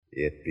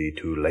It be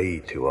too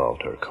late to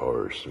alter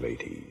course,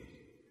 mateys,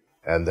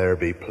 and there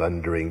be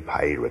plundering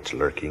pirates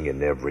lurking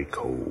in every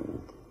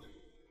cove.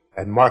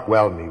 And mark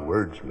well me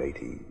words,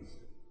 mateys,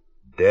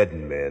 dead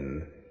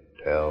men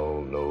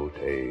tell no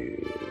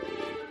tales.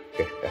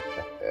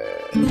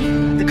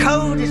 The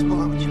code is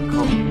more what you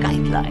call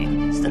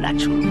guidelines than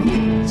actual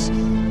rules.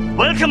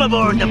 Welcome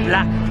aboard the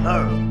Black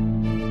Pearl.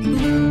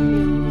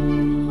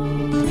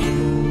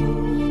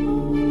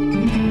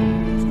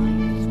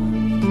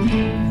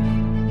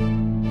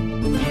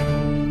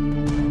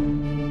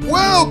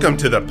 Welcome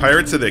to the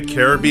Pirates of the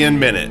Caribbean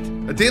Minute,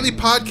 a daily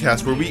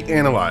podcast where we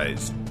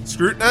analyze,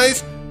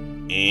 scrutinize,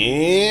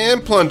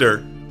 and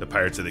plunder the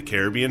Pirates of the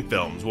Caribbean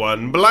films,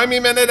 one blimey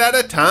minute at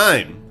a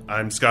time.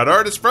 I'm Scott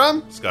Artist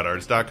from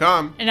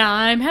ScottArtist.com. And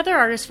I'm Heather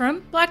Artist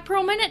from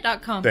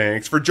BlackPearlMinute.com.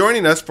 Thanks for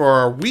joining us for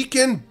our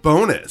weekend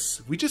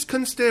bonus. We just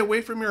couldn't stay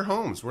away from your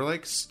homes. We're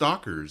like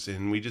stalkers,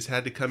 and we just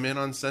had to come in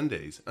on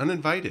Sundays.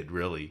 Uninvited,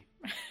 really.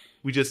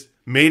 We just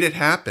made it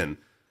happen.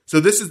 So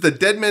this is the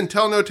Dead Men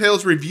Tell No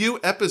Tales review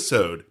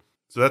episode.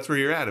 So that's where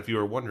you're at, if you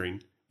were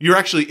wondering. You're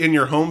actually in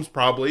your homes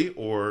probably,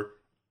 or,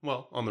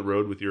 well, on the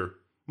road with your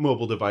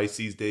mobile device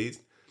these days.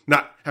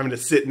 Not having to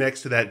sit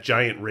next to that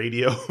giant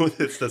radio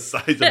that's the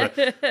size of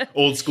an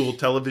old school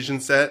television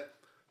set,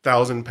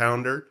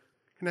 1,000-pounder. You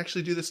can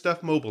actually do this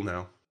stuff mobile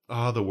now.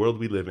 Ah, the world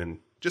we live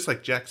in. Just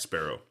like Jack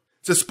Sparrow.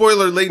 It's a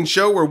spoiler-laden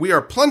show where we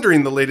are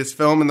plundering the latest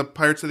film in the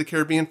Pirates of the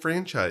Caribbean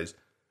franchise.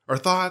 Our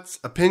thoughts,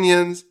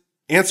 opinions,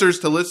 answers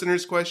to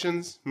listeners'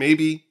 questions,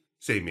 maybe,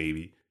 say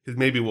maybe, because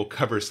maybe we'll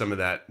cover some of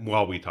that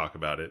while we talk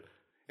about it.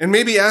 And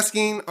maybe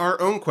asking our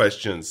own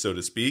questions, so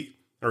to speak,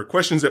 or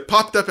questions that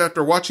popped up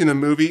after watching the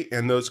movie,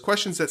 and those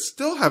questions that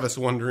still have us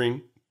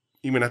wondering,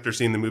 even after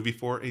seeing the movie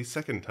for a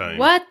second time.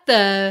 What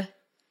the?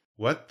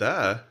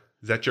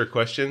 Is that your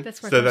question?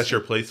 That's my so question. That's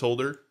your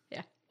placeholder?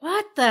 Yeah.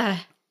 What the? ...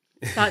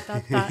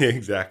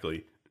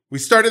 Exactly. We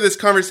started this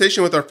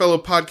conversation with our fellow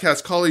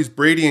podcast colleagues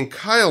Brady and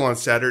Kyle on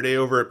Saturday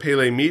over at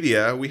Pele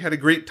Media. We had a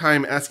great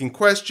time asking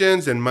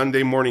questions and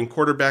Monday morning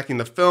quarterbacking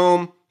the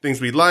film,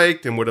 things we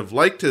liked and would have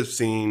liked to have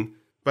seen.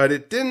 But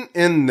it didn't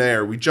end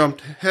there. We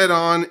jumped head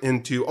on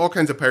into all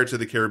kinds of Pirates of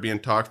the Caribbean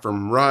talk,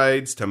 from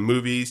rides to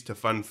movies to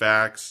fun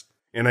facts.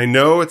 And I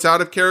know it's out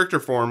of character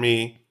for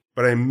me,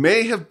 but I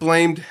may have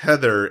blamed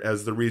Heather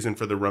as the reason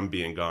for the rum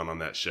being gone on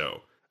that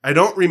show. I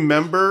don't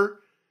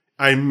remember.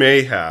 I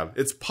may have.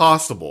 It's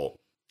possible.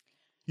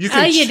 You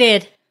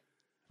did.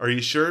 Are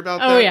you sure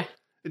about that? Oh, yeah.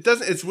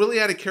 It's really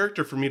out of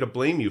character for me to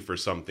blame you for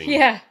something.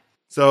 Yeah.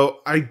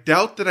 So I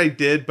doubt that I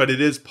did, but it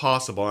is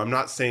possible. I'm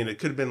not saying it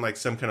could have been like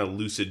some kind of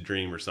lucid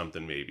dream or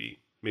something, maybe.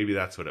 Maybe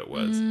that's what it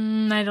was.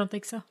 I don't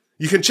think so.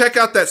 You can check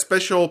out that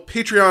special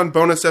Patreon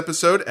bonus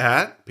episode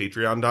at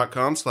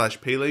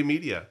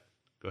patreon.com/PeleMedia.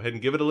 Go ahead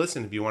and give it a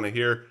listen if you want to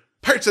hear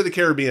Pirates of the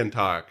Caribbean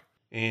talk.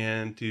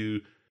 And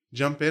to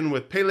jump in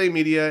with Pele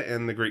Media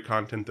and the great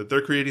content that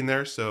they're creating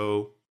there.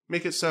 So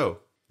make it so.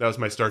 That was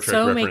my Star Trek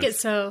reference. So make it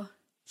so.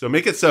 So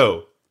make it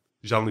so.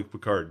 Jean-Luc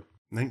Picard,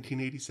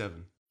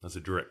 1987. That's a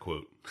direct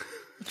quote.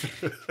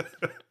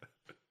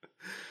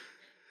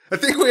 I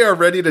think we are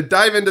ready to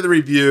dive into the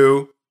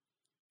review.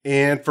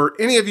 And for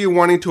any of you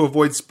wanting to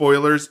avoid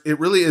spoilers, it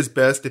really is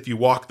best if you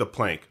walk the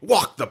plank.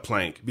 Walk the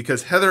plank!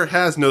 Because Heather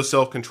has no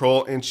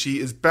self-control and she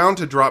is bound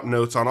to drop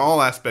notes on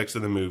all aspects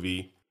of the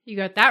movie. You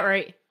got that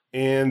right.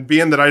 And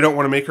being that I don't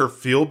want to make her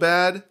feel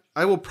bad,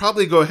 I will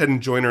probably go ahead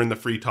and join her in the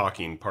free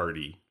talking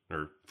party.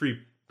 Or free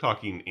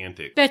talking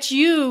antic. Bet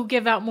you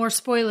give out more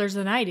spoilers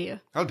than I do.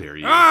 How dare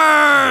you?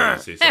 How dare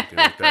you say something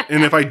like that?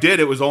 And if I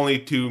did, it was only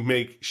to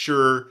make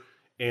sure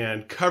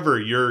and cover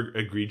your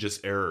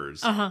egregious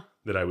errors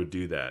that I would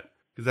do that.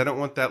 Because I don't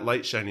want that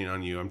light shining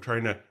on you. I'm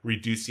trying to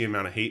reduce the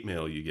amount of hate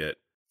mail you get.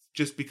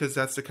 Just because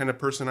that's the kind of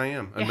person I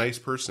am. A nice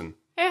person.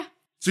 Yeah.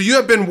 So you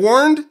have been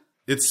warned.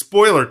 It's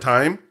spoiler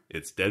time.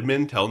 It's Dead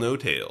Men Tell No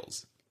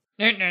Tales.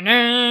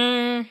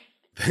 Thanks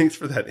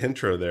for that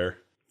intro there.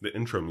 The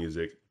intro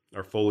music.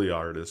 Our Foley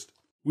artist.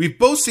 We've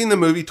both seen the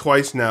movie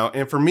twice now,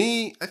 and for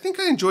me, I think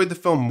I enjoyed the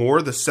film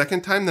more the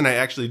second time than I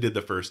actually did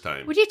the first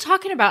time. What are you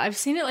talking about? I've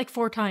seen it like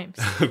 4 times.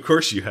 Of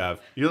course you have.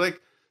 You're like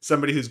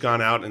somebody who's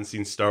gone out and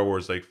seen Star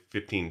Wars like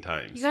 15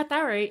 times. You got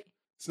that right.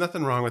 There's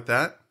nothing wrong with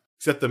that.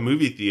 Except the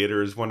movie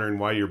theater is wondering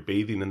why you're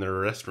bathing in their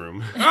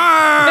restroom.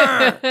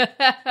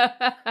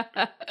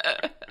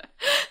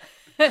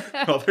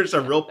 Well, there's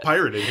a real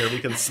pirate in here. We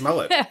can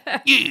smell it.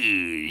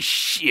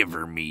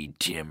 Shiver me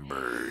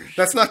timbers.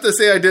 That's not to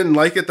say I didn't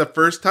like it the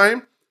first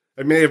time.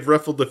 I may have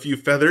ruffled a few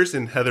feathers,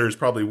 and Heather is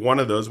probably one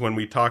of those when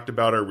we talked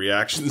about our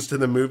reactions to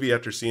the movie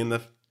after seeing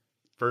the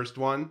first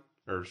one,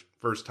 or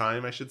first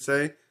time, I should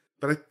say.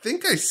 But I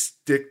think I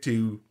stick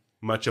to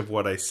much of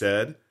what I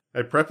said.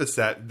 I preface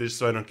that just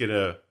so I don't get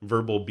a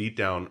verbal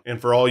beatdown. And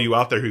for all you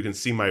out there who can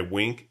see my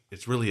wink,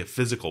 it's really a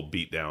physical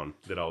beatdown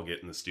that I'll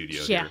get in the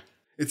studio here.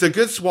 It's a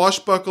good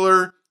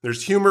swashbuckler.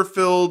 There's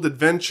humor-filled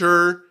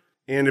adventure,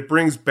 and it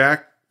brings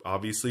back,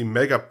 obviously,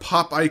 mega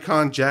pop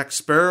icon Jack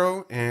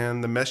Sparrow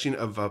and the meshing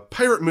of a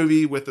pirate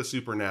movie with a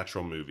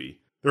supernatural movie.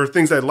 There are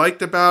things I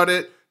liked about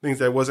it.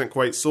 things I wasn't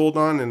quite sold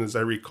on. And as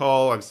I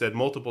recall, I've said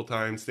multiple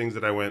times things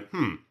that I went,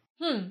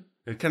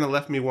 It kind of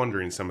left me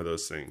wondering some of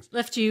those things.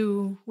 Left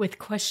you with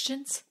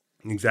questions?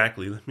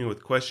 Exactly. Left me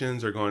with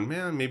questions or going,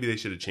 man, maybe they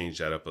should have changed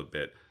that up a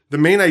bit. The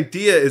main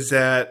idea is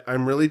that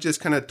I'm really just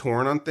kind of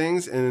torn on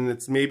things, and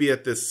it's maybe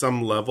at this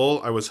some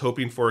level I was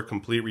hoping for a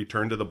complete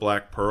return to the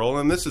Black Pearl,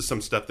 and this is some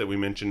stuff that we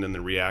mentioned in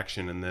the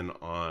reaction and then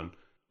on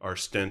our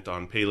stint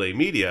on Pele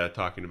Media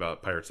talking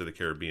about Pirates of the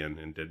Caribbean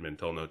and Dead Men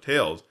Tell No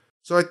Tales.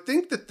 So I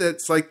think that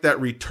that's like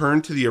that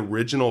return to the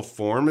original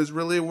form is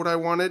really what I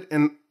wanted,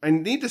 and I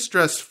need to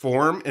stress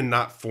form and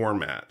not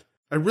format.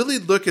 I really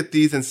look at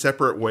these in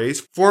separate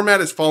ways.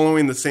 Format is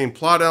following the same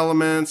plot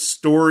elements,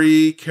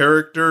 story,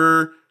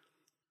 character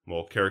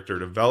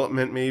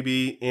development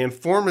maybe, and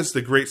form is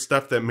the great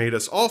stuff that made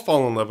us all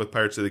fall in love with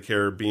Pirates of the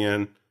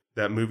Caribbean,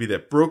 that movie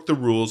that broke the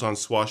rules on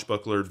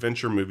swashbuckler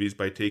adventure movies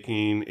by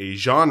taking a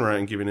genre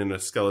and giving it a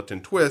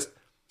skeleton twist,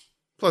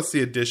 plus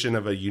the addition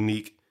of a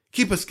unique,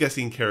 keep us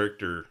guessing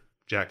character,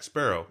 Jack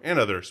Sparrow, and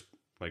others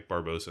like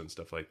Barbossa and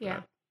stuff like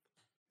that.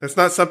 That's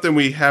not something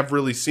we have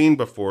really seen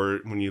before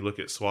when you look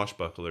at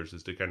swashbucklers,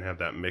 is to kind of have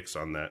that mix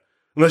on that.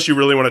 Unless you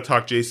really want to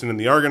talk Jason and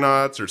the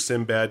Argonauts or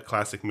Sinbad,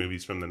 classic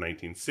movies from the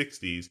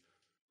 1960s.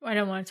 I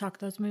don't want to talk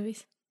those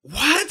movies.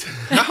 What?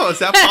 How is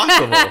that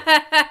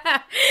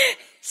possible?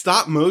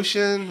 Stop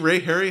motion, Ray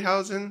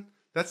Harryhausen.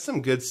 That's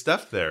some good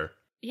stuff there.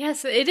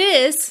 Yes, it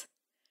is.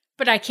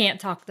 But I can't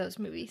talk those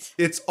movies.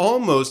 It's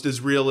almost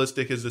as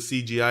realistic as the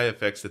CGI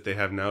effects that they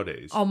have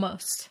nowadays.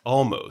 Almost.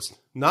 Almost.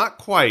 Not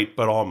quite,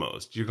 but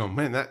almost. You're going,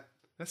 man, that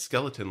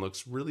skeleton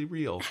looks really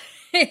real.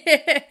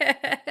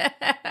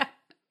 I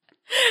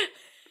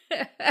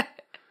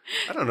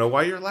don't know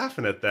why you're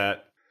laughing at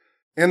that.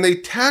 And they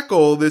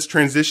tackle this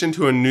transition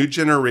to a new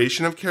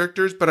generation of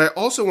characters, but I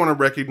also want to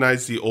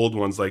recognize the old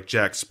ones like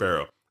Jack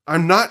Sparrow.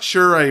 I'm not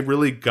sure I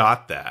really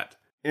got that.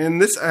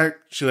 And this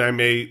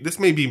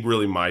may be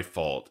really my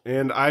fault,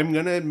 and I'm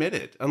going to admit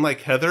it.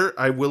 Unlike Heather,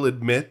 I will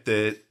admit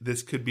that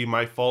this could be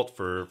my fault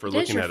for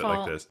looking at it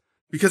like this.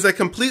 Because I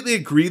completely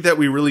agree that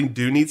we really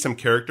do need some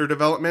character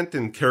development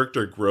and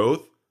character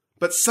growth,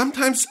 but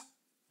sometimes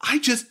I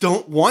just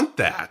don't want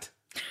that.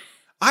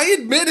 I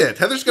admit it.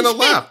 Heather's going to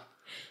laugh.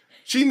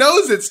 She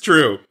knows it's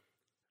true.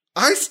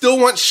 I still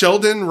want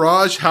Sheldon,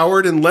 Raj,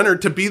 Howard, and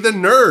Leonard to be the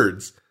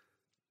nerds.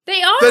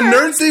 They are. The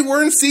nerds they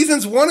were in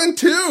seasons 1 and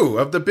 2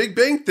 of The Big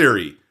Bang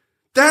Theory.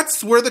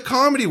 That's where the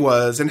comedy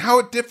was and how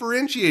it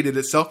differentiated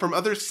itself from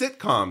other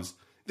sitcoms.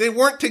 They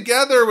weren't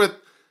together with,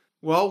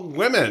 well,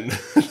 women.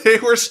 They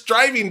were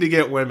striving to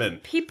get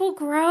women. People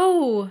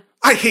grow.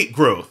 I hate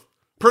growth.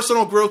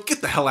 Personal growth,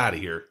 get the hell out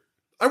of here.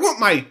 I want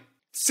my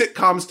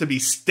sitcoms to be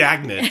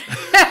stagnant.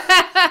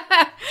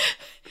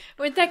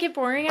 Wouldn't that get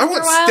boring after I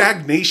want a while?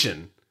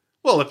 stagnation.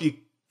 Well, if you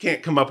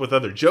can't come up with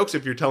other jokes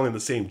if you're telling the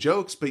same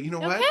jokes, but you know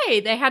what? Okay,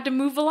 they had to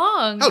move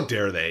along. How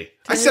dare they?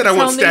 I said I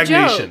want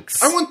stagnation.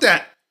 Jokes. I want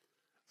that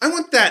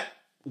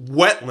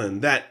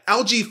wetland, that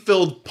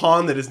algae-filled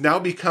pond that has now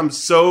become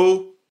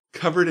so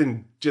covered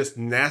in just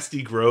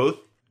nasty growth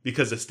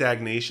because of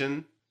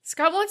stagnation.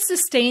 Scott wants to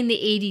stay in the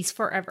 80s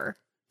forever.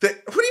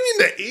 What do you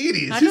mean the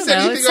 80s? I Who don't said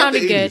know. anything It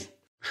sounded about the 80s? good.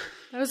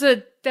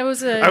 That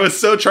was a. I was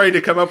so trying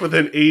to come up with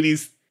an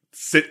 80s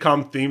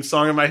sitcom theme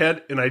song in my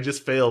head, and I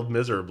just failed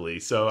miserably.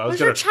 So I was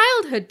Those are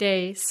childhood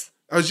days.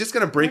 I was just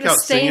gonna break I'm gonna out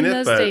stay singing in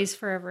it, those days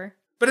forever.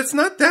 but it's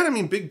not that. I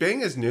mean, Big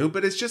Bang is new,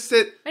 but it's just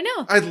that I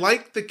know. I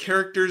like the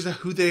characters of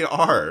who they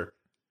are,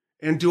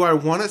 and do I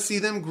want to see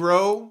them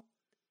grow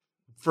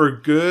for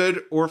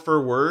good or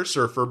for worse,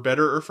 or for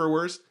better or for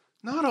worse?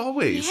 Not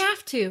always. You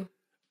have to.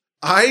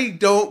 I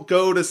don't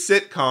go to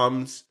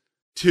sitcoms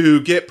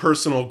to get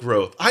personal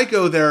growth. I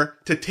go there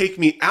to take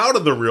me out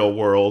of the real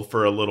world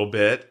for a little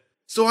bit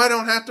so I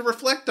don't have to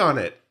reflect on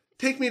it.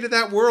 Take me to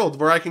that world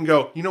where I can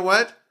go, you know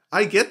what?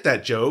 I get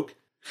that joke.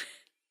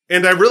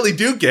 And I really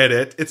do get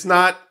it. It's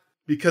not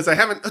because I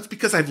haven't, it's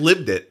because I've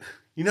lived it.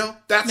 You know,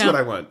 that's what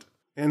I want.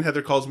 And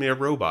Heather calls me a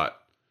robot.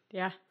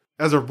 Yeah.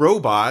 As a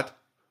robot,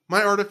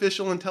 my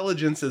artificial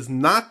intelligence is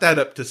not that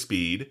up to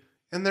speed.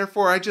 And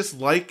therefore, I just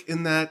like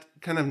in that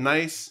kind of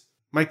nice,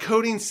 my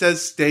coding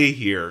says stay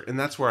here, and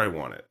that's where I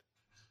want it.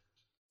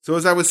 So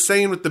as I was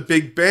saying with the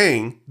Big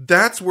Bang,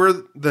 that's where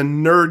the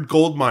nerd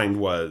goldmine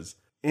was.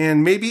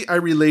 And maybe I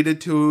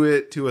related to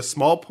it to a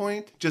small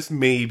point, just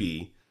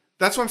maybe.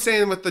 That's what I'm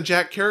saying with the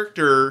Jack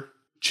character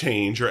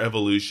change or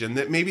evolution,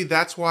 that maybe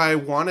that's why I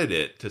wanted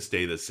it to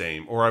stay the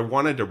same, or I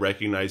wanted to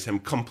recognize him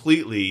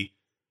completely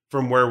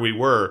from where we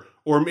were,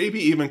 or maybe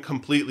even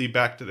completely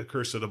back to the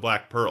Curse of the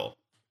Black Pearl.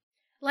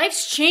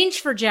 Life's changed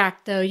for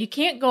Jack, though. You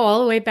can't go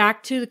all the way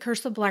back to the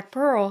Curse of Black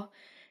Pearl,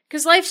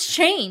 because life's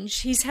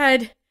changed. He's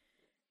had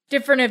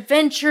different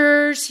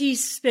adventures.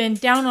 He's been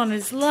down on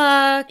his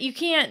luck. You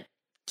can't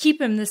keep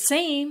him the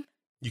same.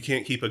 You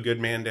can't keep a good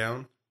man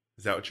down?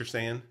 Is that what you're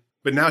saying?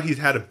 But now he's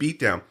had a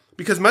beatdown.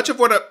 Because much of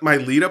what my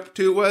lead up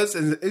to was,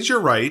 is you're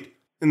right,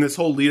 in this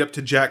whole lead up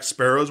to Jack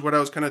Sparrow is what I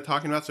was kind of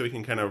talking about, so we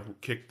can kind of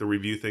kick the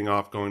review thing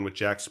off going with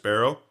Jack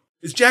Sparrow.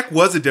 Is Jack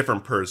was a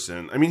different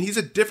person. I mean, he's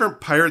a different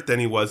pirate than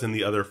he was in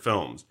the other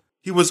films.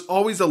 He was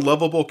always a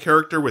lovable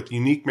character with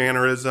unique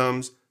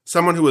mannerisms,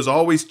 someone who was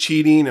always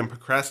cheating and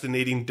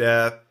procrastinating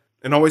death,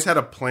 and always had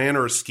a plan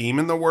or a scheme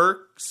in the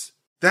works.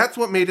 That's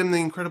what made him the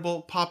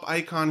incredible pop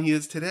icon he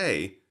is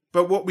today.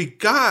 But what we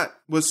got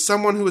was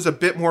someone who was a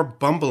bit more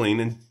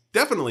bumbling and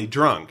definitely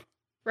drunk.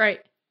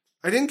 Right.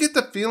 I didn't get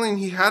the feeling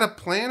he had a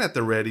plan at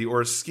the ready or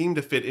a scheme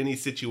to fit any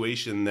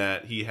situation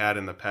that he had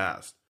in the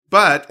past.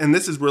 But, and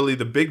this is really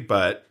the big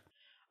but,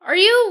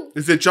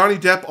 is that Johnny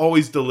Depp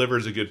always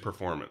delivers a good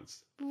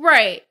performance.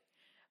 Right.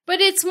 But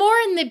it's more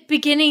in the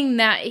beginning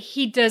that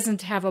he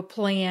doesn't have a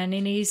plan,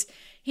 and he's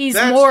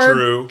That's more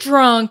true.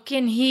 drunk,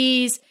 and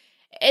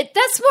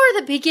that's more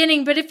the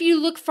beginning. But if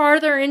you look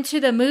farther into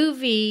the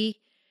movie,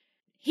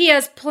 he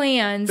has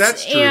plans.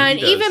 That's true, And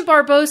he does. even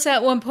Barbossa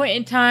at one point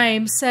in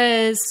time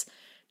says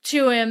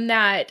to him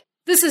that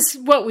this is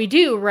what we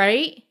do,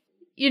 right?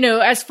 You know,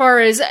 as far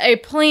as a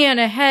plan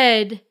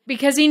ahead,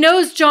 because he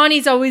knows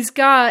Johnny's always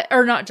got,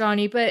 or not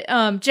Johnny, but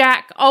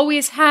Jack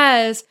always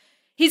has,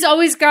 he's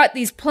always got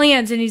these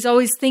plans, and he's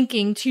always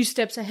thinking 2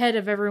 steps ahead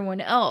of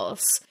everyone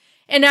else.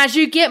 And as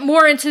you get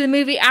more into the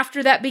movie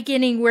after that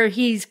beginning where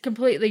he's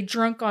completely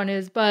drunk on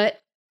his butt,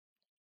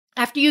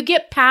 after you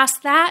get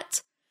past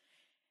that,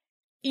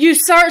 you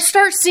start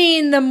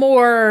seeing the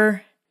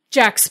more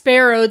Jack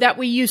Sparrow that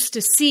we used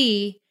to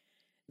see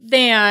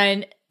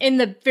than in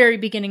the very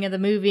beginning of the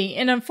movie.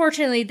 And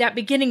unfortunately, that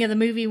beginning of the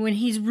movie when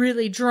he's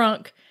really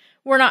drunk,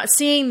 we're not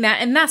seeing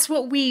that. And that's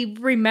what we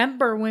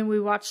remember when we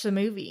watch the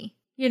movie,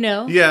 you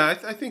know? Yeah,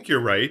 I think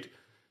you're right.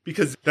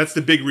 Because that's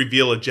the big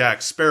reveal of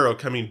Jack Sparrow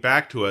coming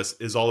back to us,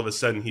 is all of a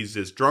sudden he's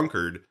this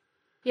drunkard.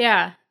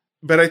 Yeah.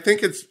 But I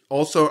think it's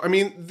also, I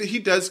mean, he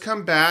does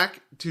come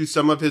back to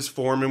some of his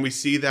form, and we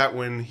see that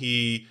when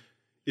he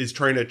is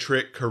trying to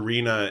trick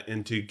Karina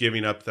into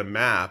giving up the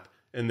map,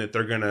 and that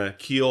they're going to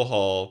keel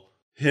haul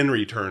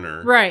Henry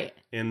Turner. Right.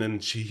 And then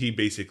he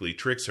basically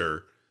tricks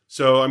her.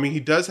 So, I mean, he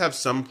does have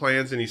some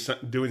plans, and he's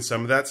doing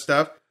some of that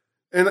stuff.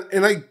 And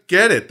I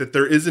get it, that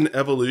there is an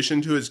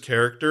evolution to his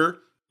character.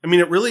 I mean,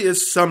 it really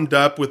is summed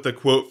up with the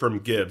quote from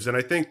Gibbs. And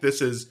I think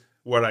this is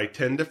what I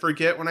tend to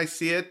forget when I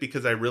see it,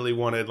 because I really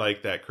wanted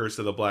like that Curse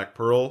of the Black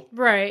Pearl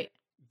Right.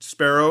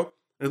 Sparrow.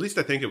 At least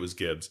I think it was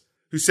Gibbs,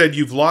 who said,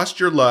 "You've lost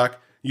your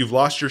luck, you've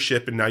lost your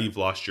ship, and now you've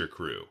lost your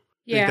crew."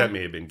 I think that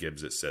may have been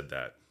Gibbs that said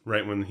that,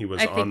 right when he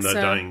was on the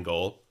dying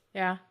gull.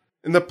 Yeah.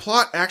 And the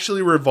plot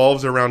actually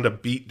revolves around a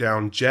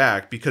beat-down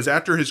Jack, because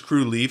after his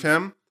crew leave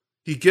him,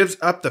 he gives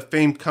up the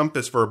famed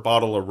compass for a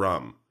bottle of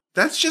rum.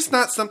 That's just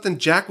not something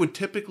Jack would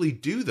typically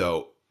do,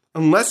 though,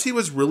 unless he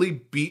was really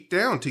beat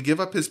down to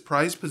give up his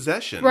prized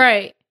possession.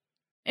 Right.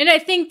 And I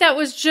think that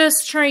was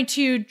just trying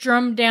to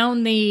drum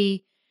down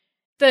the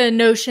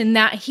notion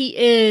that he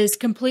is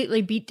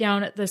completely beat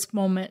down at this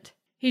moment.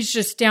 He's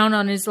just down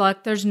on his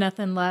luck. There's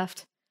nothing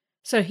left.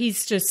 So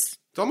he's just...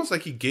 It's almost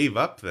like he gave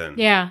up then.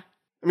 Yeah.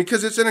 I mean,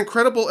 because it's an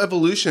incredible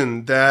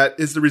evolution that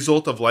is the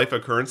result of life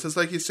occurrences,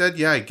 like you said.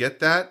 Yeah, I get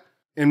that.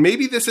 And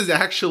maybe this is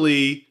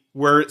actually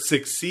where it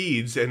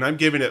succeeds, and I'm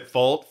giving it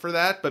fault for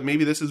that, but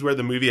maybe this is where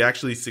the movie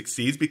actually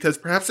succeeds, because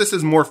perhaps this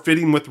is more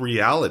fitting with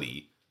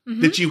reality.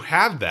 Mm-hmm. That you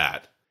have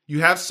that.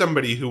 You have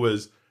somebody who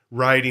was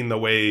riding the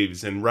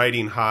waves and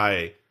riding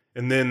high,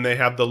 and then they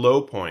have the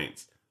low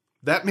points.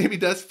 That maybe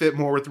does fit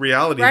more with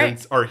reality than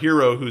our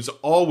hero, who's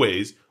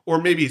always,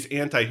 or maybe he's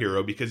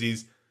anti-hero, because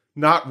he's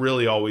not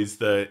really always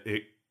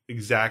the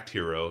exact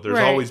hero. There's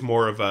always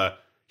more of a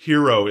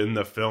hero in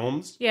the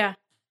films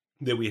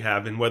that we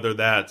have, and whether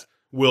that's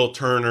Will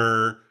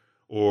Turner,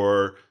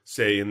 or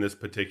say in this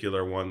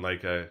particular one,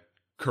 like a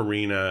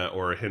Karina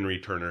or a Henry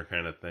Turner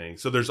kind of thing.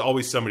 So there's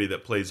always somebody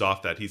that plays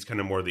off that. He's kind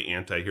of more the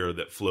anti-hero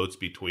that floats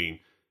between,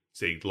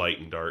 say, light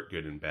and dark,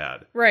 good and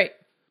bad. Right.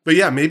 But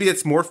yeah, maybe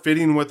it's more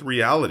fitting with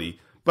reality.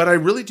 But I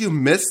really do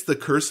miss the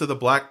Curse of the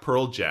Black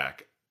Pearl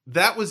Jack.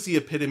 That was the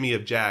epitome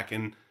of Jack.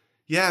 And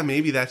yeah,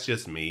 maybe that's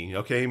just me.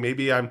 Okay,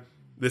 maybe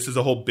this is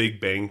a whole Big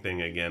Bang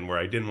thing again, where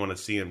I didn't want to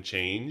see him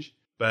change.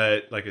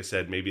 But like I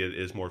said, maybe it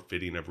is more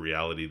fitting of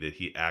reality that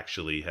he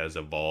actually has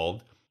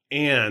evolved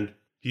and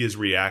he has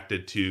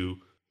reacted to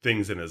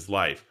things in his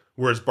life.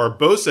 Whereas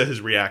Barbossa has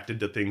reacted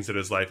to things in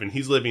his life, and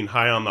he's living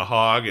high on the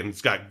hog, and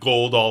it's got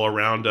gold all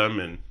around him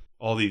and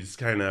all these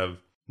kind of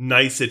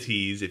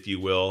niceties, if you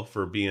will,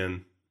 for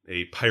being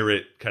a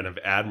pirate kind of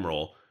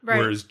admiral. Right.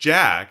 Whereas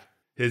Jack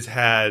has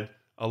had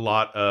a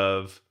lot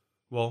of,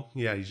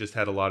 he's just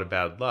had a lot of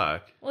bad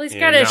luck. Well, he's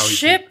got a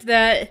ship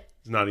that...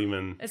 It's not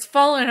even... It's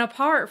falling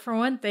apart, for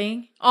one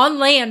thing. On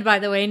land, by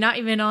the way, not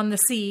even on the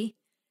sea.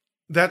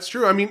 That's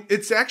true. I mean,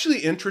 it's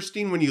actually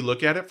interesting when you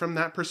look at it from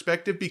that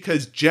perspective,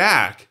 because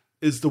Jack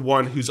is the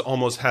one who's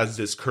almost has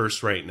this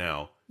curse right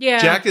now. Yeah.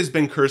 Jack has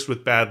been cursed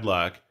with bad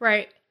luck.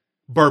 Right.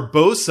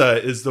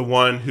 Barbossa is the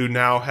one who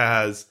now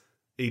has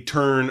a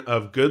turn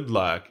of good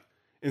luck.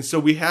 And so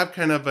we have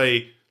kind of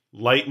a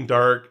light and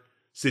dark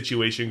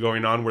situation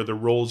going on where the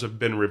roles have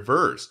been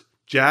reversed.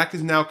 Jack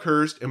is now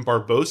cursed, and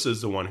Barbossa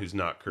is the one who's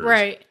not cursed.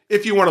 Right.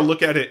 If you want to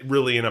look at it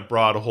really in a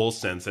broad whole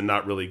sense and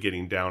not really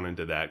getting down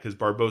into that, because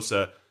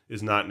Barbossa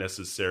is not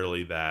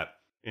necessarily that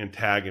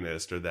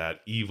antagonist or that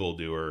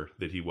evildoer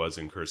that he was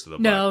in Curse of the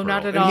Black No, Pearl.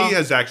 not at and all. he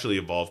has actually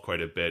evolved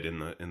quite a bit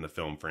in the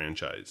film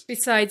franchise.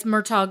 Besides,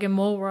 Murtaugh and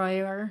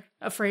Mulroy are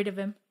afraid of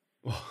him.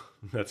 Well,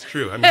 that's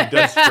true. I mean, he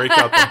does break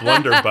out the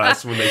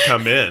blunderbuss when they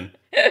come in.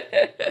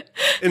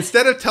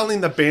 Instead of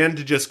telling the band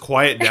to just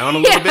quiet down a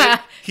little bit,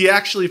 he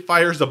actually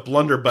fires a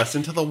blunderbuss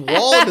into the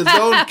wall of his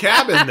own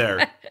cabin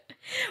there.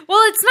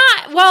 Well, it's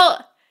not.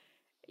 Well,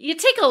 you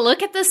take a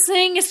look at this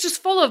thing, it's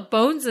just full of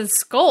bones and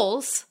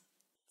skulls.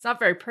 It's not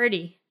very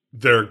pretty.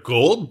 They're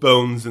gold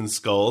bones and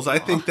skulls. I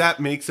think that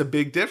makes a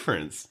big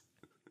difference.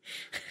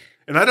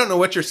 And I don't know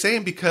what you're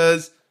saying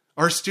because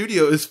our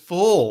studio is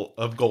full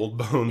of gold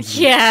bones.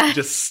 Yeah.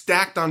 Just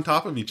stacked on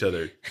top of each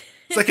other.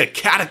 It's like a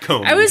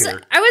catacomb I was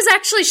here.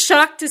 actually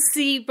shocked to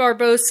see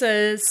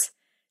Barbossa's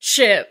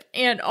ship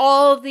and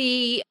all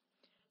the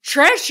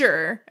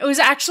treasure. It was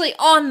actually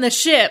on the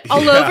ship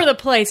all over the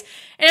place.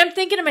 And I'm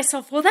thinking to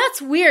myself, well,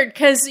 that's weird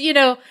because, you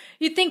know,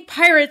 you think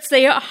pirates,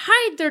 they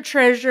hide their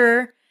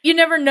treasure. You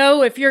never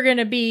know if you're going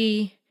to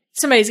be,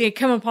 somebody's going to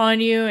come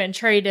upon you and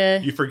try to...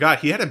 You forgot,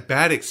 he had a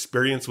bad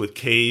experience with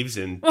caves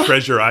and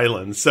Treasure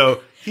Island.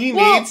 So he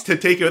needs to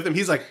take it with him.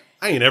 He's like,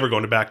 I ain't ever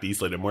going back to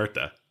Isla de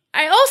Muerta.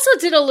 I also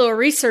did a little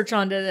research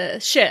onto the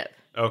ship.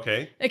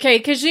 Okay. Okay,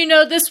 because, you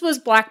know, this was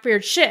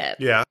Blackbeard's ship.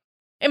 Yeah.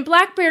 And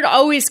Blackbeard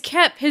always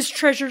kept his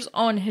treasures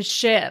on his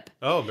ship.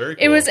 Oh, very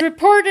cool. It was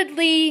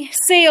reportedly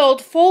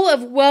sailed full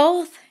of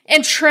wealth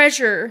and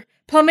treasure,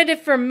 plummeted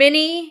for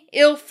many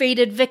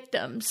ill-fated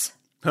victims.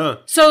 Huh.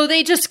 So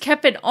they just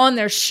kept it on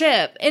their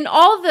ship. And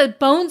all the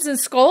bones and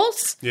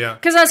skulls? Yeah.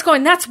 Because I was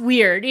going, that's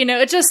weird. You know,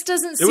 it just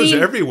doesn't seem... It was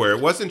everywhere.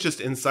 It wasn't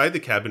just inside the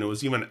cabin. It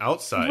was even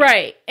outside.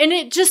 Right. And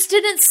it just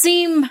didn't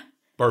seem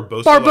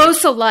Barbossa-like.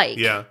 Barbossa-like.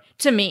 Yeah.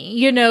 To me,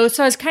 you know,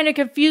 so I was kind of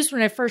confused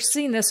when I first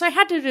seen this. So I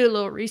had to do a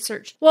little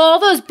research. Well, all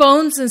those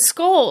bones and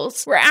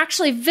skulls were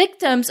actually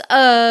victims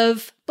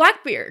of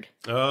Blackbeard.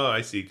 Oh,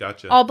 I see.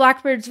 Gotcha. All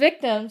Blackbeard's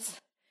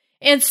victims.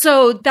 And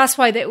so that's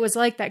why it was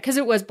like that, because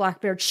it was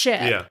Blackbeard's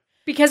ship. Yeah.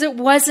 Because it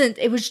was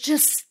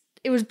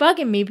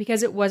bugging me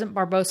because it wasn't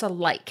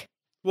Barbossa-like.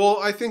 Well,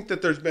 I think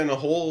that there's been a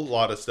whole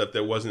lot of stuff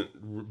that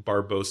wasn't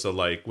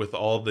Barbossa-like with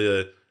all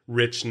the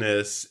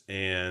richness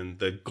and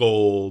the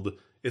gold.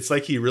 It's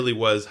like he really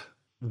was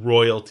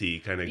royalty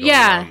kind of going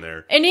on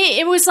there. And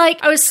it was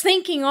like, I was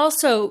thinking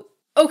also,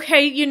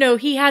 okay, you know,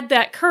 he had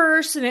that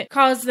curse and it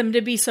caused them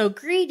to be so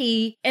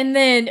greedy. And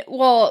then,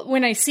 well,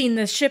 when I seen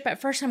this ship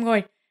at first, I'm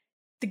going,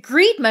 the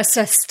greed must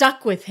have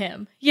stuck with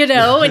him, you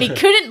know, and he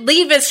couldn't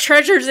leave his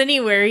treasures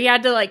anywhere. He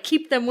had to like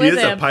keep them with him.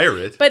 He is a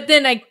pirate. But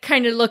then I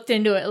kind of looked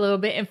into it a little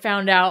bit and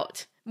found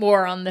out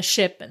more on the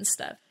ship and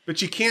stuff.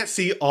 But you can't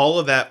see all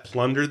of that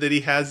plunder that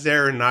he has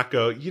there and not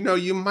go, you know,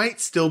 you might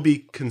still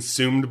be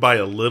consumed by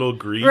a little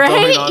greed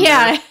going on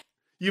there.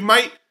 You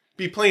might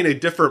be playing a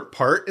different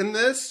part in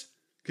this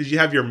because you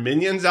have your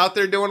minions out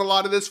there doing a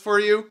lot of this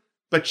for you,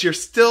 but you're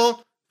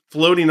still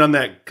floating on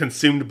that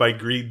consumed by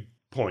greed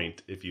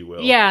point, if you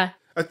will. Yeah.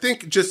 I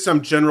think just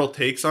some general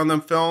takes on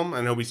the film.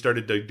 I know we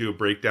started to do a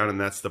breakdown, and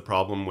that's the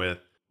problem with,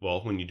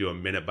 well, when you do a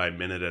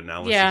minute-by-minute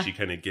analysis, you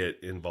kind of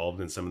get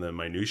involved in some of the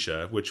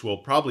minutia, which we'll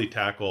probably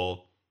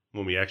tackle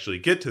when we actually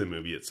get to the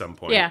movie at some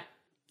point. Yeah.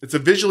 It's a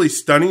visually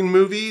stunning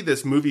movie,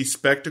 this movie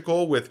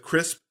spectacle with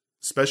crisp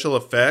special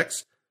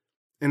effects.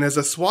 And as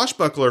a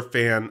swashbuckler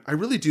fan, I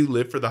really do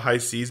live for the high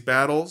seas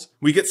battles.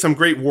 We get some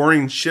great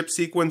warring ship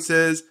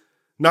sequences,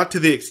 not to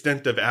the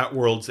extent of At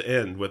World's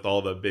End with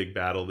all the big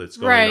battle that's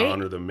going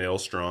on, or the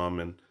Maelstrom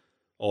and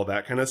all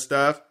that kind of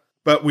stuff.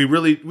 But we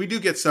do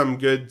get some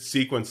good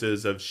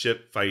sequences of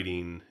ship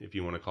fighting, if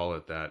you want to call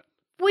it that.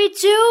 We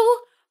do,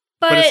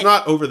 but it's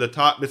not over the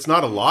top. It's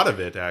not a lot of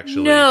it,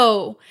 actually.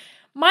 No.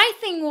 My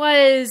thing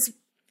was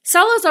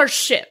Salazar's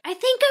ship. I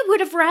think I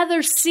would have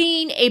rather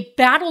seen a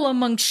battle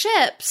among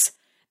ships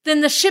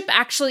than the ship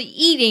actually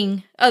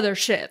eating other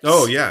ships.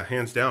 Oh, yeah.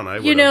 Hands down. I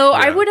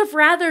would have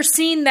rather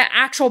seen the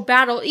actual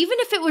battle, even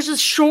if it was a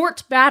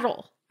short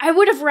battle. I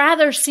would have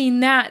rather seen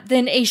that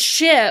than a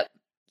ship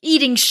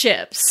eating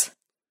ships.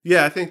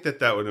 Yeah, I think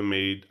that would have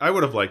made... I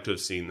would have liked to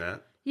have seen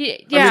that. Yeah.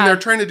 I mean, they're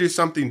trying to do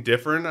something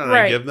different, and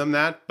right. I give them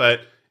that,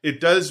 but it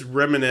does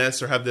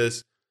reminisce or have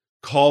this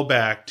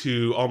callback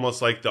to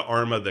almost like the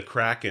arm of the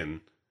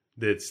Kraken.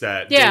 That's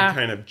that big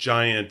kind of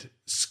giant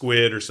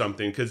squid or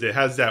something, because it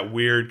has that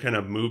weird kind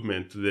of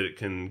movement that it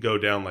can go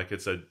down like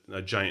it's a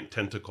giant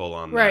tentacle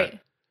on that.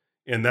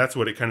 And that's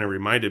what it kind of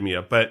reminded me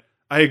of. But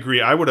I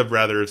agree. I would have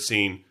rather have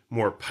seen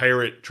more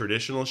pirate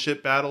traditional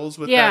ship battles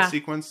with that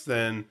sequence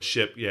than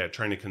ship,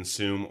 trying to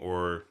consume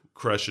or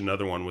crush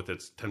another one with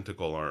its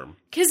tentacle arm.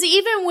 Because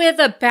even with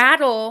a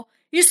battle,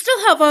 you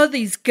still have all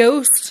these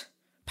ghost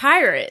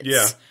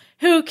pirates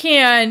who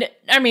can,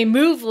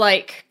 move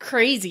like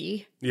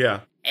crazy.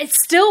 Yeah. It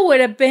still would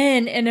have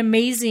been an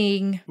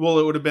amazing... Well,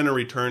 it would have been a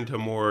return to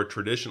more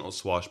traditional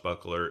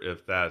swashbuckler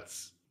if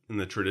that's in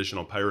the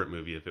traditional pirate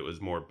movie, if it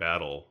was more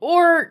battle.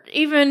 Or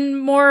even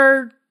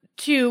more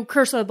to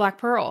Curse of the Black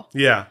Pearl.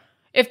 Yeah.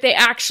 If they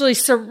actually,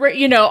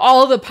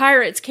 all the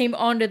pirates came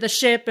onto the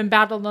ship and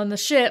battled on the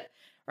ship,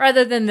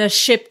 rather than the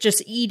ship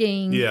just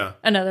eating Yeah.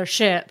 another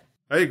ship.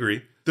 I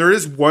agree. There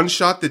is one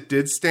shot that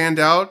did stand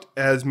out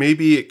as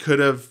maybe it could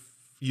have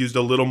used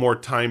a little more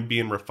time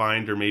being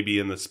refined, or maybe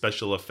in the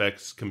special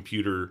effects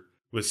computer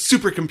with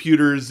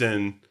supercomputers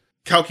and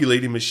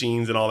calculating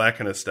machines and all that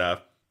kind of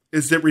stuff.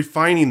 Is that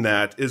refining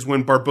that is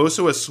when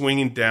Barbossa was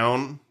swinging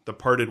down the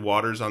parted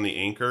waters on the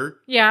anchor.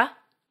 Yeah.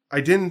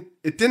 It didn't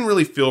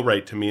really feel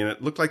right to me, and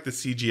it looked like the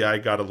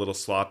CGI got a little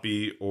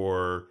sloppy,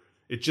 or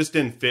it just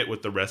didn't fit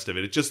with the rest of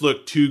it. It just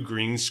looked too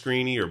green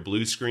screeny or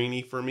blue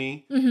screeny for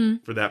me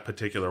for that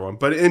particular one.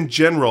 But in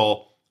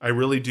general, I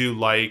really do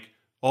like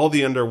all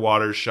the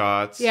underwater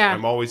shots. Yeah.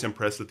 I'm always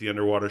impressed with the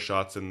underwater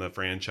shots in the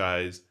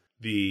franchise.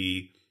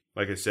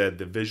 Like I said,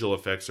 the visual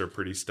effects are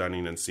pretty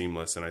stunning and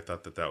seamless, and I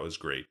thought that was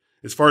great.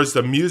 As far as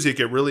the music,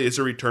 it really is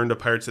a return to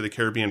Pirates of the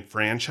Caribbean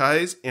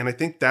franchise, and I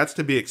think that's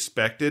to be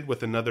expected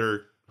with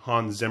another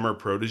Hans Zimmer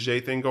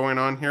protege thing going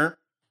on here.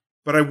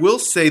 But I will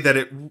say that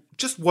it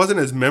just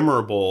wasn't as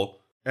memorable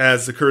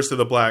as The Curse of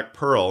the Black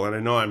Pearl, and I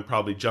know I'm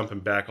probably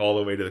jumping back all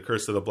the way to The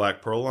Curse of the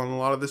Black Pearl on a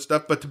lot of this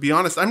stuff, but to be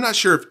honest, I'm not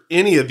sure if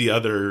any of the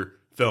other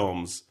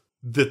films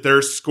that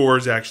their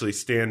scores actually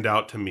stand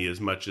out to me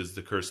as much as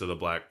The Curse of the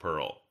Black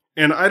Pearl.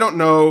 And I don't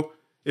know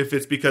if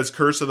it's because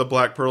Curse of the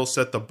Black Pearl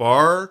set the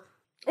bar,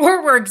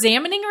 Or we're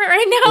examining it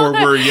right now. or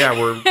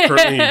we're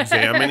currently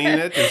examining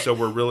it, and so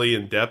we're really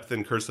in depth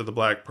in Curse of the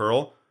Black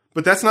Pearl.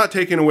 But that's not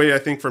taken away, I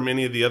think, from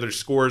any of the other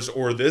scores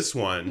or this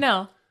one.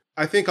 No.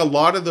 I think a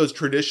lot of those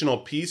traditional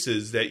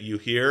pieces that you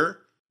hear,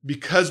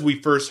 because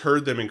we first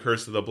heard them in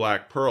Curse of the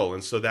Black Pearl,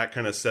 and so that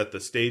kind of set the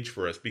stage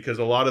for us, because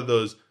a lot of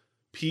those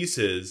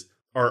pieces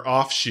are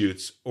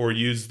offshoots or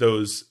use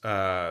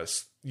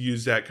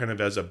that kind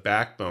of as a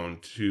backbone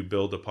to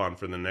build upon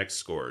for the next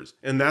scores.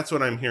 And that's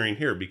what I'm hearing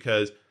here,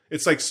 because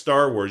it's like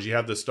Star Wars. You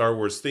have the Star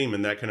Wars theme,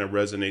 and that kind of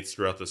resonates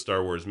throughout the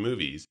Star Wars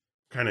movies.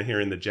 Kind of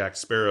hearing the Jack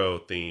Sparrow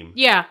theme.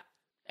 Yeah.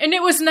 And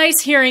it was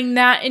nice hearing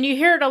that, and you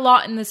hear it a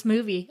lot in this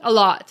movie. A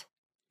lot.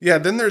 Yeah,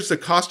 then there's the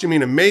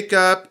costuming and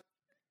makeup.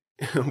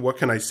 What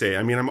can I say?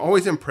 I mean, I'm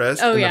always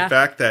impressed in the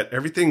fact that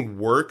everything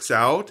works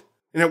out,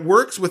 and it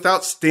works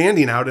without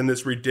standing out in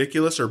this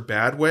ridiculous or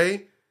bad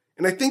way.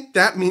 And I think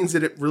that means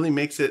that it really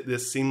makes it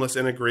this seamless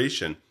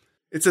integration.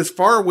 It's as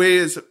far away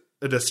as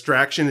a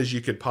distraction as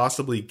you could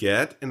possibly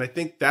get, and I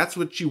think that's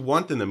what you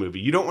want in the movie.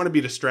 You don't want to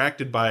be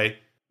distracted by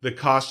the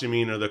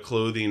costuming or the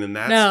clothing and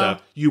that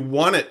stuff. You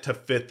want it to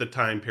fit the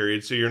time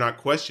period, so you're not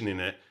questioning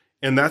it.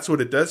 And that's what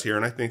it does here,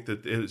 and I think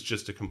that it's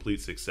just a complete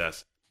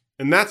success.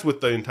 And that's with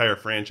the entire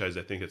franchise.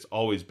 I think it's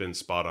always been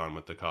spot on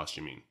with the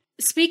costuming.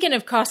 Speaking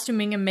of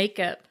costuming and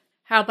makeup,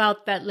 how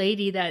about that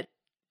lady that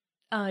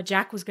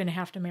Jack was going to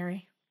have to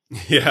marry?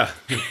 Yeah.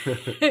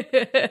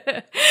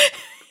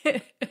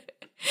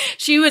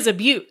 She was a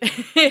beaut.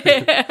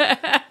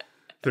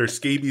 There's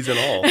scabies and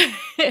all.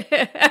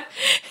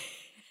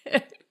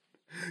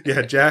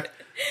 Yeah, Jack.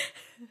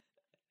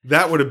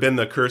 That would have been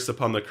the curse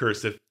upon the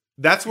curse. If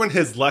that's when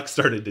his luck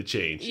started to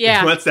change.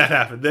 Yeah. Once that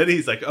happened, then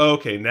he's like, oh,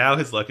 okay, now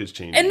his luck is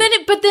changing. And then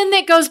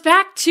it goes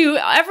back to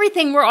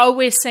everything we're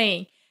always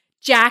saying.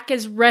 Jack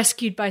is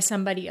rescued by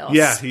somebody else.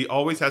 Yeah, he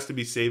always has to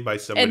be saved by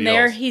somebody else. And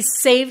there he's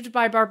saved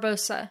by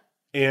Barbossa.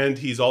 And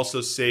he's also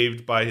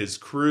saved by his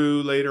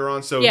crew later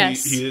on. So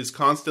yes. he is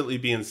constantly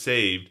being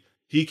saved.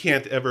 He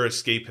can't ever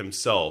escape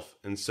himself.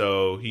 And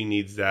so he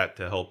needs that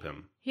to help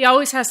him. He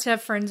always has to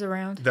have friends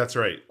around. That's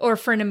right. Or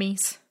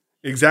frenemies.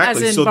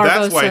 Exactly. So Barbossa.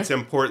 That's why it's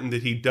important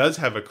that he does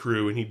have a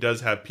crew and he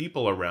does have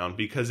people around.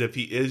 Because if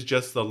he is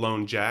just the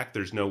lone Jack,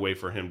 there's no way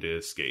for him to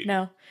escape.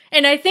 No.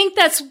 And I think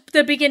that's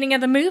the beginning of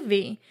the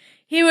movie.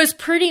 He was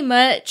pretty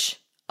much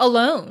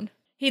alone.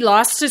 He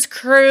lost his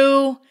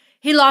crew.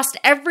 He lost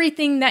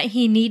everything that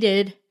he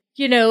needed,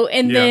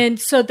 and then,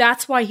 so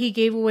that's why he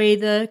gave away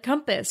the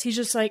compass. He's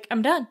just like,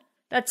 I'm done.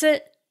 That's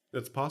it.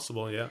 That's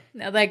possible, yeah.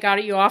 Now that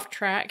got you off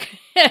track.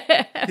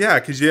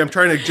 Yeah, because I'm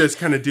trying to just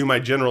kind of do my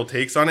general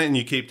takes on it, and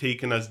you keep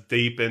taking us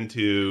deep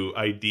into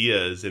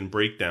ideas and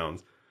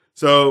breakdowns.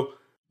 So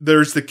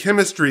there's the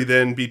chemistry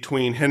then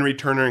between Henry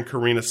Turner and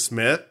Karina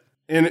Smith.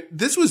 And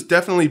this was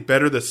definitely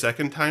better the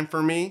second time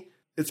for me.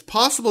 It's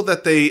possible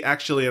that they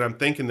actually, and I'm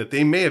thinking that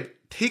they may have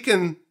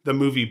taken the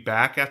movie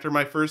back after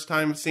my first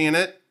time seeing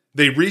it.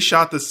 They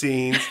reshot the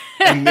scenes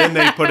and then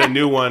they put a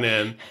new one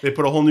in. They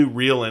put a whole new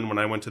reel in when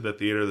I went to the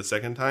theater the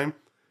second time.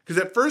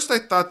 Because at first I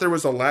thought there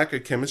was a lack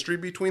of chemistry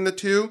between the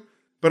two.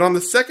 But on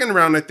the second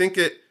round, I think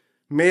it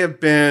may have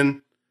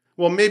been,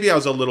 well, maybe I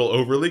was a little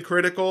overly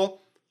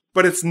critical.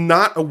 But it's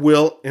not a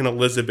Will and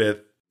Elizabeth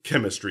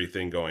chemistry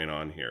thing going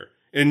on here.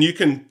 And you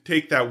can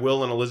take that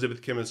Will and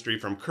Elizabeth chemistry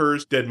from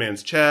Curse, Dead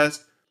Man's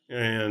Chest,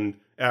 and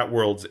At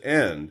World's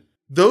End.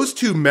 Those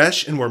two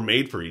mesh and were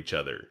made for each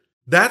other.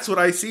 That's what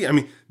I see. I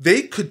mean,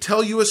 they could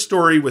tell you a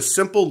story with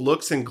simple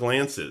looks and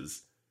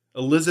glances.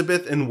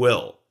 Elizabeth and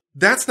Will.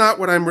 That's not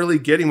what I'm really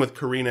getting with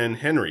Karina and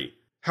Henry.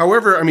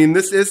 However, I mean,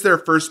 this is their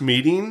first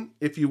meeting,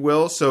 if you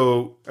will.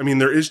 So, I mean,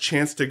 there is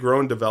chance to grow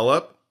and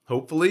develop,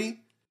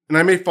 hopefully. And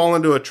I may fall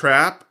into a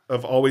trap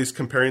of always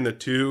comparing the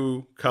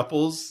two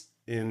couples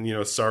in,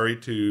 Sorry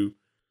to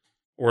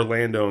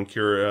Orlando and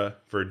Kira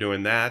for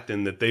doing that,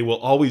 and that they will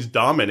always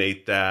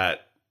dominate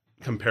that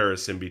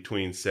comparison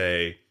between,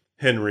 say,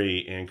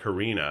 Henry and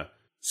Karina.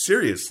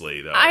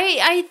 Seriously, though.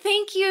 I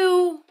think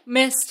you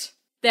missed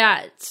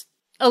that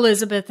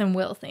Elizabeth and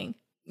Will thing.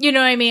 You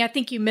know what I mean? I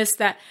think you missed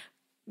that.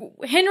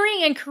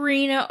 Henry and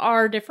Karina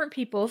are different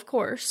people, of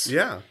course.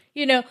 Yeah.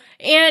 You know,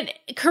 and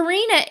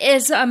Karina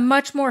is a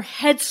much more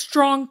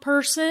headstrong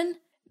person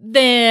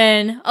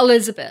than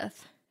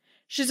Elizabeth.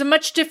 She's a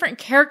much different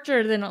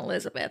character than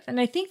Elizabeth. And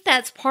I think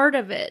that's part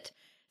of it.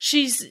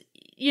 She's,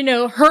 you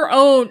know, her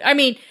own. I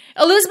mean,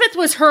 Elizabeth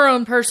was her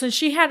own person.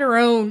 She had her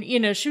own, you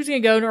know, she was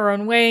going to go her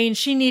own way, and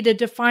she needed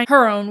to find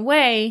her own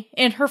way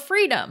and her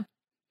freedom.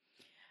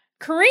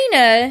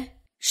 Karina,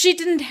 she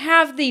didn't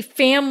have the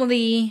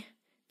family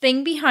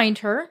thing behind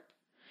her.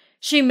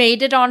 She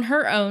made it on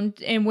her own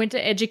and went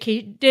to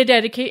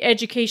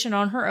education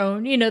on her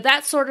own, you know,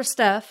 that sort of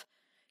stuff,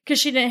 because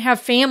she didn't have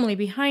family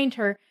behind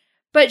her.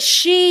 But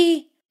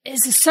she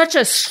is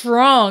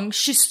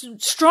she's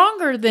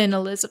stronger than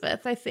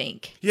Elizabeth, I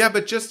think. Yeah,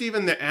 but just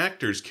even the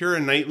actors,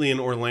 Keira Knightley and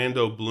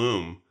Orlando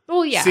Bloom,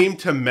 seem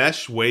to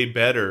mesh way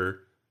better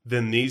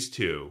than these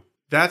two.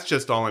 That's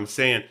just all I'm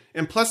saying.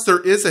 And plus,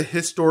 there is a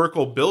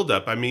historical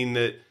buildup. I mean,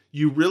 that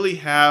you really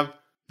have...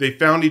 They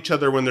found each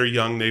other when they're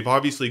young. They've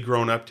obviously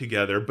grown up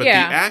together. But the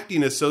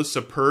acting is so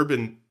superb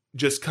and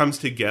just comes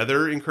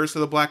together in Curse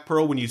of the Black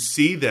Pearl when you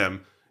see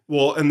them.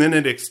 Well, and then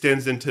it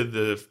extends into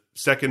the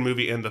second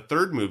movie and the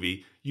third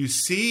movie. You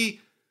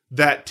see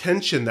that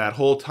tension that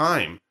whole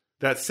time.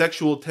 That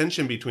sexual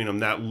tension between them.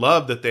 That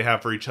love that they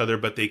have for each other,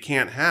 but they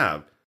can't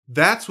have.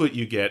 That's what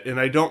you get. And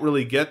I don't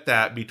really get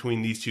that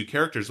between these two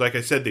characters. Like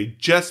I said, they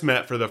just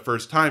met for the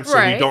first time.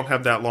 So we don't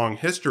have that long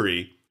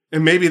history.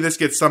 And maybe this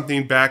gets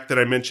something back that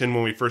I mentioned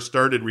when we first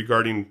started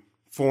regarding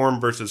form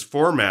versus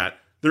format.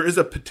 There is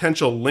a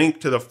potential link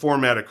to the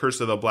format of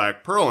Curse of the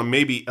Black Pearl and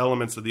maybe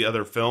elements of the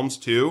other films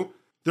too.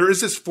 There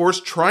is this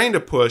force trying to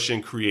push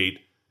and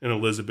create an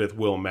Elizabeth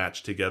Will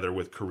match together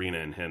with Karina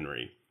and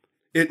Henry.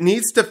 It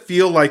needs to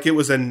feel like it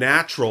was a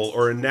natural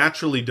or a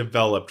naturally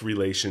developed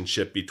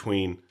relationship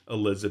between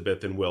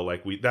Elizabeth and Will.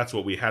 That's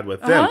what we had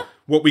with them.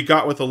 What we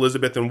got with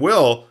Elizabeth and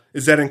Will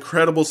is that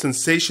incredible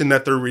sensation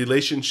that their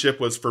relationship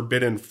was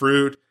forbidden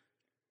fruit.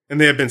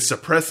 And they have been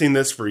suppressing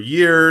this for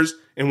years.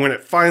 And when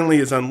it finally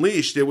is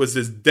unleashed, it was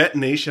this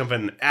detonation of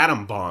an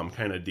atom bomb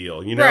kind of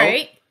deal, you know?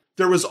 Right.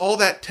 There was all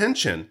that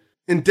tension.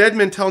 In Dead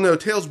Men Tell No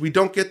Tales, we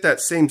don't get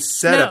that same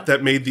setup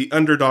that made the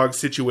underdog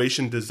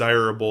situation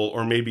desirable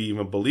or maybe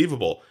even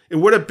believable. It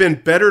would have been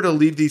better to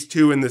leave these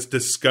two in this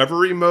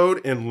discovery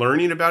mode and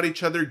learning about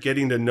each other,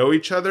 getting to know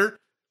each other,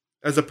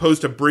 as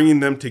opposed to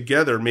bringing them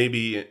together.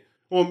 Maybe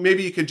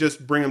you could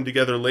just bring them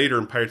together later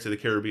in Pirates of the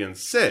Caribbean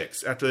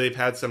 6 after they've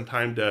had some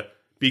time to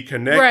be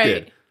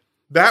connected. Right.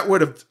 That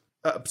would have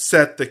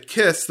upset the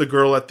kiss the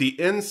girl at the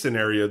end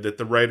scenario that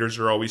the writers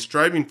are always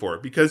striving for,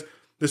 because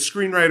the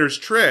screenwriter's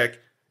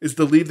trick is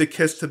to leave the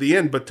kiss to the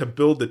end, but to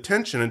build the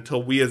tension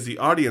until we as the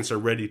audience are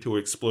ready to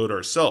explode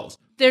ourselves.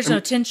 There's no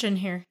tension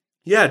here.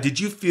 Yeah, did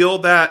you feel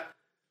that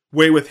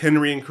way with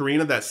Henry and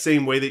Karina, that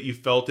same way that you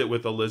felt it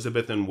with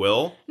Elizabeth and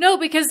Will? No,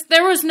 because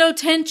there was no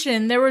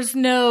tension. There was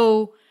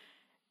no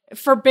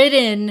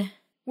forbidden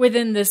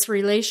within this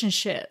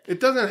relationship. It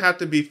doesn't have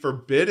to be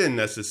forbidden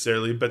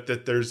necessarily, but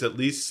that there's at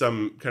least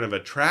some kind of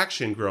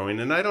attraction growing.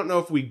 And I don't know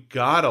if we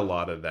got a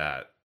lot of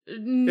that.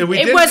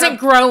 It wasn't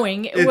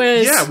growing. It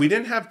was... Yeah, we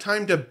didn't have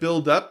time to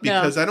build up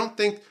because I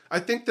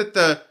think that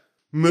the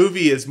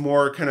movie is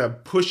more kind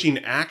of pushing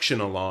action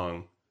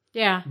along.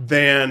 Yeah.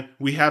 Than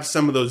we have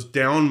some of those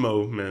down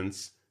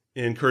moments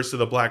in Curse of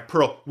the Black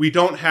Pearl. We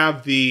don't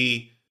have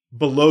the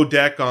below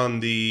deck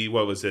on the,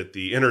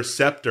 the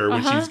Interceptor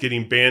when she's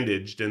getting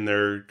bandaged and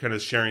they're kind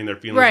of sharing their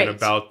feelings and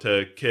about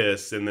to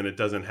kiss, and then it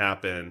doesn't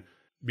happen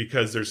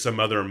because there's some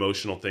other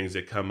emotional things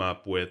that come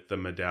up with the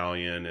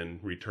medallion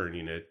and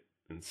returning it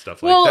and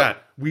stuff like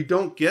that. We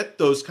don't get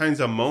those kinds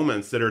of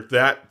moments that are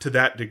to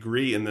that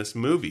degree in this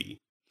movie.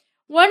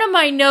 One of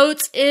my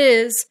notes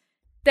is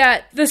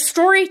that the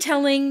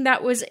storytelling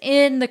that was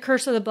in The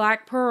Curse of the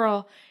Black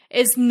Pearl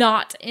is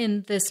not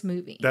in this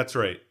movie. That's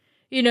right.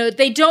 You know,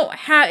 they don't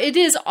have, it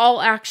is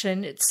all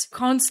action. It's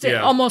constant,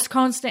 almost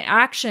constant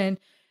action.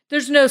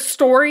 There's no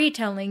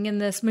storytelling in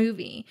this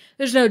movie.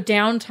 There's no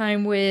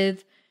downtime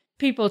with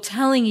people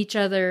telling each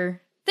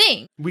other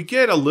things. We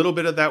get a little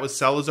bit of that with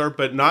Salazar,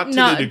 but not to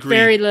the degree.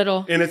 Very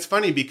little. And it's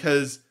funny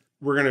because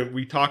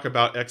we talk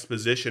about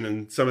exposition,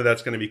 and some of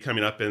that's going to be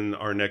coming up in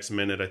our next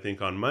minute, I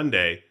think, on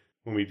Monday,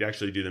 when we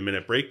actually do the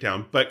minute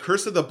breakdown. But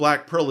Curse of the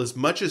Black Pearl, as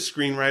much as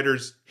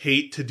screenwriters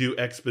hate to do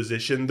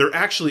exposition, there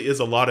actually is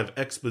a lot of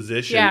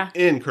exposition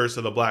in Curse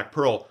of the Black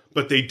Pearl,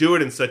 but they do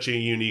it in such a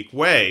unique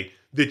way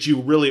that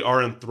you really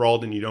are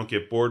enthralled and you don't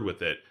get bored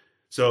with it.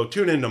 So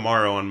tune in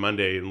tomorrow on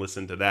Monday and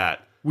listen to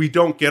that. We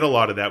don't get a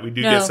lot of that. We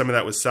do get some of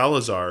that with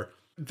Salazar.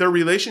 Their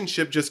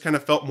relationship just kind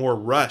of felt more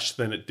rushed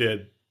than it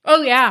did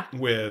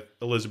with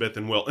Elizabeth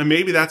and Will. And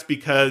maybe that's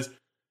because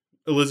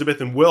Elizabeth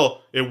and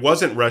Will, it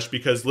wasn't rushed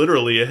because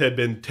literally it had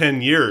been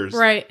 10 years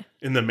Right.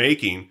 in the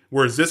making.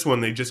 Whereas this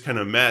one, they just kind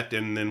of met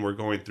and then we're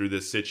going through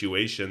this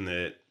situation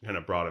that kind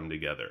of brought them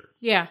together.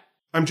 Yeah.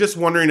 I'm just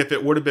wondering if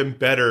it would have been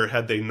better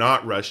had they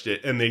not rushed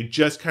it and they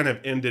just kind of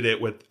ended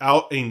it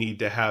without a need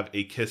to have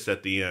a kiss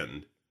at the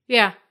end.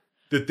 Yeah.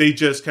 That they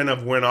just kind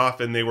of went off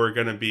and they were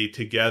going to be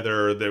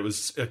together. There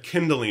was a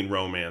kindling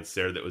romance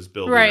there that was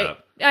building Right.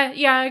 up.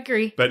 Yeah, I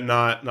agree. But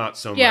not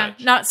so Yeah,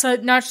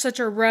 much. not such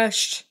a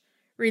rushed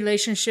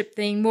relationship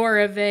thing. More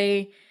of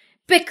a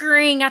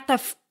bickering at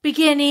the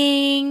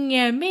beginning.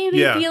 Yeah,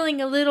 maybe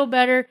feeling a little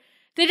better.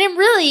 They didn't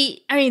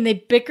really. I mean, they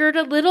bickered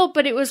a little,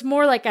 but it was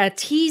more like a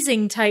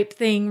teasing type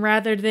thing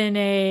rather than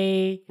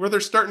a. Where they're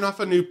starting off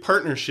a new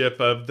partnership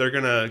of they're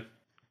going to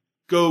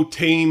go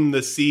tame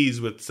the seas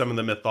with some of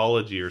the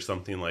mythology or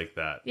something like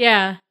that.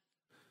 Yeah.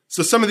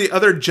 So some of the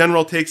other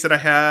general takes that I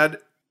had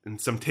and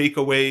some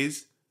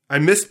takeaways. I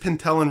missed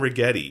Pintel and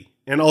Rigetti.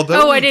 And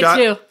although I did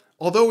too.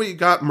 Although we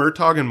got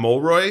Murtaugh and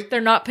Mulroy,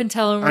 They're not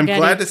Pintel and Rigetti. I'm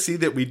glad to see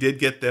that we did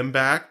get them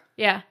back.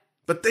 Yeah.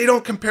 But they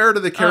don't compare to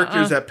the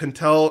characters that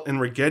Pintel and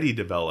Rigetti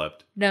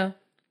developed. No.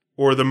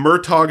 Or the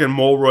Murtaugh and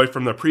Mulroy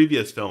from the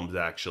previous films,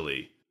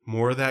 actually.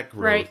 More of that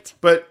growth. Right.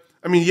 But,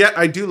 I mean, yeah,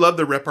 I do love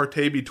the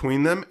repartee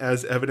between them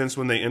as evidence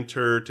when they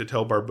enter to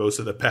tell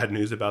Barbossa the bad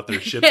news about their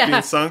ships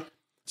being sunk.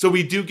 So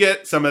we do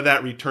get some of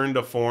that return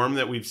to form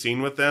that we've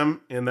seen with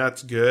them, and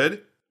that's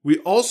good. We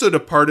also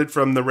departed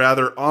from the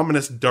rather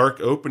ominous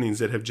dark openings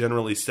that have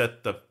generally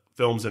set the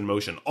films in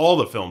motion. All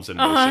the films in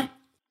motion.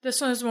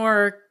 This one's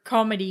more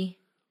comedy.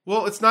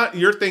 Well, it's not,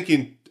 you're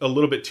thinking a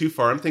little bit too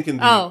far. I'm thinking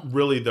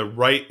really the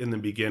right in the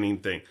beginning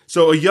thing.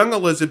 So a young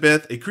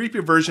Elizabeth, a creepy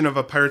version of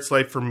A Pirate's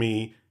Life for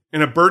Me,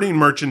 and a burning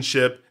merchant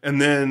ship, and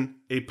then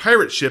a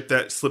pirate ship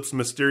that slips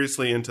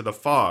mysteriously into the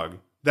fog.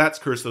 That's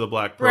Curse of the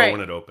Black Pearl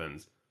when it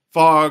opens.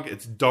 Fog,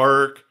 it's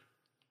dark,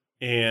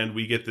 and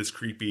we get this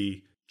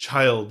creepy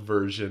child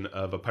version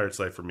of A Pirate's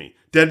Life for Me.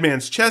 Dead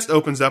Man's Chest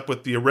opens up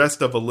with the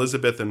arrest of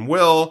Elizabeth and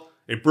Will,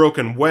 a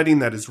broken wedding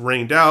that is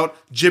rained out,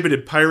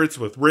 gibbeted pirates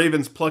with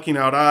ravens plucking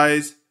out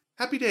eyes.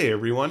 Happy day,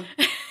 everyone.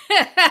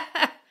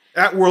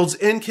 At World's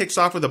End kicks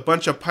off with a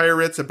bunch of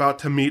pirates about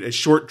to meet a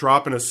short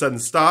drop and a sudden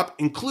stop,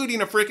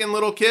 including a freaking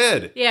little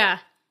kid. Yeah.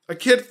 A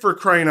kid, for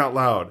crying out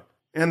loud.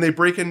 And they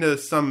break into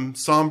some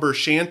somber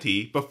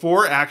shanty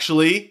before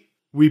actually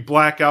we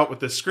black out with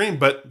the scream.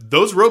 But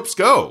those ropes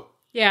go.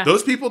 Yeah.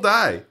 Those people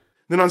die.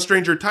 Then on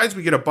Stranger Tides,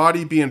 we get a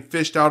body being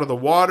fished out of the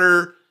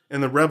water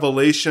and the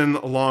revelation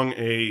along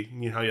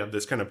you have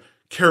this kind of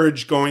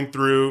carriage going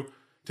through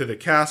to the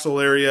castle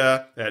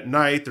area at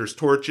night. There's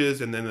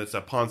torches, and then it's a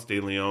Ponce de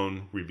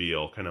Leon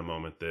reveal kind of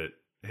moment that,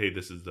 hey,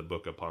 this is the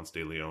book of Ponce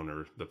de Leon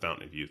or the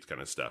Fountain of Youth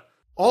kind of stuff.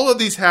 All of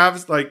these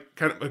have like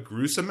kind of a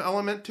gruesome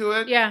element to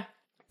it. Yeah.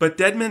 But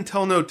Dead Men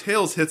Tell No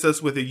Tales hits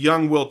us with a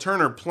young Will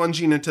Turner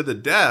plunging into the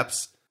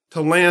depths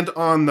to land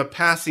on the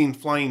passing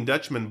Flying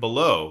Dutchman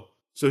below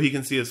so he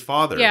can see his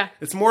father. Yeah.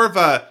 It's more of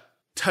a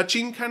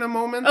touching kind of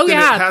moment than it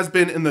has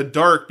been in the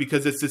dark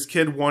because it's this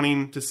kid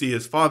wanting to see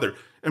his father.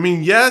 I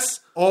mean, yes,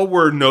 all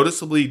were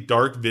noticeably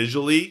dark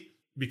visually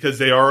because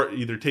they are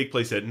either take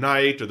place at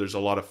night or there's a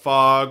lot of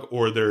fog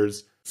or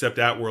there's, except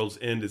at World's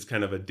End is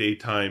kind of a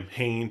daytime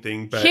hanging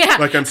thing. But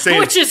like I'm saying,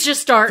 which is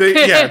just dark.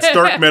 It's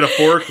dark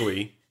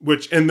metaphorically,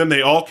 and then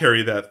they all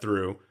carry that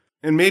through.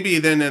 And maybe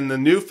then in the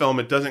new film,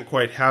 it doesn't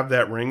quite have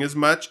that ring as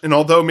much. And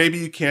although maybe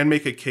you can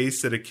make a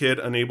case that a kid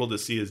unable to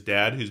see his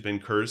dad, who's been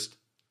cursed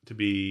to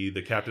be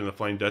the captain of the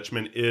Flying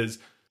Dutchman, is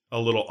a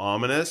little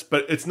ominous,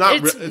 but it's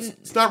not.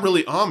 It's not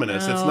really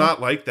ominous. No. It's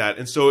not like that.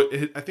 And so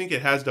I think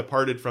it has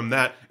departed from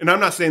that. And I'm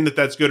not saying that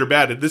that's good or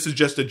bad. This is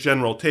just a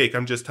general take.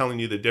 I'm just telling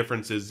you the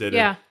differences that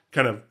have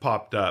kind of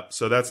popped up.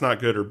 So that's not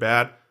good or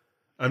bad.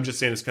 I'm just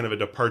saying it's kind of a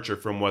departure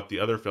from what the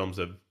other films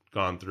have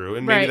gone through,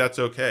 and maybe that's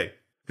okay.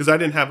 Because I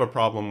didn't have a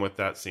problem with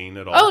that scene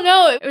at all. Oh,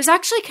 no. It was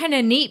actually kind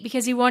of neat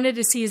because he wanted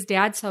to see his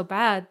dad so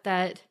bad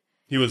that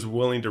he was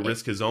willing to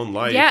risk his own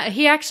life. Yeah,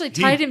 he actually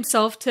tied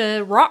himself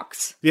to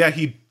rocks. Yeah,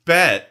 he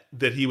bet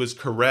that he was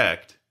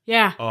correct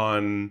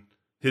on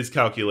his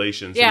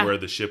calculations and where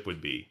the ship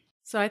would be.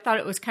 So I thought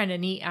it was kind of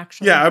neat,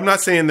 actually. Yeah, I'm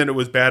not saying that it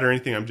was bad or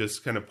anything. I'm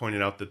just kind of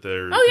pointing out that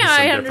there's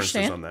some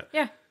differences on that.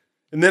 Yeah.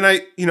 And then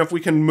if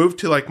we can move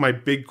to like my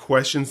big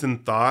questions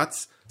and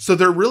thoughts. So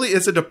there really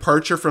is a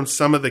departure from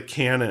some of the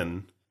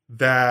canon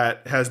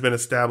that has been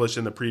established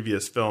in the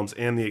previous films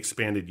and the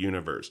expanded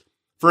universe.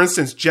 For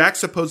instance, Jack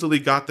supposedly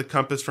got the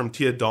compass from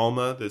Tia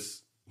Dalma,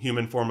 this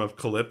human form of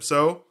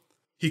Calypso.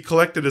 He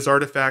collected his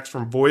artifacts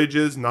from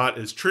voyages, not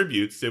as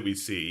tributes that we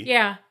see.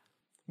 Yeah.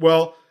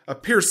 Well,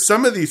 appears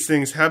some of these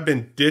things have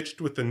been ditched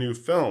with the new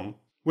film.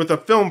 With a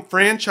film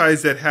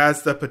franchise that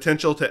has the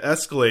potential to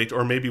escalate,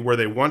 or maybe where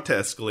they want to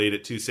escalate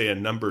it to, say, a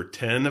number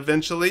 10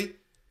 eventually,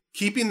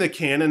 keeping the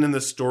canon and the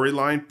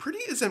storyline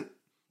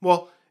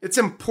it's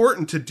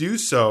important to do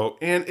so,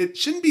 and it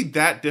shouldn't be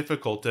that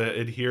difficult to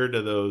adhere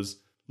to those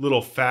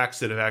little facts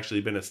that have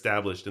actually been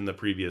established in the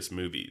previous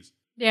movies.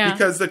 Yeah.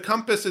 Because the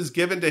compass is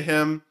given to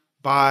him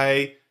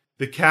by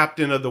the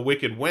captain of the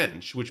Wicked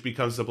Wench, which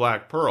becomes the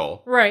Black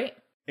Pearl. Right.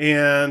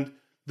 And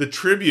the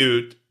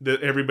tribute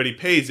that everybody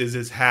pays is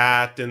his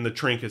hat and the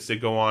trinkets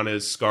that go on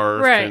his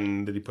scarf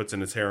and that he puts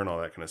in his hair and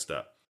all that kind of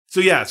stuff. So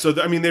yeah,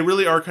 I mean, they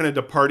really are kind of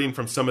departing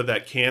from some of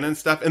that canon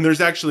stuff. And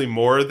there's actually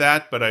more of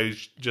that, but I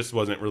just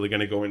wasn't really going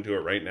to go into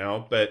it right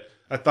now. But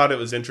I thought it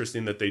was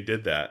interesting that they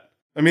did that.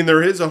 I mean,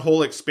 there is a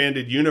whole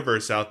expanded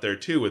universe out there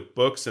too with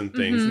books and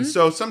things. And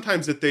so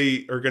sometimes that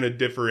they are going to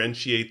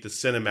differentiate the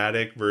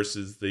cinematic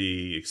versus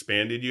the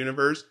expanded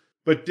universe.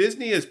 But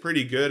Disney is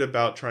pretty good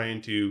about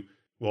trying to,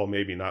 well,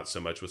 maybe not so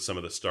much with some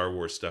of the Star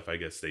Wars stuff, I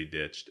guess they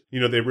ditched. You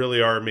know, they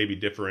really are maybe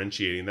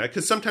differentiating that.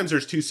 Because sometimes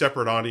there's two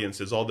separate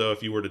audiences. Although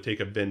if you were to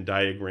take a Venn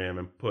diagram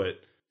and put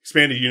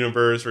expanded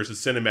universe versus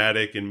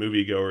cinematic and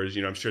moviegoers,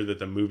 you know, I'm sure that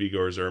the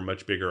moviegoers are a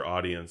much bigger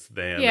audience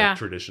than the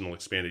traditional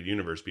expanded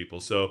universe people.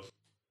 So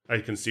I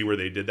can see where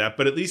they did that.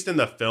 But at least in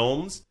the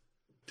films,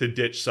 to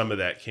ditch some of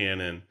that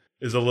canon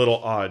is a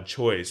little odd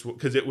choice.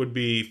 Because it would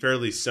be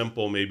fairly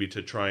simple maybe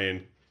to try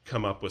and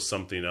come up with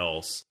something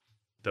else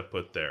to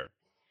put there.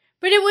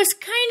 But it was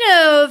kind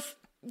of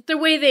the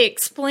way they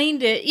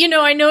explained it. You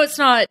know, I know it's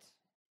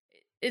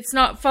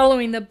not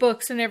following the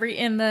books and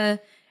everything else.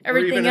 Or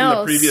even in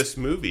the previous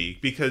movie,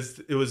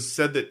 because it was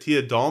said that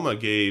Tia Dalma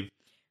gave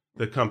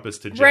the compass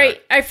to Jack.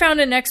 Right. I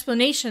found an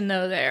explanation,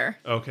 though, there.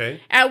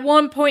 Okay. At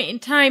one point in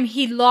time,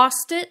 he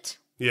lost it.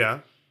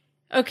 Yeah.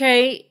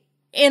 Okay.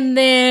 And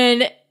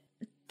then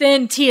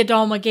Tia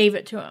Dalma gave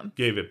it to him.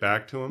 Gave it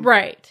back to him?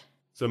 Right.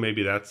 So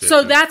maybe that's it.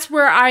 So that's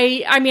where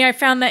I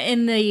found that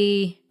in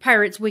the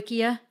Pirates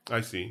Wikia.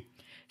 I see.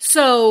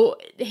 So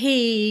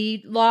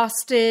he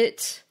lost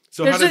it.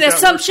 So there's an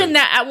assumption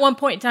that at one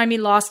point in time he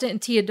lost it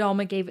and Tia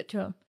Dalma gave it to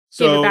him.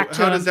 So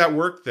how does that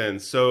work then?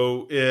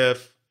 So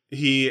if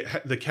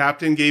the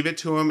captain gave it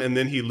to him and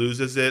then he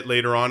loses it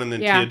later on and then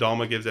Tia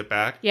Dalma gives it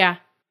back? Yeah.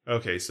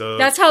 Okay, so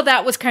that's how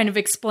that was kind of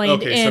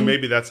explained. Okay, so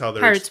maybe that's how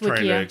they're Pirates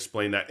trying Wikia. to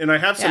explain that. And I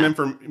have some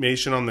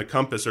information on the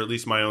compass, or at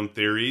least my own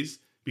theories,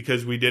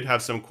 because we did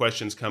have some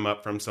questions come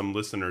up from some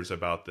listeners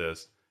about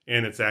this.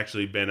 And it's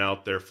actually been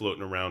out there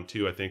floating around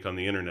too, I think, on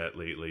the internet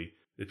lately,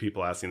 the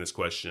people asking this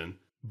question.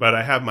 But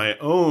I have my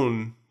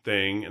own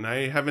thing, and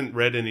I haven't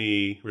read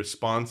any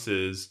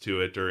responses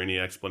to it or any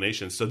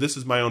explanations. So this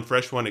is my own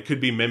fresh one. It could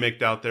be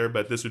mimicked out there,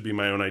 but this would be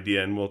my own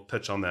idea, and we'll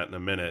touch on that in a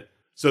minute.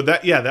 So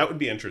that would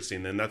be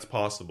interesting. Then that's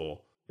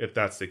possible if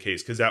that's the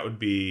case, because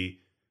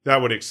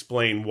that would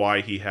explain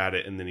why he had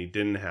it and then he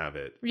didn't have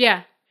it.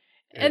 Yeah,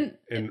 and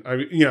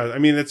I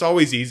mean, it's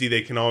always easy.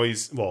 They can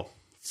always, well,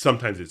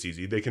 sometimes it's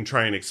easy. They can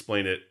try and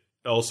explain it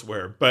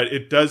elsewhere, but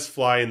it does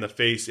fly in the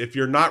face. If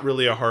you're not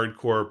really a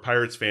hardcore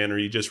Pirates fan, or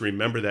you just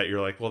remember that,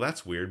 you're like, well,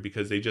 that's weird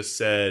because they just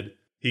said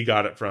he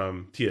got it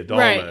from Tia Dalma.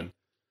 Right.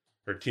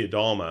 Or Tia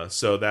Dalma.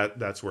 So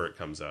that's where it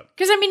comes up.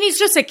 Because, I mean, he's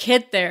just a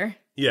kid there.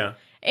 Yeah.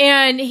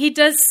 And he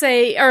does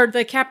say, or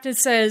the captain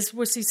says,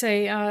 what's he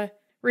say?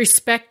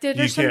 Respect it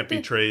or something? You can't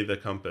betray the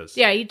compass.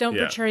 Yeah, you don't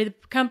betray the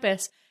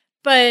compass.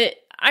 But,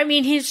 I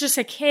mean, he's just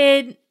a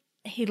kid.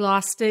 He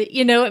lost it.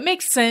 You know, it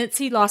makes sense.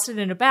 He lost it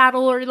in a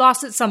battle or he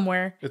lost it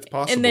somewhere. It's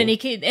possible.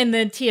 And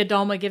then Tia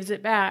Dalma gives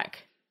it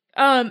back.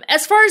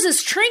 As far as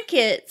his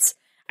trinkets,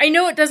 I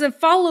know it doesn't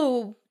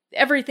follow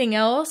everything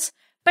else,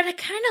 but I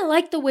kind of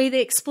like the way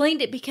they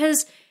explained it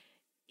because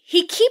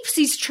he keeps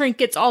these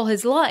trinkets all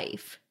his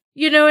life.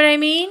 You know what I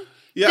mean?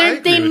 Yeah,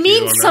 they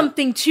mean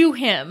something to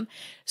him.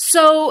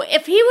 So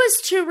if he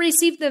was to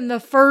receive them the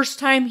first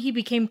time he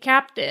became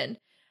captain,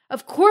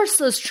 of course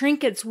those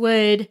trinkets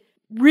would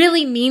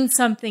really mean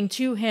something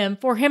to him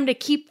for him to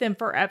keep them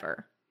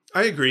forever.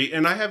 I agree.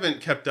 And I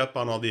haven't kept up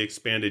on all the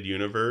expanded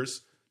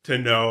universe to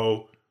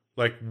know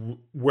like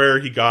where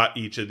he got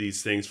each of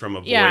these things from a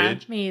voyage. Yeah,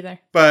 me either.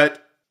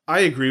 But I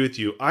agree with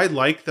you. I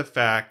like the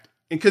fact,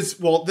 and because,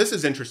 well, this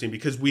is interesting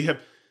because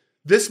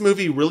this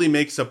movie really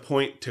makes a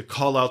point to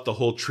call out the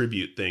whole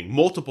tribute thing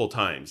multiple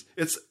times.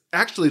 It's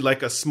actually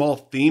like a small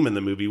theme in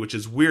the movie, which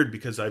is weird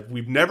because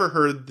we've never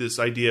heard this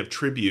idea of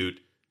tribute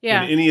in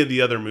any of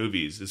the other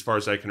movies, as far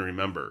as I can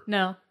remember.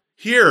 No.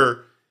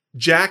 Here,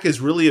 Jack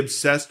is really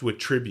obsessed with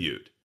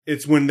tribute.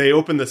 It's when they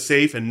open the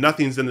safe and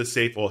nothing's in the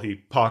safe. Well, he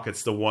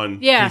pockets the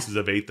pieces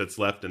of 8 that's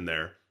left in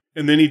there.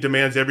 And then he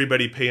demands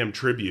everybody pay him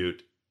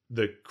tribute,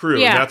 the crew.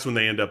 Yeah. And that's when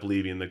they end up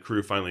leaving. The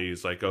crew finally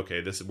is like,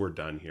 okay, we're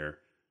done here.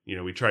 You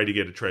know, we tried to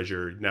get a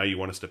treasure. Now you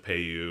want us to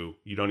pay you.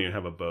 You don't even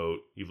have a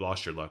boat. You've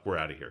lost your luck. We're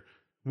out of here.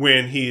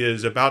 When he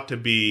is about to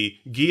be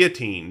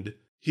guillotined,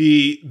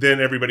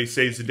 then everybody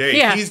saves the day.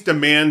 Yeah. He's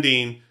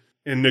demanding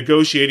and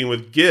negotiating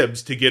with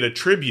Gibbs to get a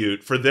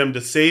tribute for them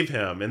to save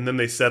him. And then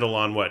they settle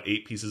on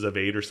 8 pieces of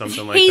 8 or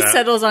something like that. He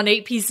settles on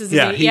 8 pieces of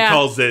 8. He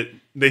calls it,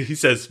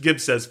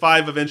 Gibbs says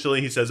 5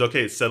 eventually. He says,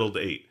 okay, it's settled to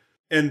 8.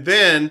 And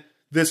then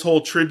this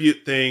whole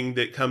tribute thing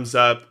that comes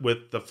up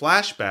with the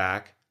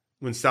flashback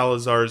when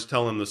Salazar's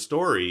telling the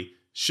story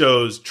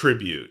shows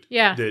tribute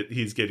that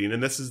he's getting.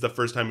 And this is the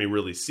first time he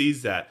really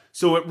sees that.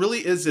 So it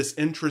really is this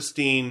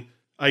interesting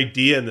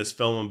idea in this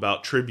film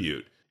about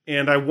tribute.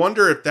 And I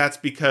wonder if that's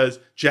because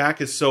Jack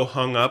is so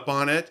hung up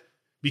on it,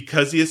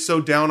 because he is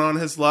so down on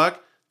his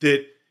luck,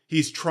 that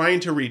he's trying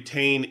to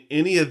retain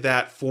any of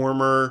that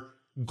former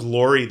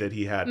glory that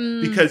he had.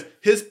 Because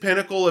his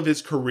pinnacle of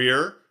his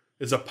career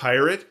as a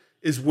pirate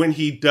is when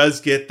he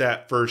does get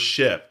that first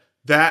ship.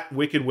 That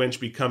Wicked Winch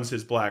becomes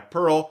his Black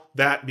Pearl.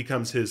 That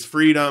becomes his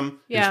freedom,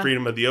 his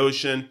freedom of the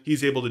ocean.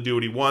 He's able to do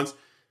what he wants.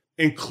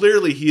 And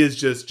clearly he is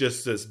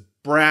just this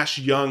brash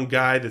young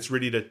guy that's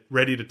ready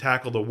to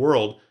tackle the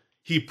world.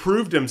 He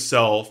proved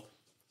himself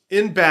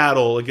in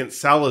battle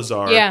against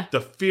Salazar,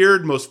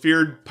 the most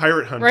feared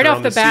pirate hunter right off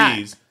on the bat.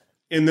 seas.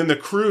 And then the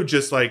crew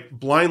just like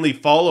blindly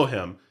follow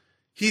him.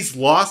 He's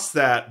lost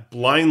that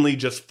blindly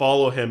just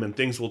follow him and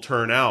things will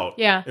turn out.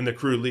 Yeah. And the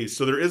crew leaves.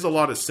 So there is a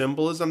lot of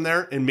symbolism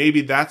there. And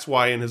maybe that's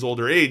why in his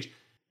older age,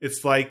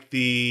 it's like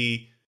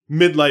the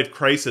midlife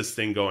crisis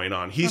thing going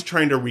on. He's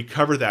trying to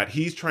recover that.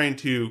 He's trying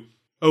to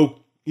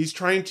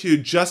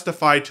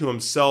justify to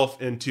himself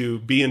and to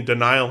be in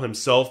denial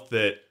himself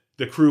that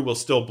the crew will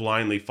still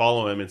blindly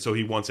follow him. And so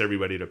he wants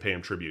everybody to pay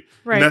him tribute.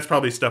 Right. And that's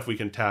probably stuff we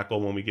can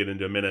tackle when we get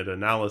into a minute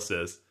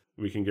analysis.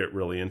 We can get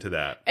really into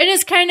that. And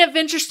it's kind of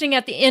interesting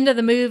at the end of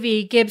the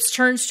movie, Gibbs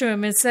turns to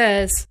him and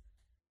says,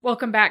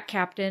 "Welcome back,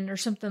 Captain," or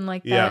something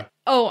like that. Yeah.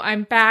 "Oh,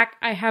 I'm back.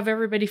 I have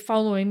everybody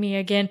following me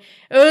again."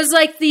 It was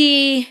like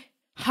the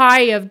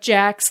high of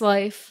Jack's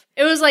life.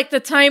 It was like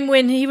the time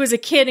when he was a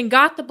kid and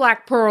got the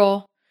Black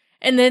Pearl.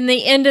 And then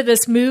the end of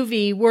this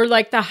movie were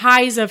like the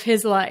highs of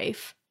his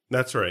life.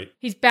 That's right.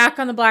 He's back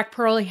on the Black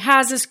Pearl. He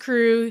has his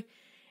crew.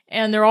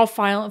 And they're all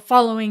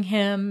following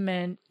him.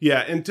 And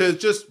to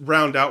just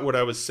round out what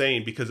I was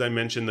saying, because I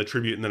mentioned the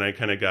tribute and then I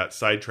kind of got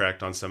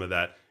sidetracked on some of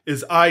that,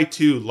 is I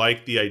too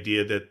like the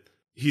idea that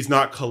he's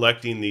not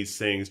collecting these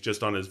things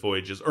just on his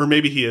voyages. Or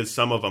maybe he is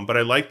some of them, but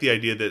I like the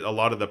idea that a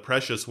lot of the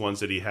precious ones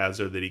that he has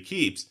or that he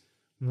keeps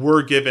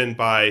were given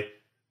by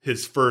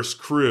his first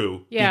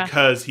crew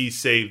because he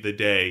saved the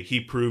day. He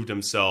proved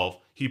himself.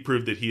 He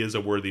proved that he is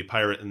a worthy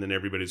pirate and then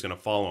everybody's going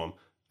to follow him.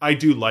 I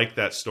do like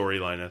that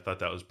storyline. I thought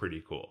that was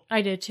pretty cool.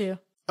 I did too.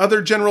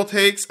 Other general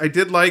takes, I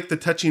did like the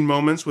touching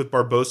moments with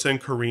Barbossa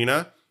and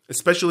Karina,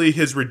 especially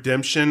his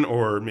redemption,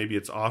 or maybe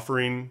it's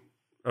offering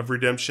of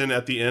redemption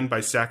at the end by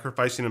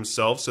sacrificing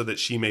himself so that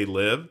she may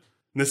live.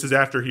 And this is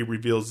after he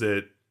reveals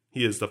that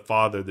he is the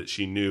father that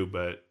she knew,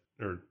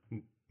 or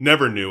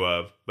never knew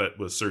of, but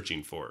was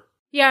searching for.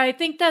 Yeah, I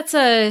think that's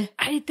a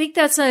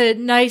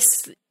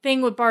nice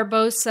thing with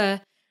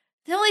Barbossa.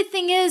 The only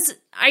thing is,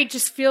 I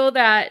just feel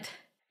that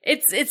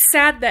it's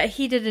sad that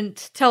he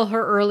didn't tell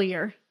her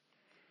earlier.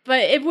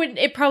 But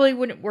it probably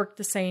wouldn't work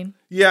the same.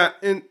 Yeah,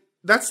 and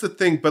that's the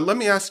thing. But let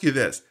me ask you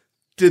this.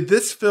 Did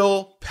this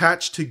feel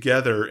patched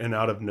together and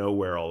out of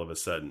nowhere all of a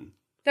sudden?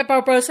 That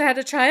Barbossa had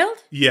a child?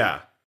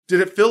 Yeah. Did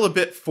it feel a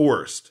bit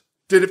forced?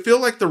 Did it feel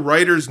like the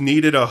writers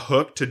needed a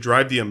hook to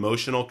drive the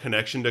emotional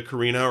connection to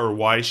Karina, or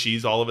why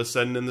she's all of a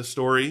sudden in the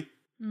story?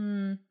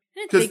 I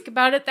didn't think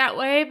about it that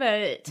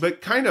way,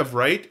 But kind of,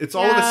 right? It's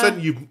all of a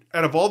sudden,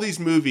 out of all these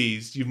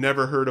movies, you've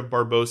never heard of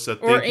Barbossa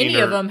thinking... Or any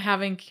of them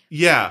having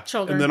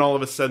children. And then all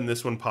of a sudden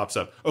this one pops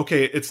up.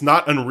 Okay, it's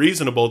not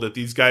unreasonable that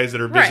these guys that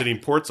are visiting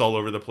ports all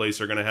over the place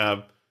are going to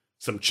have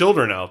some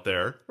children out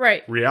there.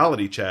 Right.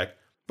 Reality check.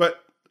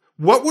 But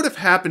what would have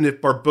happened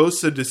if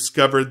Barbossa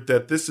discovered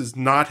that this is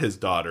not his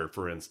daughter,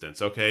 for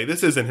instance? Okay,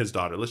 this isn't his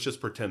daughter. Let's just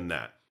pretend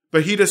that.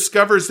 But he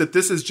discovers that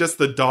this is just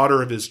the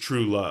daughter of his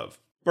true love.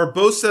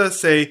 Barbossa,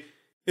 say...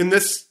 In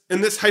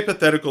this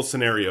hypothetical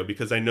scenario,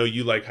 because I know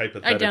you like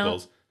hypotheticals, I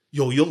don't.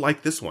 You'll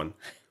like this one.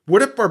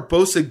 What if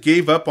Barbossa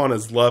gave up on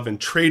his love and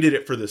traded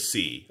it for the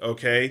sea,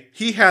 okay?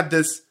 He had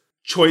this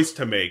choice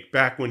to make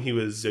back when he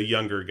was a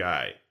younger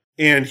guy,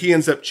 and he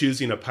ends up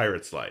choosing a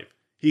pirate's life.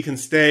 He can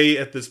stay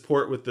at this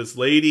port with this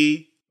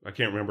lady. I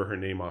can't remember her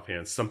name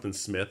offhand. Something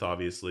Smith,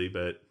 obviously,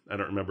 but I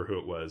don't remember who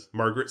it was.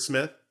 Margaret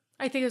Smith?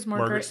 I think it was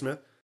Margaret Smith.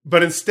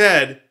 But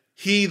instead,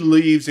 he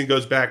leaves and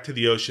goes back to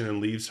the ocean and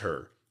leaves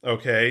her,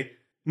 okay?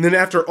 And then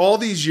after all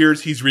these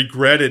years, he's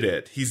regretted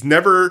it. He's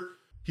never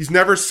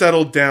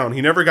settled down.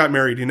 He never got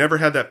married. He never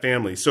had that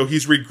family. So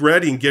he's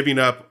regretting giving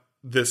up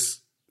this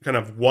kind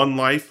of one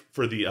life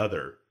for the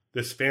other,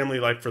 this family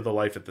life for the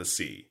life at the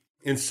sea.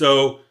 And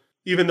so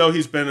even though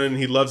he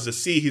loves the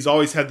sea, he's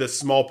always had this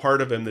small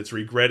part of him that's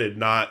regretted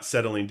not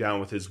settling down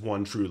with his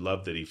one true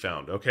love that he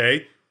found,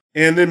 okay?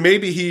 And then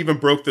maybe he even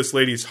broke this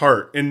lady's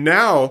heart. And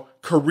now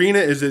Karina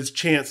is his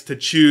chance to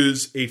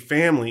choose a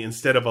family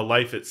instead of a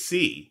life at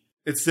sea.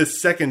 It's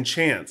this second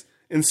chance.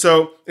 And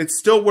so it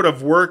still would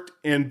have worked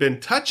and been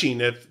touching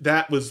if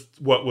that was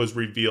what was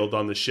revealed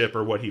on the ship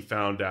or what he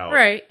found out.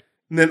 Right.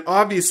 And then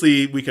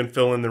obviously we can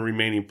fill in the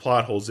remaining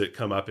plot holes that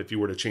come up if you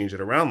were to change it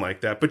around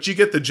like that. But you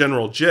get the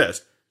general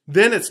gist.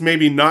 Then it's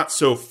maybe not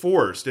so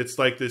forced. It's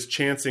like this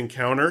chance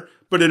encounter,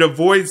 but it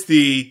avoids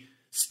the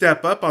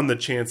step up on the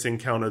chance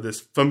encounter,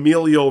 this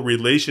familial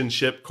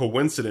relationship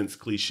coincidence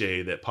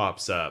cliche that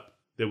pops up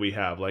that we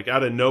have. Like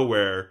out of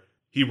nowhere,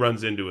 he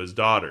runs into his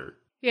daughter.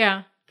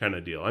 Yeah. Kind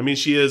of deal. I mean,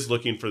 she is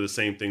looking for the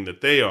same thing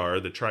that they are,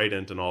 the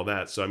trident and all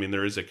that. So, I mean,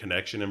 there is a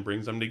connection and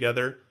brings them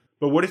together.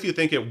 But what if you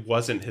think it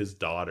wasn't his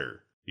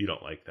daughter? You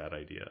don't like that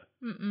idea.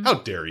 Mm-mm. How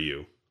dare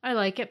you? I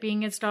like it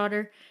being his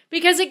daughter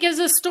because it gives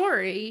a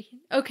story.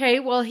 Okay,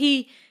 well,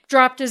 he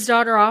dropped his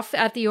daughter off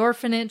at the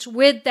orphanage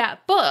with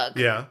that book.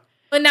 Yeah.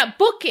 And that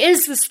book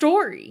is the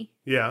story.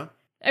 Yeah.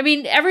 I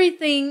mean,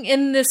 everything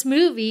in this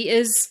movie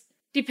is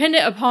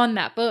dependent upon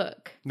that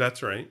book.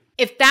 That's right.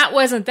 If that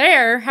wasn't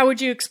there, how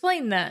would you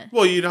explain that?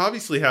 Well, you'd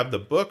obviously have the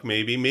book,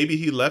 maybe. Maybe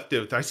he left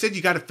it. I said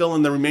you got to fill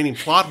in the remaining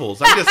plot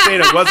holes. I'm just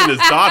saying it wasn't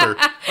his daughter.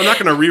 I'm not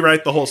going to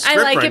rewrite the whole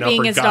script like right it now,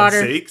 being for his God's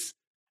daughter. sakes.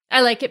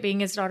 I like it being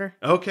his daughter.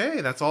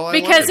 Okay, that's all I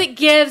Because wanted. it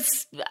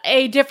gives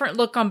a different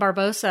look on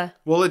Barbossa.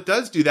 Well, it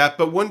does do that,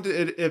 but wouldn't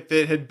it, if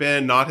it had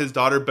been not his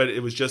daughter, but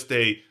it was just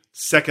a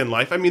second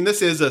life? I mean,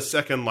 this is a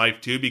second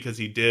life, too, because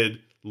he did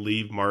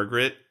leave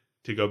Margaret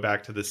to go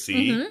back to the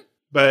sea. Mm-hmm.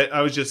 But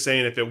I was just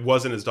saying, if it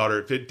wasn't his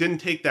daughter, if it didn't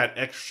take that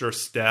extra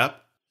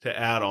step to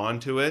add on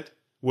to it,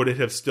 would it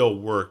have still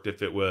worked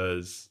if it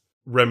was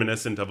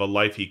reminiscent of a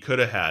life he could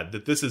have had?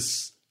 That this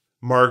is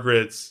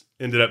Margaret's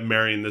ended up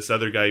marrying this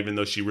other guy, even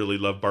though she really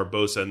loved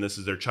Barbossa, and this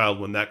is their child,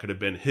 when that could have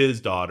been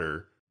his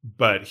daughter.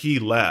 But he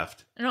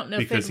left. I don't know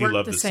because if he it worked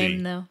loved the the same,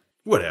 sea. though.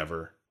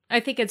 Whatever.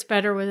 I think it's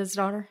better with his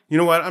daughter. You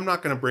know what? I'm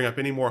not going to bring up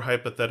any more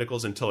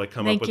hypotheticals until I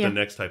come Thank up with you. the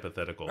next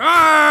hypothetical.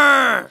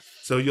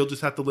 So you'll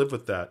just have to live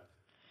with that.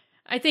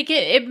 I think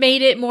it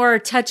made it more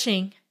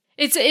touching.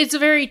 It's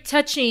very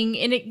touching,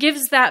 and it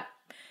gives that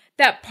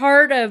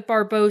part of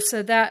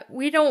Barbossa that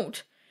we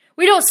don't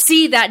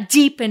see that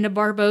deep into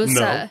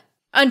Barbossa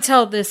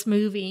until this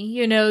movie.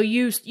 You know,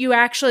 you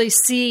actually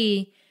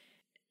see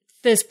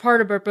this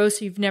part of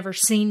Barbossa you've never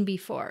seen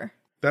before.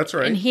 That's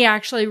right. And he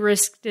actually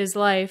risked his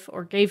life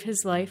or gave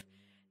his life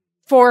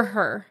for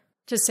her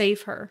to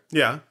save her.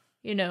 Yeah.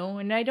 You know,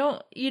 and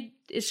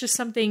it's just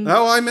something.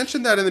 Oh, I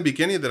mentioned that in the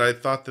beginning that I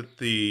thought that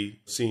the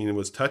scene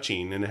was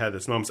touching and it had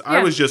its moments. Yeah.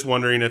 I was just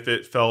wondering if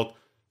it felt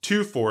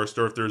too forced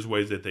or if there's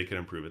ways that they could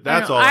improve it.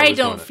 That's all. I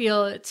don't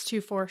feel it's too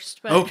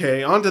forced. But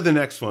Okay, on to the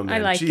next one then. I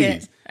like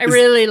Jeez. it. I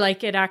really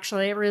like it,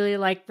 actually. I really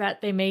like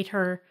that they made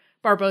her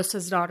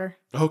Barbossa's daughter.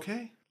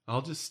 Okay.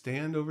 I'll just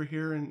stand over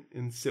here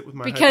and sit with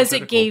my Because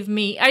it hypothetical. gave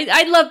me...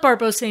 I love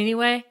Barbossa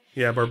anyway.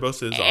 Yeah,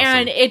 Barbossa is awesome.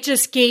 And it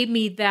just gave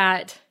me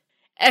that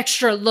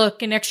extra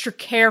look and extra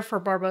care for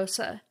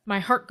Barbossa. My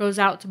heart goes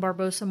out to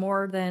Barbossa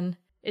more than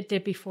it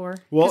did before.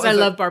 Well, Because I as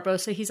love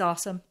Barbossa. He's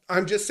awesome.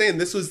 I'm just saying,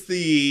 this was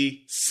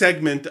the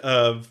segment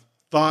of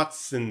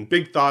thoughts and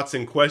big thoughts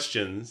and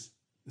questions.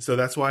 So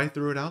that's why I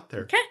threw it out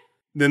there. Okay.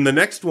 Then the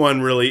next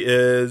one really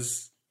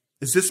is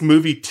this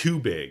movie too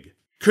big?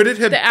 Could it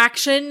have... The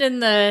action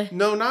and the...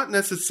 No, not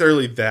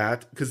necessarily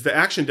that, because the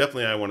action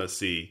definitely I want to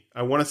see.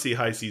 I want to see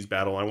High Seas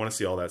Battle. I want to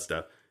see all that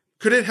stuff.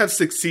 Could it have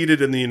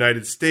succeeded in the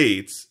United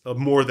States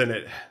more than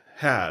it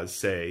has,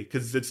 say?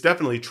 Because it's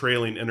definitely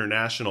trailing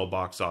international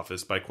box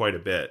office by quite a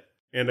bit.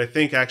 And I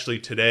think actually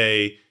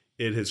today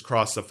it has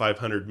crossed the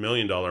 $500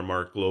 million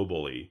mark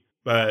globally.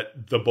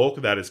 But the bulk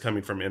of that is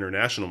coming from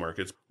international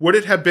markets. Would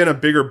it have been a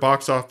bigger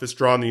box office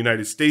draw in the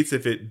United States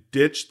if it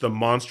ditched the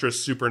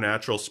monstrous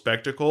supernatural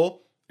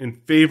spectacle in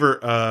favor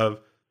of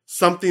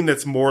something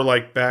that's more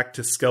like back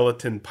to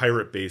skeleton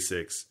pirate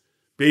basics?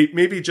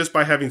 Maybe just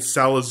by having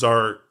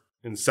Salazar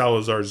and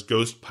Salazar's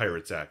Ghost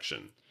Pirates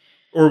action.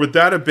 Or would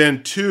that have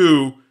been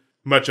too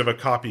much of a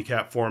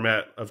copycat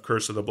format of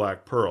Curse of the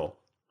Black Pearl?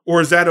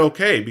 Or is that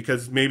okay?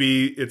 Because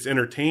maybe it's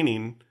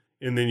entertaining,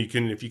 and then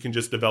if you can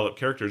just develop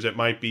characters, it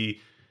might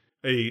be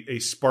a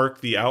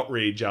spark the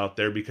outrage out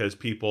there because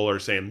people are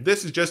saying,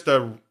 this is just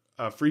a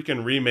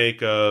freaking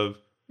remake of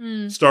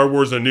Star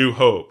Wars A New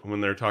Hope when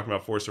they're talking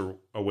about Force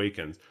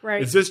Awakens.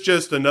 Right. Is this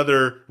just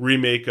another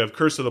remake of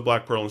Curse of the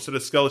Black Pearl? Instead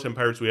of skeleton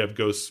pirates, we have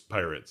ghost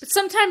pirates.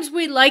 Sometimes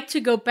we like to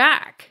go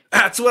back.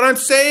 That's what I'm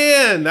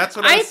saying. That's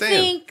what I'm saying.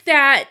 I think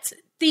that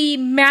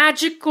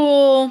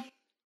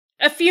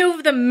a few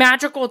of the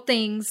magical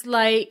things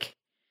like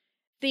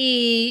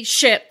the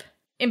ship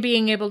and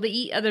being able to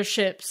eat other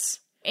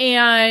ships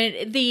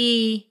and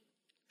the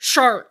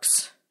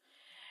sharks,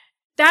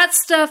 that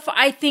stuff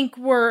I think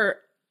were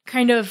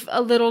kind of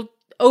a little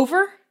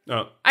over.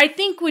 Oh. I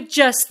think with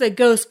just the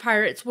ghost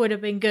pirates would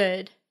have been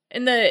good.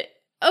 And the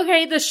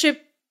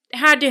ship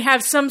had to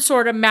have some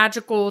sort of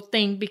magical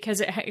thing because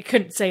it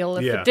couldn't sail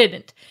if it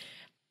didn't.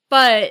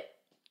 But,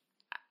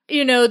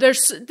 you know,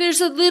 there's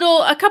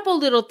a couple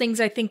little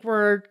things I think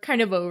were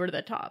kind of over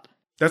the top.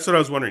 That's what I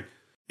was wondering.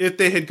 If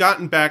they had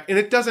gotten back, and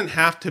it doesn't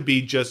have to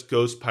be just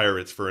ghost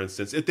pirates, for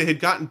instance, if they had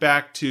gotten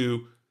back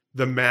to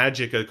the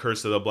magic of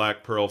Curse of the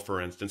Black Pearl, for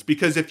instance,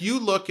 because if you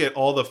look at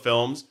all the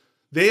films,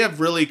 they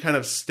have really kind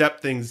of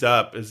stepped things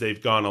up as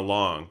they've gone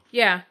along.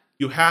 Yeah.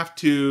 You have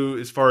to,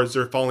 as far as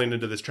they're falling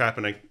into this trap,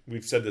 and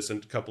we've said this a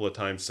couple of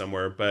times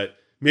somewhere, but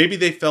maybe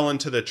they fell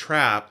into the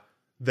trap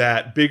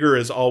that bigger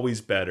is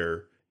always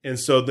better. And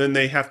so then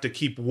they have to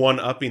keep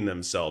one-upping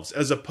themselves,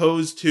 as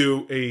opposed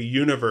to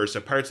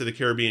a Pirates of the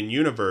Caribbean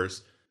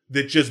universe,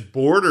 that just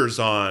borders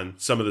on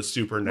some of the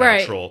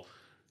supernatural, right,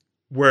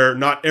 where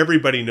not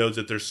everybody knows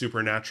that there's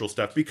supernatural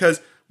stuff. Because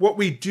what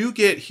we do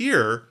get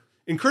here,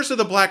 in Curse of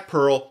the Black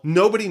Pearl,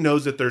 nobody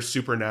knows that there's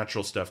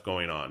supernatural stuff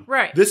going on.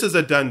 Right. This is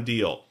a done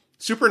deal.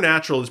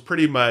 Supernatural is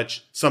pretty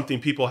much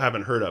something people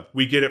haven't heard of.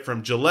 We get it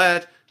from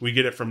Gillette. We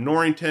get it from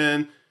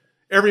Norrington.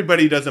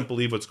 Everybody doesn't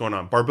believe what's going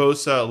on.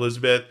 Barbosa,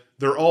 Elizabeth,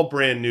 they're all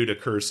brand new to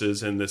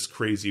curses and this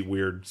crazy,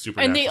 weird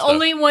supernatural And the stuff.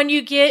 only one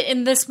you get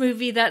in this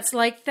movie that's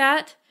like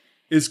that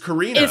is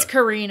Karina. is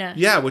Karina.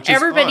 Yeah, which is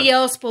everybody odd.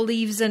 else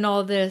believes in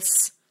all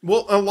this.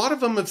 Well, a lot of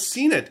them have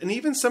seen it. And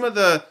even some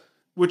of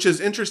which is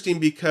interesting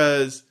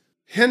because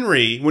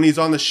Henry, when he's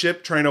on the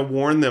ship trying to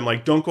warn them,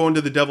 like, don't go into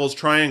the Devil's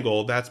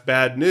Triangle, that's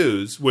bad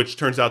news, which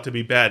turns out to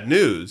be bad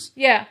news.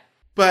 Yeah.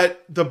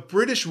 But the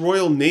British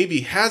Royal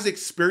Navy has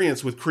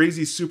experience with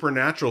crazy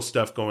supernatural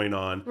stuff going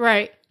on.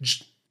 Right.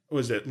 What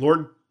was it?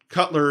 Lord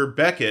Cutler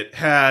Beckett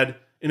had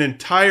an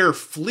entire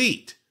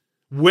fleet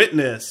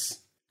witness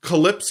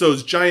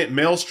Calypso's giant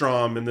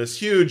maelstrom and this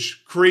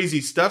huge crazy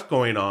stuff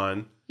going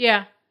on.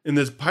 Yeah. In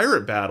this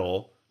pirate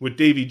battle with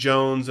Davy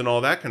Jones and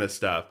all that kind of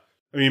stuff.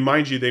 I mean,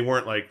 mind you, they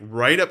weren't like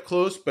right up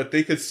close, but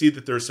they could see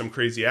that there's some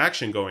crazy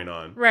action going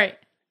on. Right.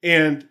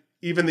 And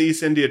even the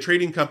East India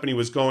Trading Company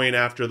was going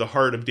after the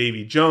heart of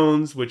Davy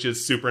Jones, which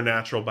is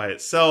supernatural by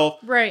itself.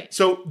 Right.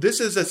 So this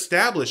is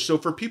established. So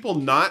for people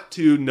not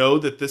to know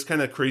that this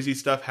kind of crazy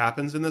stuff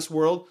happens in this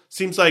world,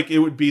 seems like it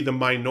would be the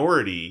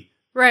minority.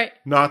 Right.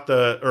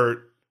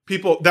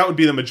 That would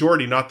be the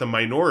majority, not the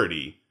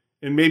minority.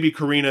 And maybe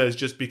Karina is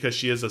just because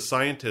she is a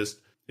scientist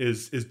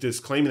is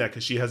disclaiming that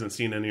because she hasn't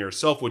seen any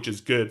herself, which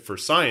is good for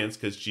science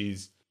because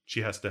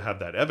she has to have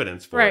that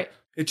evidence for it.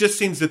 It just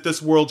seems that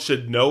this world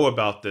should know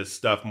about this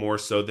stuff more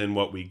so than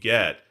what we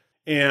get.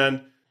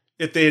 And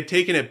if they had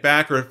taken it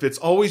back, or if it's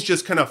always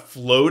just kind of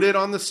floated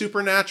on the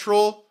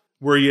supernatural,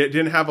 where you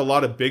didn't have a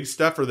lot of big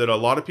stuff or that a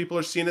lot of people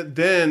are seeing it,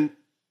 then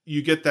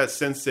you get that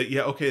sense that,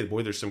 yeah, okay,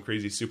 boy, there's some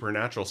crazy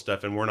supernatural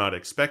stuff and we're not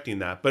expecting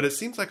that. But it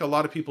seems like a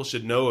lot of people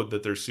should know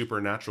that there's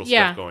supernatural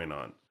stuff going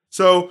on.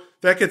 So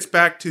that gets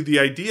back to the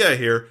idea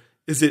here.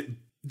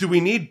 Do we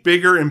need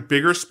bigger and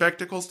bigger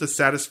spectacles to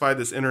satisfy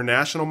this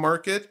international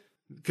market?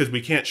 Because we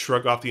can't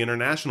shrug off the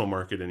international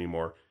market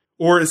anymore.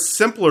 Or is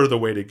simpler the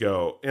way to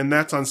go? And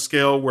that's on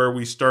scale where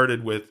we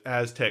started with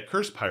Aztec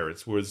Curse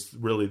Pirates was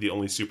really the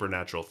only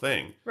supernatural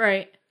thing.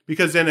 Right.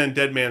 Because then in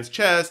Dead Man's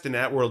Chest and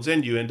At World's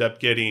End, you end up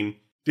getting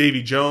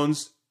Davy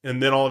Jones,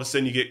 and then all of a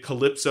sudden you get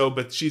Calypso,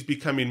 but she's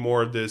becoming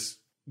more of this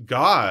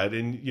god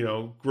and,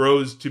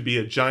 grows to be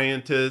a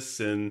giantess.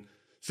 And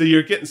so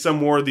you're getting some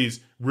more of these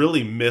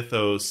really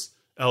mythos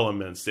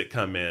elements that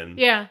come in.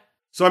 Yeah.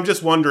 So I'm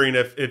just wondering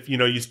if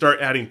you start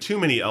adding too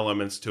many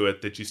elements to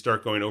it, that you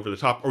start going over the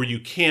top, or you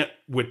can't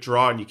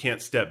withdraw and you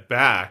can't step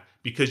back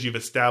because you've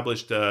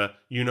established a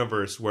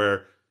universe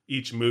where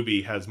each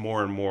movie has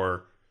more and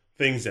more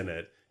things in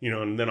it.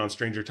 And then on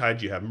Stranger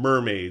Tides, you have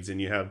mermaids and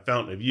you have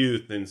Fountain of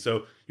Youth. And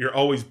so you're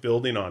always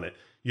building on it.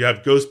 You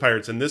have Ghost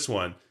Pirates in this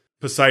one,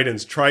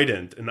 Poseidon's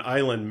Trident, an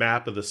island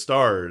map of the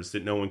stars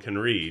that no one can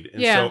read.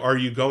 And so are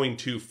you going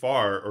too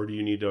far, or do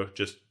you need to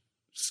just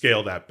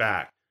scale that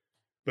back?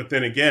 But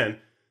then again,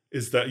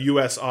 is the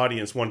U.S.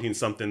 audience wanting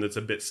something that's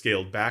a bit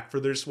scaled back for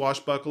their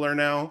swashbuckler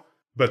now?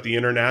 But the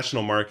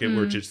international market,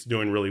 which is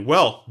doing really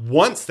well,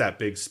 wants that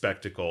big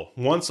spectacle,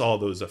 wants all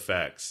those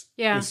effects.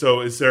 Yeah. And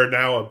so is there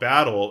now a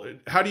battle?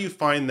 How do you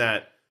find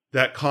that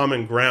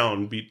common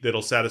ground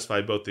that'll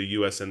satisfy both the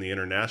U.S. and the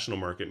international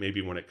market,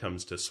 maybe when it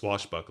comes to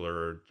Swashbuckler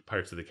or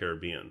Pirates of the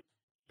Caribbean?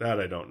 That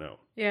I don't know.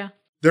 Yeah.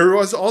 There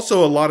was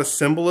also a lot of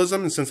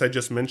symbolism, and since I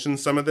just mentioned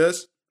some of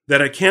this,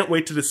 that I can't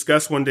wait to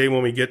discuss one day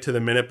when we get to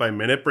the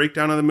minute-by-minute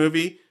breakdown of the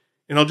movie.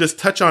 And I'll just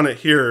touch on it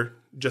here,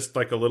 just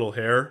like a little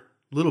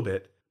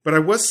bit. But I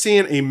was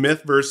seeing a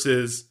myth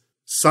versus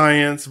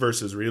science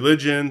versus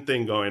religion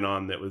thing going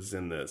on that was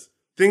in this.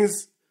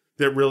 Things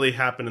that really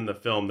happen in the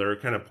film, they're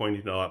kind of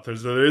pointing a lot.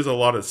 There is a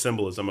lot of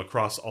symbolism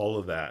across all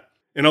of that.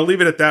 And I'll leave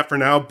it at that for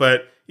now,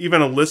 but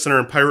even a listener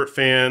and pirate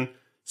fan,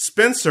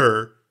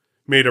 Spencer,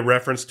 made a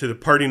reference to the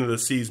Parting of the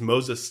Seas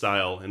Moses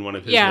style in one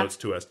of his notes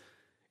to us.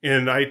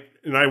 And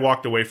I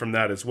walked away from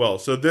that as well.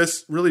 So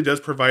this really does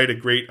provide a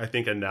great, I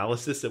think,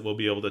 analysis that we'll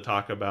be able to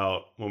talk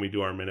about when we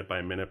do our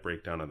minute-by-minute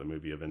breakdown of the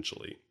movie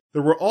eventually.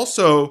 There were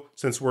also,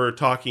 since we're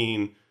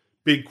talking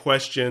big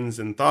questions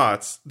and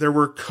thoughts, there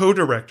were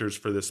co-directors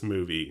for this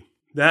movie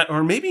that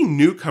are maybe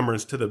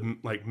newcomers to the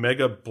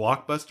mega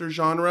blockbuster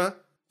genre.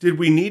 Did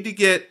we need to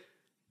get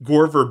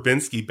Gore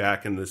Verbinski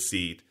back in the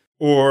seat,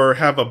 or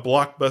have a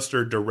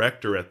blockbuster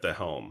director at the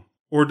helm?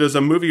 Or does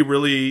it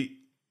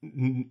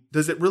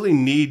really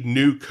need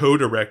new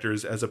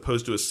co-directors as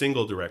opposed to a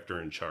single director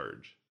in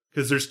charge?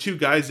 Because there's two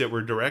guys that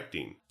were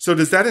directing. So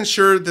does that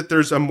ensure that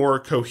there's a more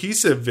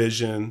cohesive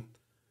vision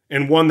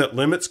and one that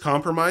limits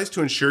compromise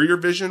to ensure your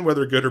vision,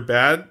 whether good or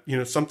bad,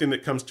 something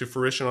that comes to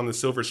fruition on the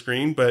silver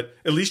screen, but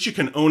at least you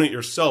can own it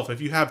yourself.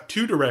 If you have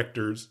two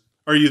directors,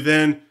 are you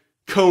then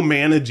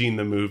co-managing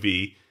the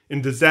movie?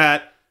 And does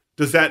that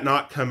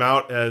not come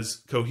out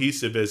as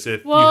cohesive as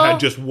if you had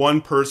just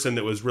one person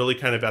that was really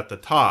kind of at the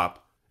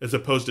top, as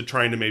opposed to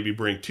trying to maybe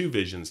bring two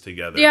visions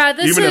together? Yeah,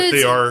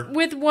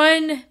 with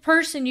one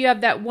person, you have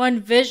that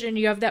one vision,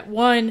 you have that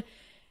one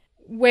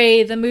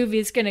way the movie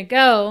is going to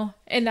go,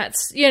 and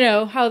that's,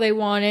 how they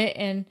want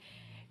it.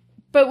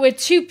 But with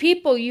two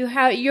people, you're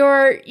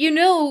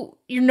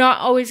not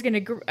always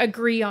going to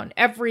agree on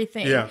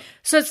everything. Yeah.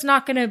 So it's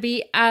not going to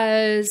be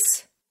as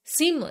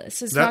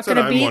seamless. It's That's not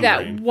going what to be I'm that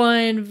wondering.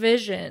 one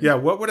vision. Yeah,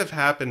 what would have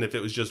happened if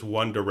it was just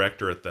one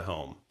director at the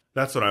helm?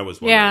 That's what I was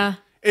wondering. Yeah.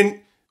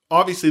 And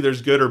obviously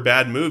there's good or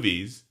bad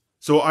movies,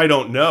 so I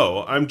don't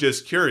know. I'm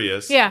just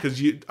curious. Yeah.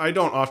 Because I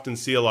don't often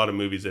see a lot of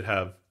movies that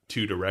have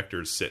two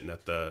directors sitting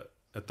at the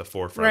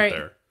forefront Right.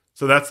 there.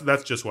 So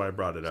that's just why I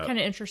brought it up. Kind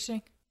of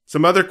interesting.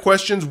 Some other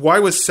questions. Why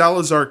was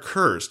Salazar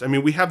cursed? I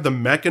mean, we have the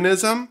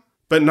mechanism,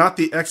 but not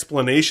the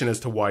explanation as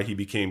to why he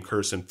became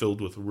cursed and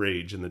filled with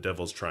rage in the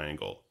Devil's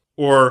Triangle.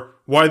 Or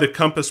why the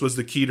compass was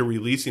the key to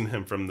releasing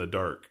him from the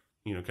dark.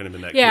 You know, kind of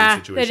in that Yeah, kind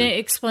of they situation. didn't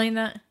explain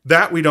that.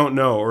 That we don't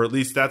know, or at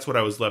least that's what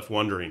I was left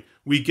wondering.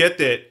 We get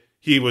that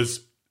he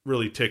was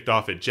really ticked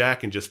off at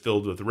Jack and just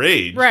filled with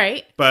rage.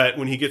 Right. But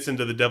when he gets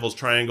into the Devil's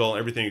Triangle,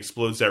 everything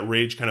explodes. That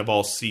rage kind of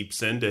all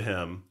seeps into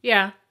him.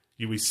 Yeah.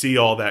 We see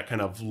all that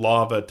kind of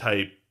lava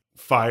type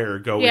fire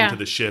go Yeah. into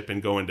the ship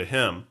and go into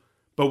him.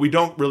 But we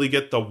don't really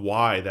get the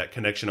why, that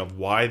connection of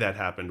why that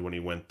happened when he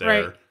went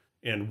there. Right.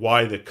 And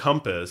why the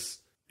compass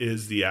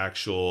is the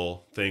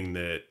actual thing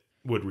that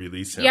would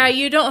release him. Yeah,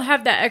 you don't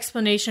have that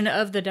explanation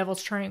of the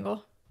Devil's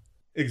Triangle.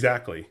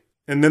 Exactly.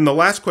 And then the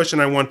last question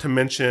I want to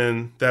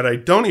mention that I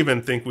don't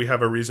even think we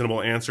have a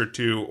reasonable answer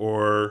to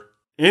or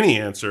any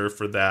answer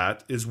for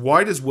that is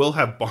why does Will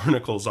have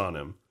barnacles on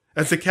him?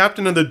 As the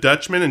captain of the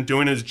Dutchman and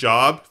doing his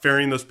job,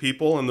 ferrying those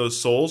people and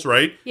those souls,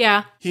 right?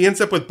 Yeah. He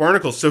ends up with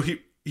barnacles. So he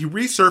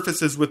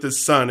resurfaces with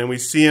his son and we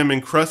see him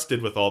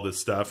encrusted with all this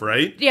stuff,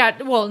 right?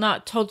 Yeah, well,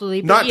 not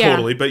totally. But Not yeah.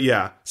 totally, but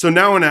yeah. So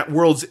now at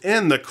World's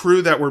End, the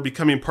crew that were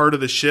becoming part of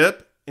the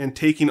ship and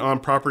taking on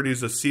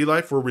properties of sea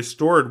life were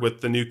restored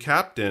with the new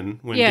captain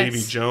when Yes.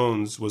 Davy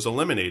Jones was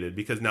eliminated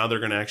because now they're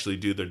going to actually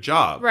do their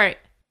job. Right.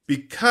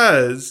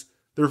 Because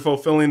they're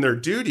fulfilling their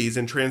duties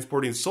and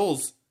transporting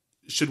souls,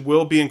 should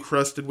Will be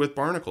encrusted with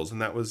barnacles?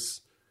 And that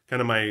was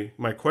kind of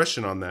my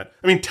question on that.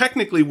 I mean,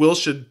 technically, Will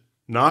should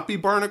not be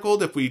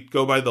barnacled if we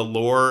go by the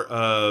lore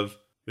of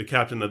the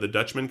Captain of the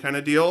Dutchman kind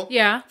of deal.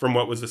 Yeah. From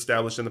what was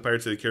established in the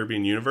Pirates of the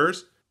Caribbean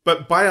universe.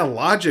 But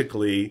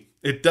biologically,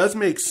 it does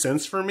make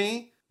sense for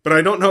me. But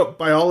I don't know if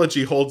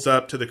biology holds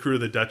up to the crew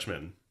of the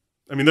Dutchman.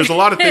 I mean, there's a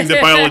lot of things that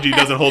biology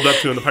doesn't hold up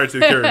to in the Pirates of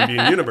the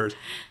Caribbean universe.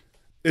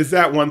 Is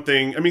that one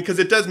thing? I mean, because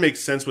it does make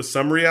sense with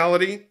some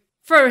reality.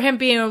 For him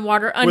being in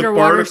With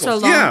underwater so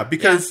barnacles. long. Yeah,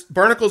 because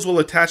barnacles will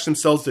attach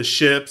themselves to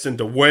ships and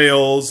to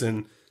whales.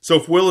 And so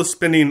if Will is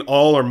spending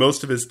all or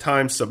most of his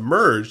time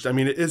submerged, I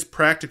mean, it is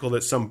practical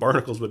that some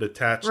barnacles would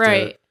attach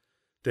Right.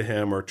 to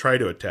him or try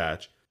to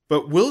attach.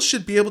 But Will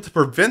should be able to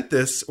prevent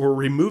this or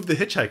remove the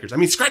hitchhikers. I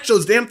mean, scratch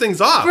those damn things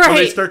off. When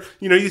they Right. start,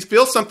 you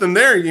feel something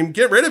there, you can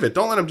get rid of it.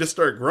 Don't let them just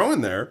start growing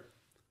there.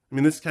 I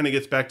mean, this kind of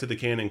gets back to the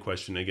canon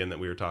question again that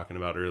we were talking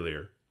about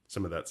earlier.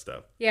 Some of that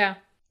stuff. Yeah.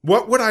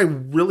 What would I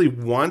really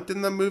want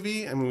in the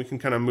movie? I mean, we can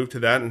kind of move to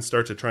that and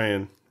start to try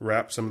and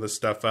wrap some of this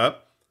stuff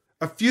up.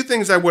 A few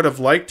things I would have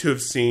liked to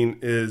have seen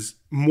is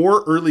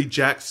more early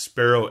Jack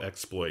Sparrow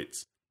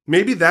exploits.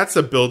 Maybe that's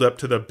a build-up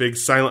to the big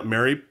Silent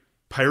Mary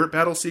pirate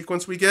battle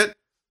sequence we get.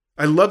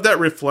 I love that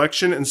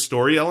reflection and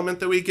story element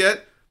that we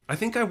get. I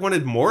think I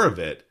wanted more of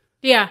it.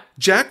 Yeah.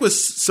 Jack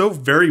was so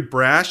very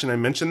brash, and I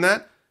mentioned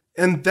that.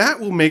 And that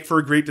will make for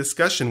a great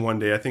discussion one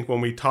day, I think, when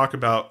we talk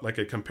about like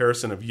a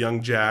comparison of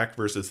young Jack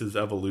versus his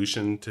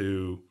evolution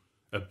to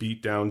a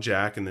beat down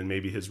Jack and then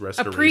maybe his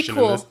restoration.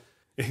 prequel.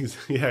 In this.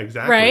 Yeah,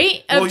 exactly.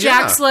 Right? Of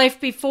Jack's life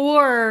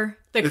before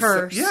the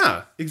curse.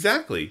 Yeah,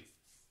 exactly.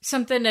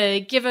 Something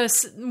to give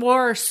us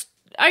more.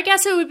 I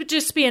guess it would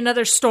just be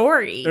another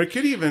story. Or it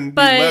could even be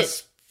But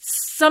less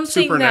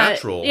something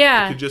supernatural. that,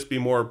 yeah. It could just be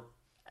more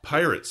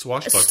pirate A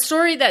swashbuckler.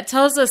 story that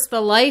tells us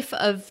the life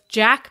of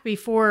Jack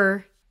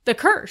before the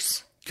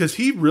curse. Because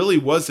he really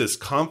was this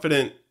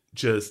confident,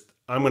 just,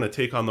 I'm going to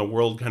take on the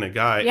world kind of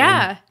guy.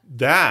 Yeah. And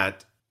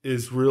that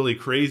is really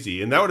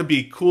crazy. And that would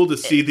be cool to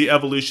see the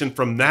evolution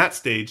from that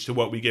stage to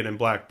what we get in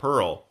Black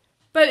Pearl.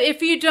 But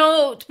if you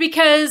don't,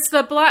 because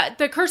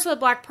the Curse of the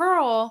Black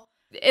Pearl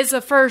is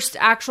the first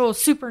actual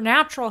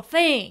supernatural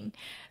thing.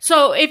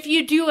 So if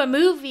you do a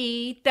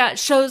movie that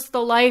shows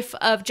the life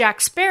of Jack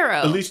Sparrow,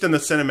 At least in the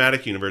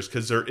cinematic universe,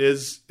 because there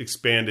is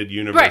expanded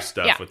universe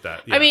stuff with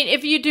that. Yeah. I mean,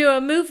 if you do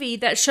a movie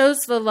that shows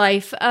the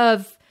life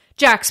of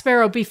Jack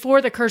Sparrow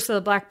before the Curse of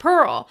the Black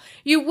Pearl,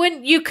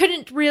 you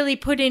couldn't really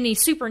put any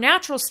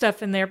supernatural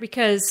stuff in there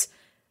because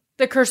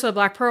the Curse of the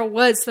Black Pearl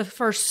was the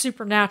first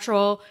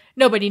supernatural.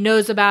 Nobody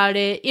knows about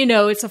it.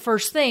 It's the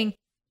first thing.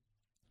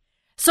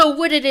 So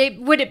would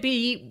it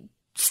be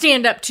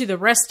stand up to the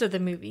rest of the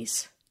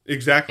movies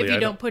Exactly. if you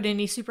don't put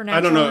any supernatural?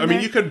 I don't know. in I mean,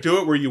 there? you could do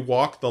it where you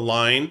walk the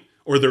line,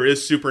 or there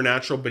is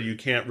supernatural, but you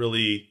can't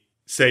really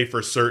say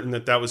for certain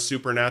that was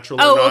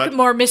supernatural or not.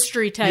 more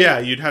mystery type. Yeah,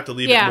 you'd have to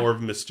leave Yeah. it more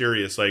of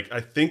mysterious. Like,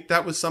 I think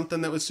that was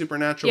something that was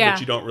supernatural, Yeah. but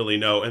you don't really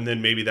know. And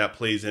then maybe that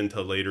plays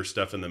into later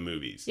stuff in the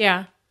movies.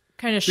 Yeah.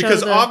 Kind of shows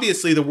Because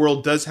obviously the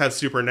world does have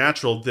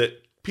supernatural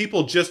that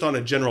people just on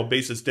a general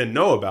basis didn't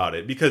know about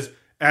it. Because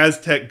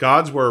Aztec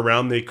gods were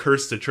around, they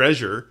cursed the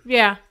treasure.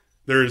 Yeah.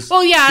 There's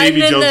and Davy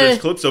then Jones, there's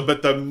Calypso,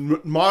 but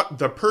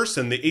the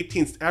person,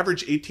 the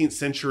average 18th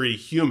century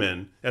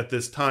human at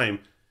this time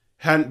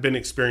hadn't been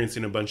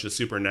experiencing a bunch of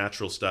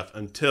supernatural stuff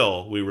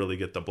until we really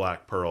get the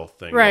Black Pearl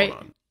thing going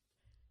on.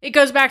 It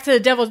goes back to the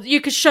devil.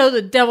 You could show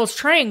the Devil's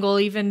Triangle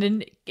even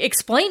and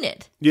explain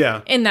it.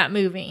 Yeah. In that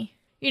movie.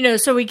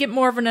 So we get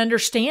more of an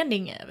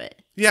understanding of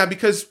it. Yeah,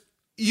 because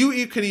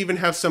you could even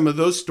have some of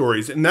those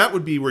stories, and that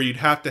would be where you'd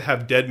have to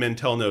have dead men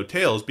tell no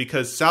tales,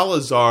 because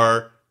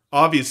Salazar,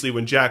 obviously,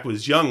 when Jack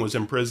was young, was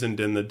imprisoned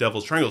in the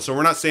Devil's Triangle. So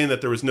we're not saying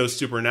that there was no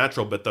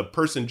supernatural, but the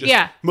person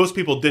most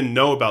people didn't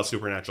know about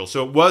supernatural.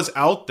 So it was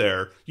out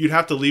there. You'd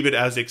have to leave it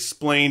as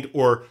explained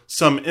or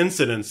some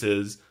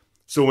incidences.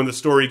 So when the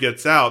story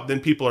gets out, then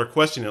people are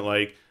questioning it,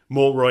 like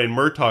Mulroy and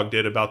Murtaugh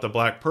did about the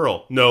Black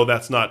Pearl. No,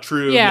 that's not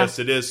true. Yeah. Yes,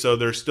 it is. So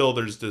there's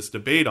this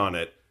debate on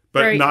it,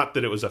 but not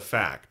that it was a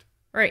fact.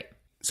 Right.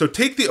 So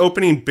take the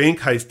opening bank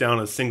heist down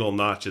a single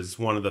notch is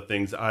one of the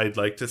things I'd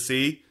like to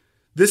see.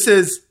 This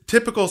is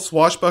typical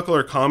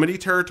swashbuckler comedy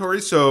territory,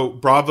 so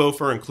bravo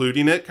for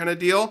including it kind of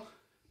deal.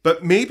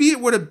 But maybe it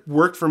would have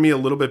worked for me a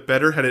little bit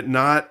better had it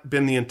not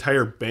been the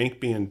entire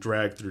bank being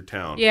dragged through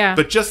town. Yeah.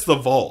 But just the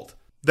vault.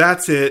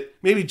 That's it.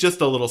 Maybe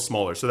just a little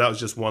smaller. So that was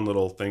just one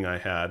little thing I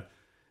had.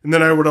 And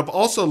then I would have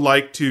also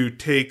liked to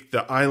take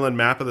the island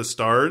map of the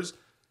stars,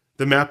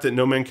 the map that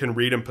no man can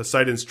read, and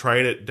Poseidon's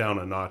Trident down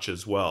a notch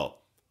as well.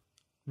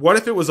 What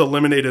if it was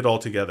eliminated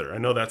altogether? I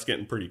know that's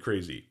getting pretty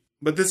crazy.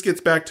 But this gets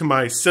back to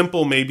my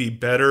simple, maybe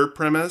better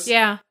premise.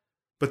 Yeah.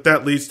 But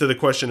that leads to the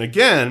question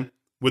again,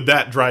 would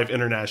that drive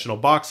international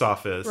box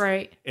office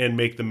and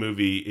make the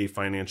movie a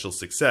financial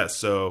success?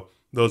 So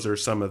those are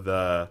some of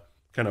the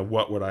kind of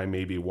what would I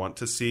maybe want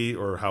to see,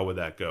 or how would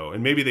that go?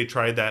 And maybe they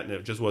tried that and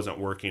it just wasn't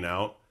working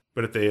out.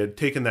 But if they had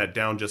taken that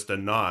down just a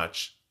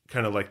notch,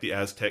 kind of like the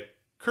Aztec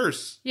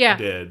Curse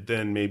did,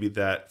 then maybe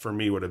that for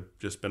me would have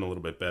just been a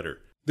little bit better.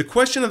 The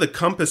question of the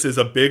compass is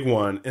a big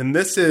one. And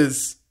this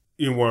is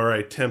where I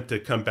attempt to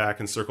come back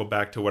and circle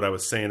back to what I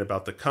was saying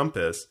about the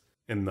compass.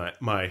 And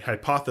my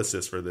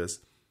hypothesis for this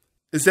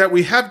is that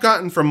we have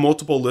gotten from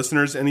multiple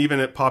listeners, and even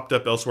it popped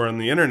up elsewhere on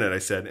the internet, I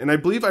said, and I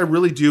believe I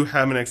really do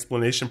have an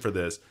explanation for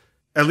this,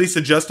 at least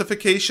a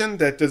justification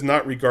that does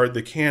not regard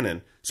the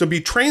canon. So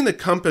betraying the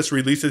compass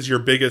releases your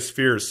biggest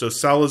fears. So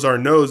Salazar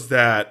knows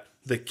that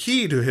the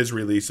key to his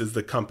release is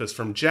the compass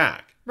from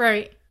Jack.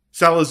 Right.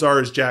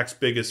 Salazar is Jack's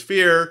biggest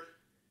fear.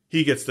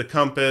 He gets the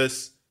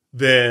compass,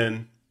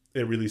 then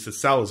it releases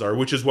Salazar,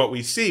 which is what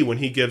we see when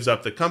he gives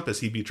up the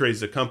compass. He betrays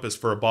the compass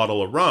for a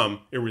bottle of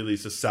rum. It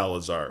releases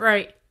Salazar.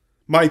 Right.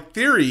 My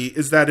theory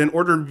is that in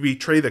order to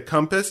betray the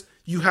compass,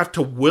 you have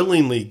to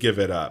willingly give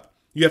it up.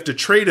 You have to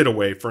trade it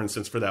away, for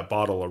instance, for that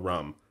bottle of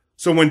rum.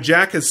 So when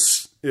Jack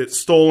is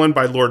stolen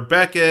by Lord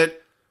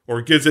Beckett,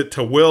 or gives it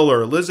to Will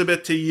or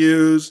Elizabeth to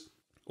use,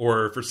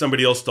 or for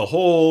somebody else to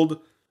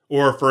hold,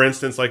 or for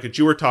instance, like what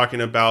you were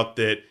talking about,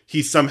 that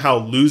he somehow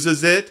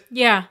loses it,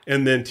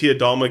 and then Tia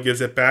Dalma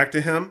gives it back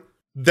to him,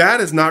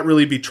 that is not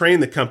really betraying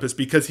the compass,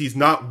 because he's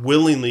not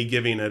willingly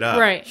giving it up.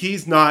 Right.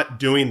 He's not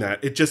doing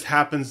that. It just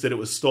happens that it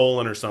was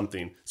stolen or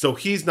something. So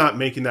he's not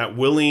making that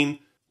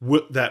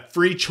that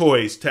free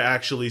choice to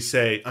actually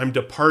say, I'm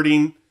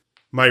departing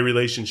my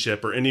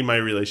relationship or ending my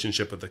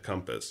relationship with the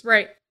compass.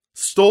 Right.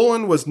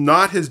 Stolen was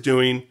not his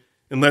doing,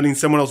 and letting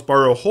someone else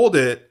borrow hold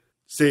it,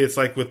 say it's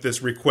like with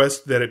this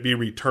request that it be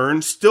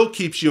returned, still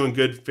keeps you in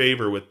good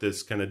favor with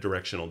this kind of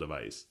directional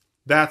device.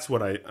 That's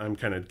what I'm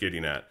kind of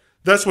getting at.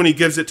 Thus, when he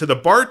gives it to the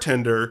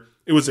bartender,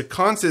 it was a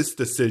conscious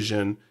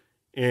decision.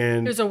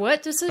 And it was a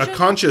what decision? A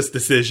conscious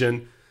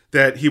decision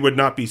that he would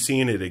not be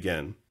seeing it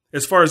again.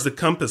 As far as the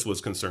compass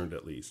was concerned,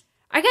 at least.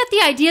 I got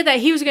the idea that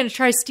he was going to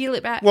try to steal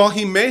it back. Well,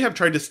 he may have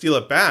tried to steal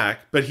it back,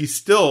 but he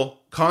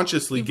still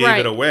consciously gave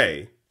it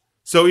away.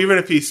 So even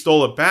if he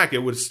stole it back, it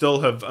would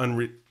still have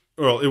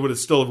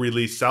still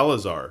released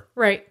Salazar.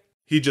 Right.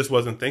 He just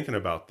wasn't thinking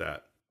about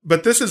that.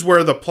 But this is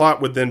where the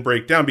plot would then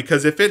break down,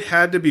 because if it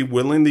had to be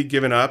willingly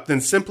given up,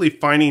 then simply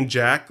finding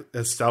Jack,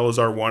 as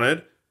Salazar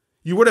wanted,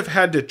 you would have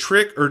had to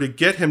trick or to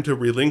get him to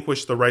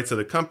relinquish the rights of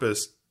the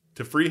compass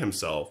to free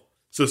himself.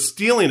 So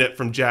stealing it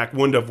from Jack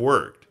wouldn't have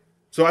worked.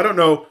 So I don't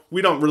know.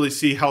 We don't really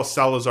see how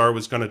Salazar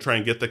was going to try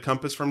and get the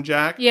compass from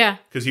Jack. Yeah.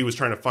 Because he was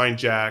trying to find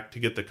Jack to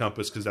get the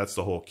compass, because that's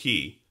the whole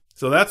key.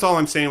 So that's all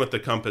I'm saying with the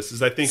compass,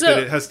 is I think that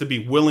it has to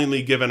be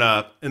willingly given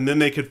up, and then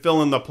they could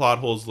fill in the plot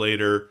holes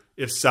later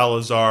if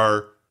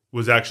Salazar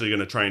was actually going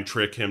to try and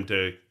trick him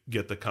to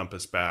get the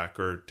compass back,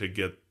 or to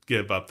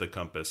give up the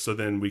compass. So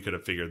then we could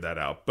have figured that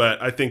out.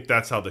 But I think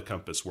that's how the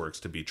compass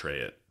works, to betray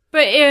it.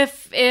 But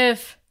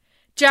if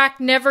Jack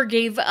never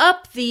gave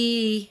up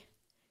the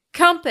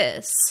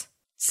compass,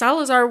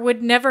 Salazar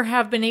would never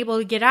have been able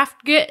to get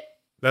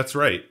That's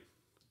right.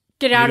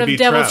 Get out of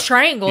Devil's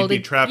Triangle. He'd be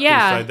trapped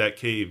inside that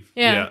cave.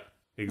 Yeah,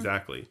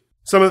 exactly.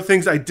 Some of the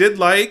things I did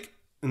like,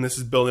 and this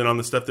is building on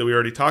the stuff that we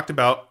already talked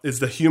about, is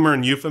the humor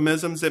and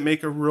euphemisms that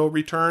make a real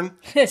return.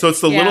 So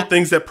it's the little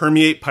things that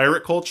permeate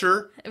pirate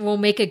culture. It will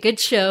make a good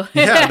show.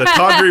 Yeah, the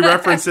tawdry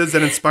references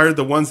that inspired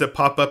the ones that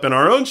pop up in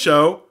our own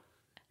show.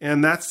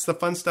 And that's the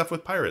fun stuff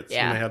with pirates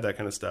Yeah. when they have that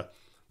kind of stuff.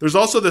 There's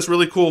also this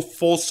really cool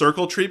full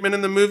circle treatment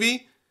in the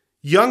movie.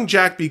 Young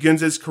Jack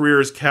begins his career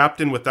as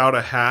captain without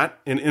a hat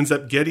and ends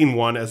up getting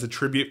one as a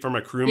tribute from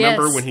a crew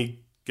member when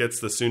he gets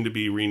the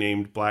soon-to-be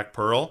renamed Black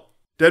Pearl.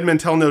 Dead Men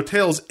Tell No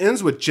Tales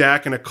ends with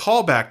Jack in a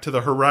callback to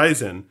the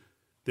Horizon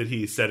that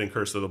he said in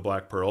Curse of the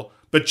Black Pearl.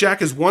 But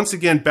Jack is once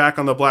again back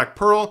on the Black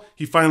Pearl.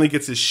 He finally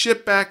gets his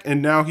ship back,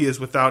 and now he is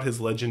without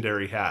his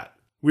legendary hat.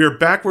 We are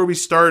back where we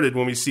started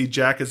when we see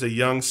Jack as a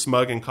young,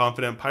 smug, and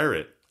confident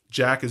pirate.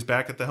 Jack is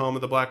back at the helm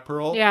of the Black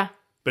Pearl. Yeah.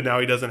 But now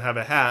he doesn't have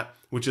a hat,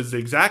 which is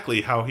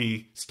exactly how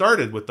he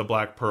started with the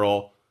Black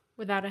Pearl.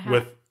 Without a hat.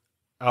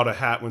 Without a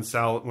hat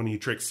when he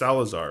tricked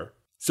Salazar.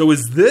 So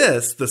is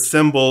this the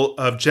symbol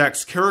of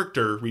Jack's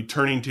character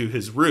returning to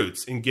his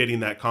roots and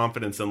getting that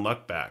confidence and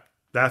luck back?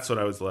 That's what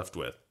I was left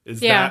with.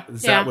 Is that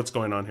what's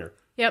going on here?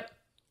 Yep.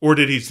 Or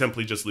did he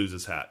simply just lose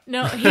his hat?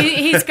 No,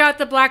 he's got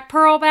the Black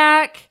Pearl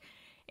back,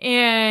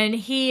 and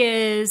he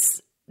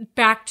is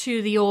back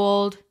to the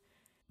old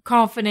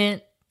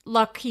confident,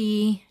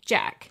 lucky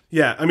Jack.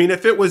 Yeah, I mean,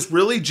 if it was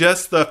really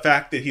just the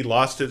fact that he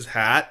lost his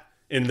hat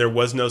and there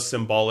was no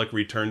symbolic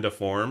return to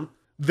form,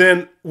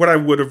 then what I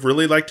would have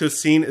really liked to have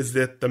seen is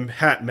that the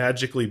hat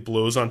magically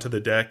blows onto the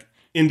deck,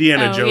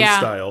 Indiana Jones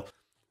style.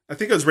 I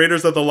think it was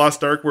Raiders of the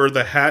Lost Ark where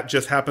the hat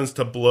just happens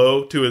to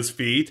blow to his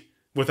feet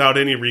without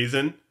any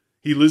reason.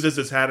 He loses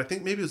his hat. I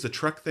think maybe it was a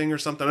truck thing or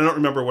something. I don't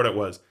remember what it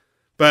was.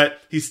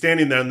 But he's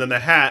standing there, and then the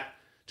hat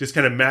just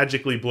kind of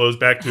magically blows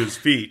back to his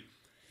feet.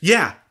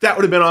 Yeah, that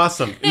would have been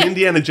awesome. An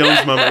Indiana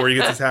Jones moment where he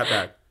gets his hat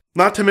back.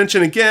 Not to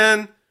mention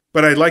again,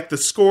 but I like the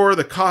score,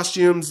 the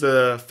costumes,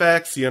 the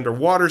effects, the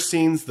underwater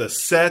scenes, the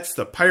sets,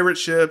 the pirate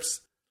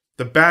ships.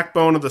 The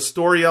backbone of the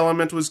story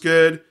element was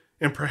good.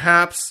 And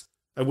perhaps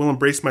I will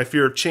embrace my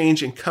fear of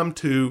change and come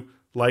to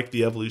like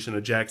the evolution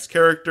of Jack's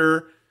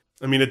character.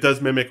 I mean, it does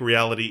mimic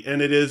reality,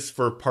 and it is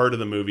for part of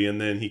the movie, and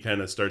then he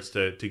kind of starts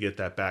to get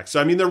that back. So,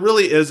 I mean, there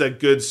really is a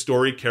good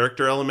story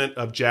character element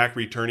of Jack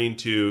returning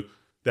to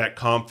that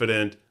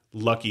confident,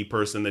 lucky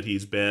person that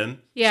he's been.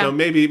 Yeah. So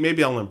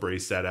maybe I'll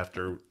embrace that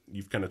after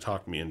you've kind of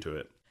talked me into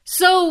it.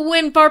 So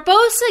when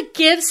Barbossa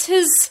gives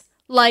his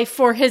life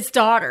for his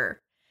daughter,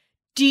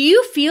 do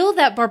you feel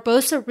that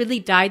Barbossa really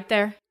died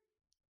there?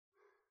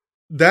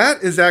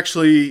 That is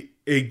actually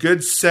a good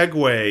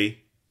segue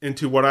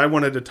into what I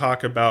wanted to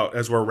talk about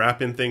as we're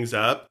wrapping things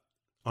up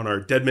on our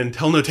Dead Men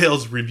Tell No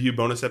Tales review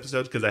bonus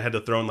episodes, because I had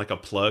to throw in like a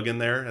plug in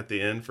there at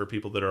the end for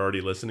people that are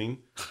already listening.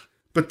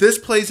 But this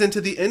plays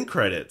into the end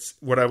credits,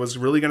 what I was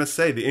really going to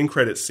say, the end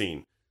credits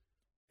scene.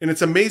 And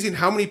it's amazing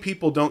how many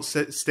people don't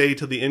stay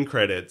to the end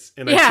credits.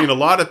 And I've seen a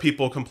lot of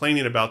people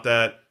complaining about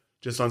that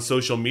just on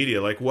social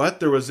media. Like, what?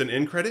 There was an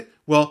end credit?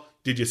 Well,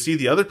 did you see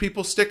the other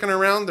people sticking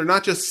aroround? They're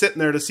not just sitting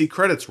there to see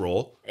credits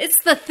roll.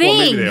 It's the thing. Well,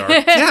 maybe they are.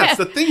 Yeah, it's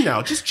the thing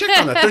now. Just check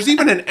on that. There's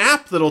even an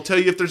app that'll tell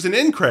you if there's an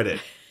end credit.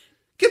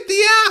 Get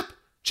the app.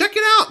 Check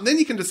it out. And then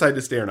you can decide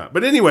to stay or not.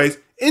 But anyways,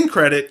 end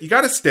credit, you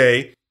got to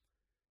stay.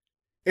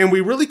 And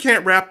we really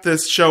can't wrap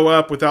this show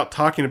up without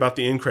talking about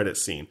the end credit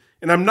scene.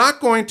 And I'm not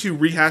going to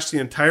rehash the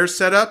entire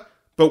setup,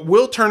 but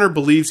Will Turner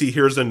believes he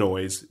hears a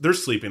noise. They're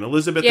sleeping,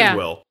 Elizabeth and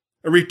Will.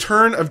 A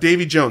return of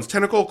Davy Jones,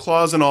 tentacle,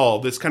 claws, and all,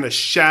 this kind of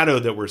shadow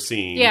that we're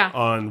seeing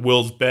on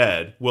Will's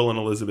bed, Will and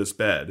Elizabeth's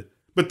bed.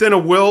 But then a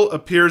Will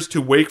appears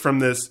to wake from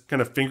this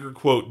kind of finger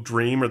quote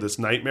dream or this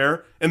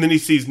nightmare, and then he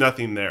sees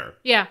nothing there.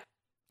 Yeah.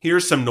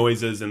 Hears some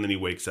noises, and then he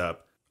wakes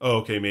up. Oh,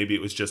 okay, maybe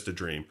it was just a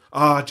dream.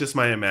 Just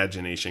my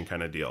imagination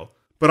kind of deal.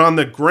 But on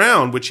the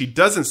ground, which he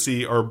doesn't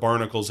see, are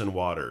barnacles and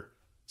water.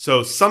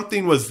 So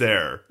something was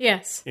there.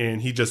 Yes.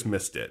 And he just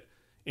missed it.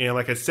 And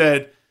like I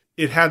said,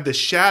 it had the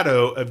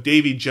shadow of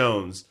Davy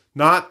Jones,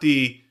 not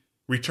the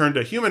return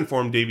to human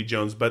form Davy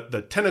Jones, but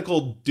the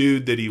tentacled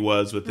dude that he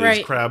was with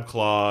his crab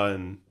claw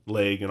and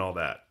leg and all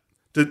that.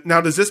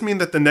 Now, does this mean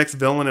that the next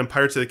villain in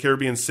Pirates of the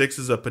Caribbean 6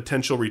 is a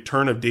potential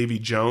return of Davy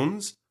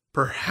Jones?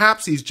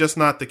 Perhaps he's just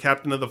not the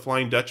captain of the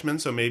Flying Dutchman,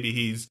 so maybe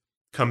he's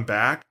come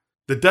back.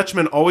 The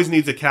Dutchman always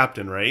needs a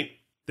captain, right?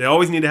 They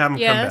always need to have him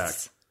come back.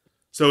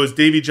 So is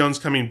Davy Jones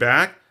coming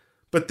back?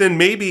 But then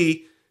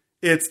maybe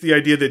it's the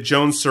idea that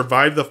Jones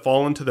survived the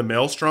fall into the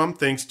maelstrom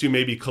thanks to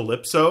maybe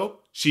Calypso.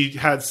 She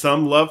had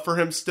some love for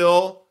him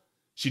still.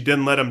 She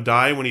didn't let him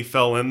die when he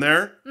fell in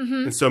there.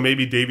 Mm-hmm. And so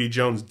maybe Davy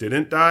Jones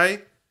didn't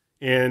die.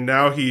 And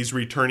now he's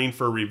returning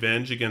for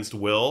revenge against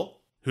Will,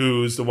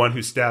 who's the one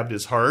who stabbed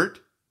his heart,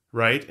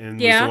 right? And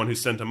was the one who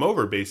sent him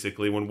over,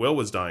 basically, when Will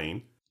was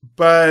dying.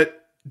 But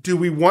do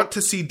we want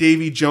to see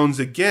Davy Jones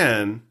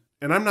again?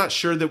 And I'm not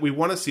sure that we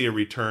want to see a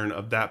return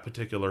of that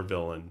particular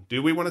villain.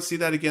 Do we want to see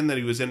that again, that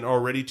he was in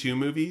already 2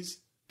 movies?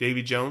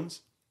 Davy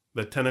Jones?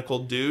 The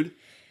tentacled dude?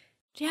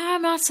 Yeah,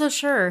 I'm not so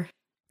sure.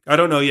 I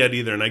don't know yet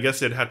either, and I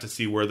guess I'd have to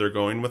see where they're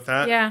going with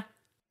that. Yeah.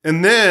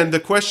 And then the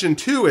question,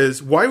 too,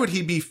 is why would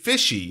he be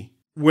fishy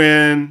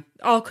when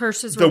all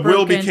curses were the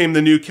Will broken. became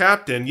the new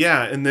captain?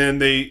 Yeah, and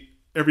then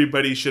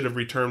everybody should have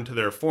returned to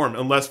their form,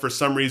 unless for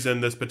some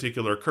reason this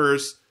particular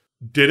curse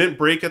didn't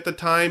break at the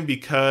time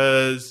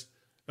because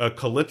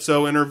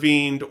Calypso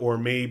intervened, or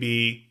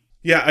maybe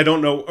Yeah, I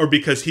don't know. Or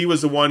because he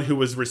was the one who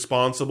was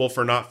responsible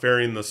for not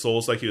ferrying the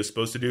souls like he was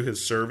supposed to do,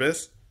 his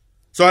service.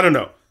 So I don't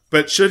know.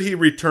 But should he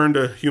return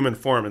to human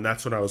form? And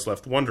that's what I was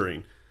left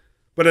wondering.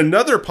 But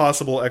another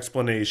possible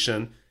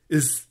explanation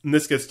is, and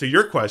this gets to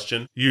your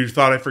question. You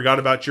thought I forgot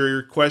about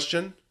your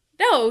question?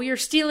 No, you're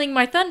stealing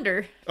my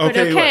thunder. But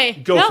Okay. okay.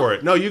 Go for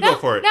it. No, you go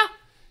for it. No.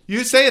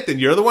 You say it then.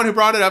 You're the one who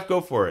brought it up.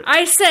 Go for it.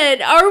 I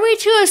said, are we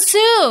to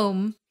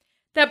assume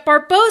that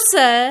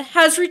Barbossa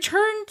has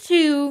returned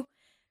to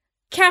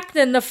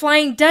Captain the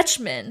Flying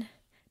Dutchman,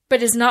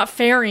 but is not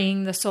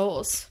ferrying the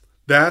souls?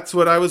 That's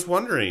what I was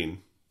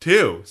wondering,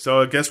 too.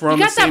 So I guess we're on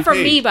You the got same that from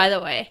page. me, by the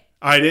way.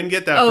 I didn't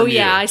get that Oh, from you.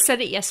 yeah, I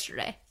said it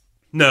yesterday.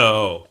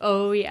 No.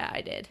 Oh, yeah,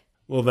 I did.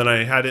 Well, then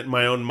I had it in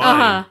my own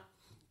mind. Uh-huh.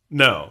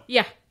 No.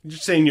 Yeah. You're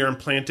saying you're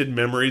implanted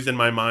memories in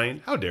my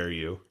mind? How dare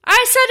you?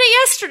 I said it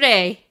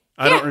yesterday.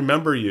 I don't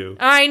remember you.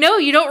 I know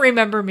you don't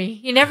remember me.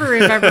 You never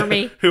remember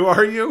me. Who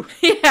are you?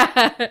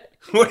 Yeah.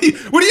 What are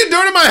you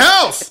doing in my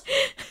house?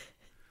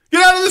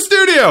 Get out of the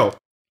studio!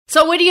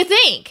 So what do you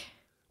think?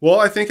 Well,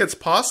 I think it's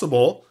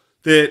possible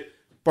that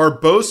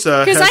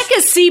Barbossa Because has... I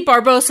could see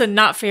Barbossa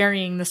not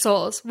ferrying the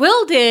souls.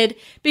 Will did,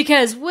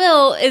 because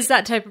Will is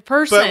that type of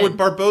person. But would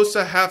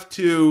Barbossa have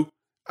to...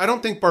 I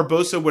don't think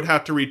Barbossa would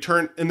have to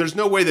return... And there's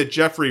no way that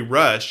Jeffrey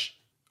Rush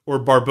or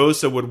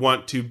Barbossa would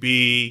want to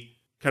be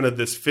kind of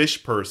this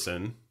fish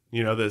person,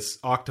 you know, this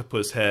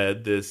octopus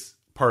head, this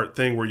part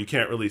thing where you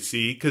can't really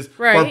see. Because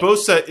Right.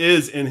 Barbossa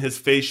is in his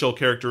facial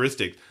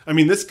characteristics. I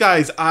mean, this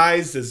guy's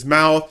eyes, his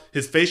mouth,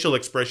 his facial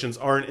expressions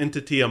are an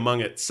entity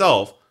among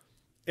itself.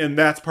 And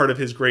that's part of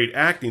his great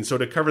acting. So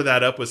to cover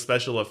that up with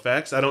special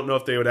effects, I don't know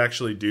if they would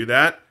actually do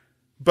that.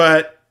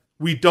 But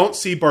we don't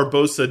see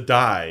Barbossa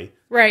die.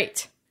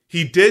 Right.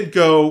 He did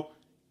go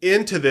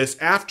into this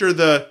after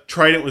the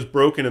trident was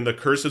broken and the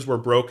curses were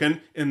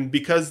broken. And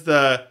because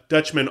the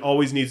Dutchman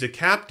always needs a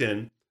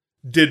captain,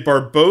 did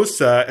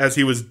Barbossa, as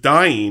he was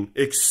dying,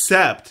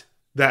 accept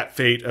that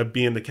fate of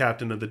being the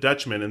captain of the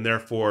Dutchman, and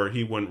therefore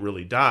he wouldn't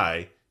really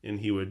die, and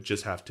he would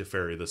just have to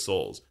ferry the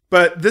souls.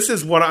 But this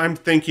is what I'm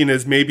thinking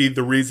is maybe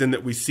the reason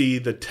that we see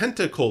the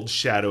tentacled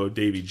shadow of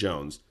Davy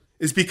Jones,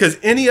 is because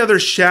any other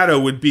shadow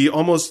would be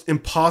almost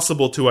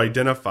impossible to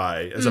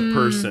identify as a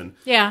person.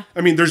 Yeah.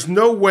 I mean, there's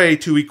no way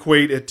to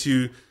equate it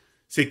to,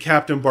 say,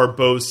 Captain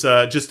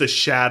Barbossa, just a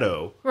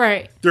shadow.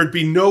 Right. There'd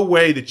be no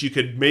way that you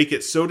could make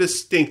it so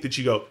distinct that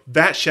you go,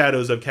 that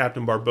shadow's of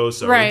Captain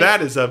Barbossa, Right. or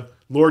that is of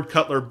Lord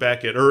Cutler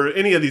Beckett, or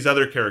any of these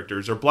other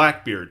characters, or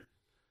Blackbeard.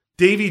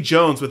 Davy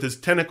Jones with his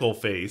tentacle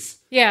face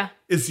Yeah.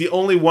 is the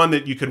only one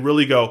that you could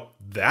really go,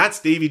 that's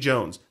Davy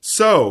Jones.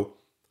 So,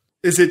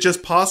 is it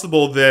just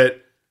possible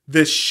that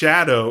this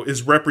shadow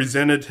is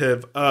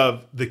representative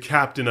of the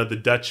captain of the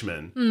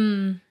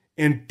Dutchman?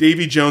 And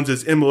Davy Jones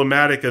is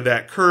emblematic of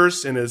that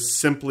curse and is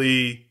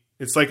simply,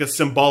 it's like a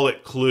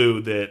symbolic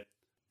clue that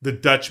the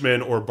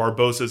Dutchman or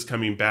Barbossa is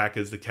coming back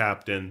as the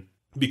captain,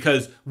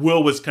 because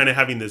Will was kind of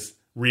having this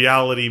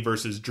reality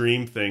versus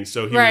dream thing.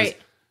 So he was Right.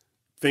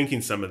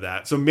 thinking some of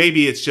that. So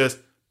maybe it's just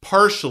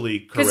partially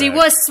correct. Because he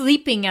was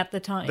sleeping at the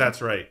time.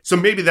 That's right. So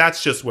maybe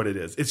that's just what it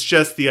is. It's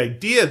just the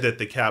idea that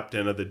the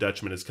captain of the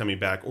Dutchman is coming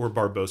back, or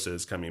Barbossa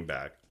is coming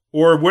back.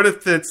 Or what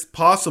if it's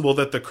possible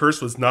that the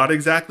curse was not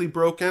exactly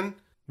broken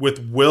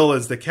with Will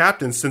as the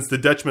captain, since the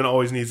Dutchman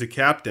always needs a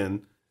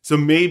captain? So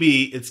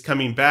maybe it's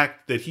coming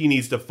back that he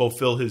needs to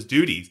fulfill his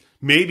duties.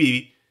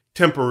 Maybe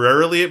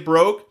temporarily it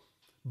broke,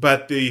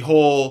 but the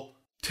whole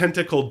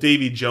tentacle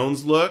Davy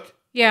Jones look,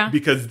 Yeah.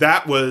 because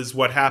that was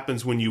what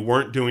happens when you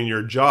weren't doing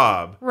your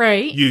job.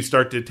 Right. You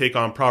start to take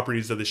on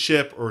properties of the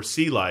ship or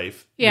sea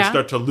life. Yeah. You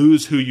start to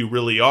lose who you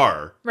really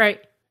are.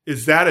 Right.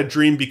 Is that a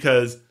dream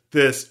because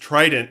this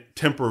trident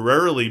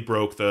temporarily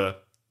broke the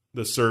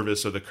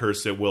service or the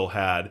curse that Will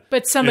had?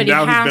 But somebody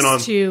And now has he's been on,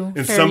 to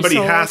and ferry somebody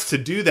souls. has to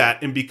do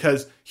that. And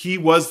because he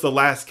was the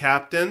last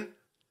captain,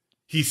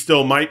 he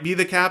still might be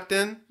the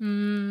captain.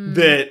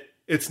 That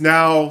it's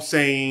now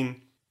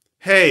saying,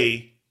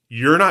 hey,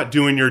 you're not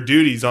doing your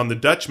duties on the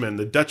Dutchman.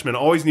 The Dutchman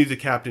always needs a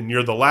captain.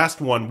 You're the last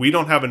one. We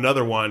don't have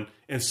another one.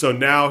 And so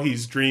now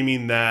he's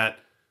dreaming that,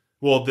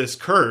 well, this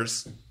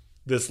curse,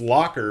 this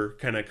locker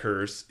kind of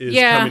curse, is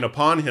Yeah. coming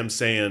upon him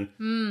saying,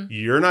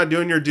 you're not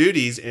doing your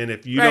duties. And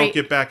if you don't Right.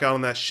 get back out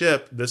on that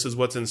ship, this is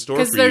what's in store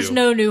for you. Because there's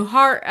no new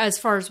heart as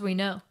far as we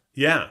know.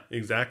 Yeah,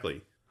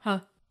 exactly. Huh.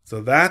 So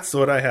that's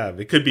what I have.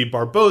 It could be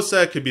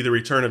Barbossa. It could be the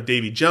return of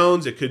Davy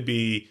Jones. It could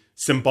be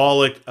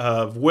symbolic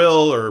of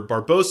Will or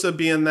Barbossa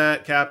being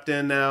that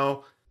captain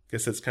now. I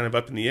guess it's kind of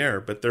up in the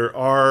air. But there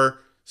are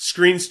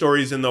screen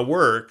stories in the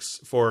works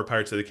for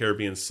Pirates of the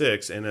Caribbean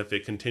 6. And if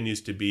it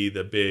continues to be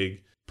the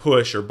big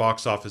push or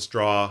box office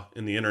draw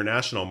in the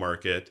international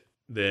market,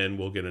 then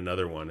we'll get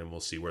another one and we'll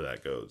see where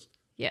that goes.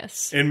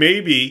 Yes. And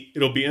maybe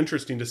it'll be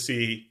interesting to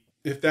see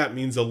if that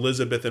means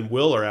Elizabeth and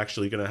Will are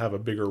actually going to have a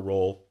bigger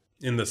role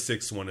in the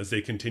sixth one as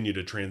they continue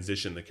to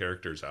transition the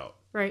characters out.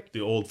 Right.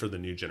 The old for the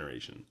new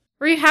generation.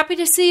 Were you happy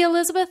to see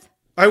Elizabeth?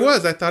 I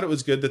was. I thought it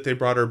was good that they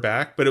brought her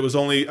back, but it was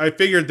only, I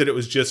figured that it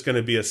was just going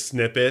to be a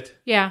snippet.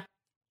 Yeah.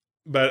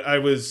 But I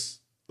was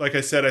like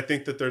I said, I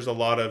think that there's a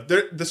lot of...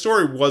 the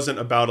story wasn't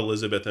about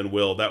Elizabeth and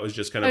Will. That was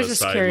just kind of a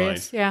sideline.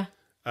 Curious. Yeah.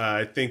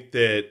 I think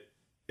that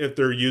if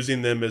they're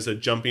using them as a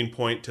jumping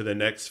point to the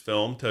next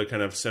film to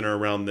kind of center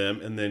around them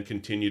and then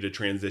continue to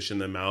transition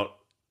them out,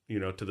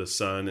 to the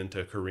son and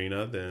to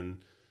Karina, then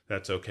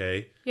that's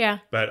okay. Yeah.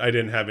 But I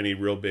didn't have any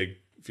real big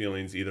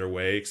feelings either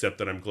way, except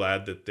that I'm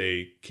glad that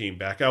they came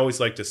back. I always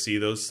like to see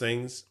those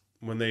things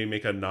when they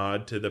make a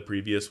nod to the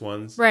previous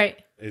ones. Right.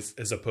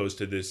 As opposed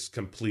to this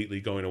completely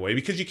going away.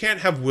 Because you can't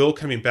have Will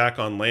coming back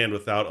on land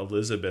without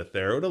Elizabeth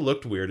there. It would have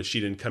looked weird if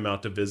she didn't come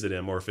out to visit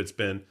him, or if it's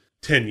been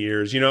 10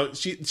 years.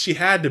 She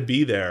had to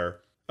be there.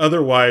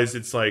 Otherwise,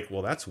 it's like,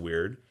 well, that's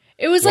weird.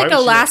 It was like a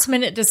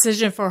last-minute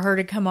decision for her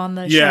to come on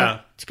the show.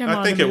 Yeah.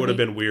 I think it would have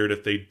been weird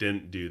if they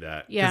didn't do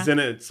that. Yeah. Because then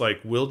it's like,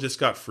 Will just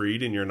got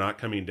freed and you're not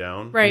coming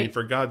down. Right. I mean,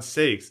 for God's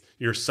sakes,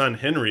 your son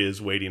Henry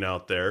is waiting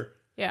out there.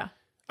 Yeah.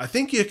 I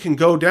think you can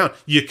go down.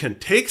 You can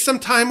take some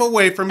time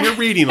away from your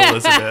reading,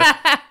 Elizabeth,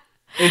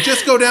 and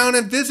just go down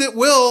and visit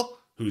Will,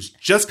 who's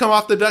just come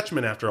off the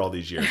Dutchman after all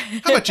these years.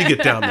 How about you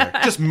get down there?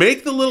 Just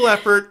make the little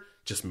effort.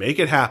 Just make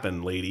it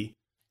happen, lady.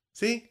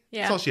 See?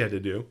 Yeah. That's all she had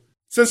to do.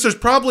 Since there's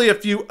probably a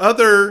few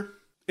other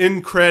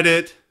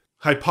in-credit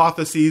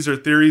hypotheses or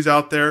theories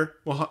out there.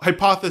 Well,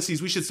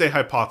 hypotheses, we should say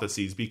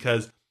hypotheses,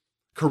 because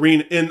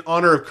Karina, in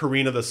honor of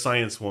Karina the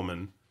science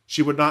woman,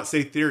 she would not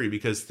say theory,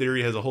 because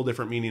theory has a whole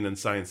different meaning in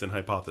science than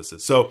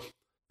hypothesis. So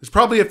there's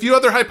probably a few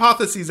other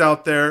hypotheses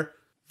out there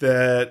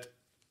that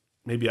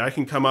maybe I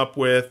can come up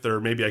with, or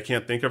maybe I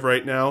can't think of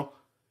right now.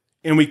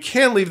 And we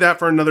can leave that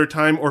for another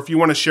time. Or if you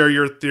want to share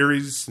your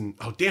theories,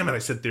 oh, damn it, I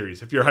said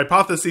theories. If your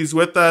hypotheses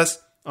with us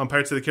on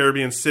Pirates of the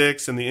Caribbean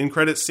 6 and the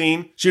in-credit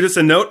scene, shoot us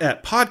a note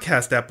at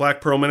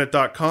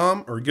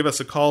podcast@blackpearlminute.com, or give us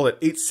a call at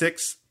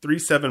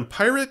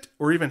 8637-PIRATE,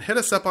 or even hit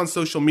us up on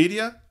social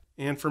media.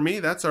 And for me,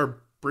 that's our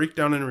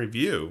breakdown and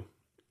review.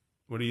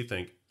 What do you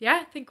think? Yeah,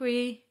 I think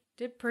we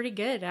did pretty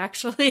good,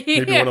 actually.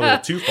 Maybe went a little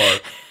too far.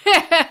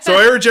 So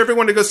I urge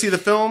everyone to go see the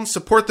film,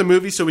 support the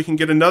movie so we can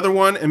get another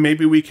one, and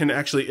maybe we can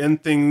actually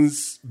end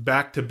things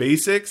back to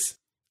basics.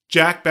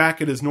 Jack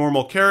back at his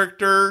normal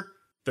character,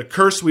 the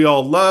curse we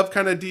all love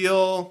kind of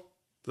deal,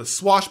 the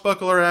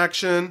swashbuckler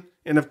action,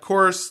 and of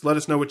course, let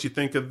us know what you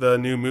think of the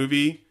new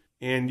movie.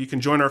 And you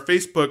can join our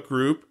Facebook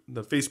group,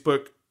 the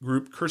Facebook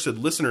group Cursed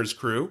Listeners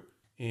Crew,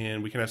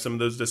 and we can have some of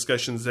those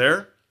discussions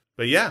there.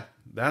 But yeah,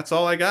 that's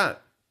all I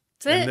got.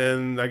 That's it.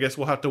 And then I guess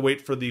we'll have to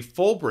wait for the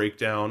full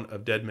breakdown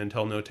of Dead Men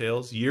Tell No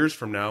Tales years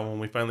from now when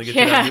we finally get to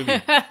that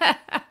movie.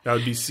 That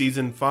would be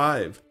season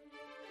 5.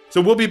 So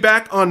we'll be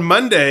back on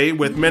Monday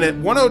with minute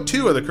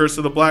 102 of The Curse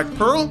of the Black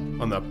Pearl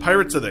on the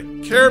Pirates of the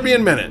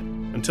Caribbean Minute.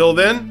 Until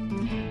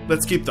then,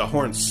 let's keep the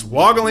horn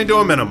swoggling to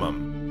a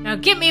minimum. Now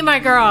get me my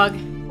grog.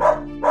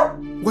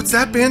 What's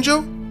that,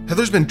 Banjo?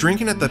 Heather's been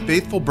drinking at the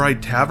Faithful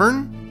Bride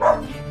Tavern?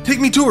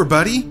 Take me to her,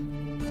 buddy.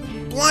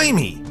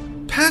 Blimey.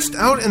 Passed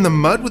out in the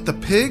mud with the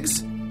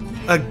pigs?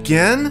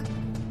 Again?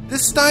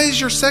 This sty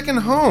is your second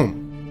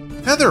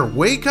home. Heather,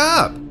 wake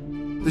up.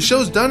 The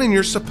show's done and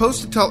you're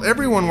supposed to tell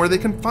everyone where they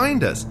can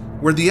find us,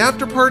 where the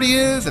after party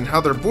is, and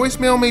how their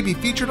voicemail may be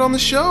featured on the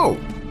show.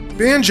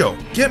 Banjo,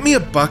 get me a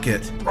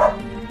bucket.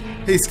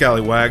 Hey,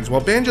 Scallywags,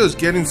 while Banjo's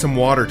getting some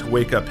water to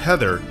wake up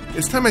Heather,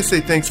 it's time I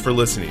say thanks for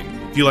listening.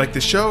 If you like the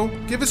show,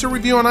 give us a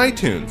review on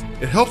iTunes.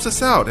 It helps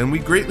us out and we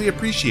greatly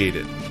appreciate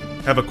it.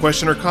 Have a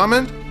question or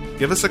comment?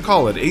 Give us a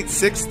call at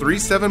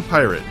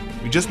 8637-PIRATE.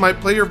 We just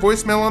might play your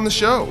voicemail on the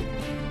show.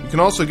 You can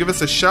also give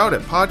us a shout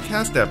at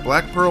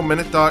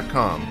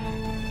podcast@blackpearlminute.com.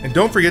 And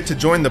don't forget to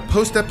join the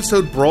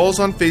post-episode brawls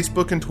on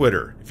Facebook and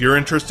Twitter. If you're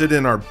interested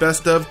in our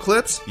best of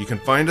clips, you can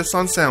find us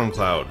on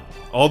SoundCloud.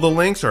 All the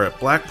links are at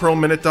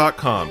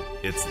blackpearlminute.com.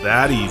 It's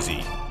that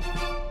easy.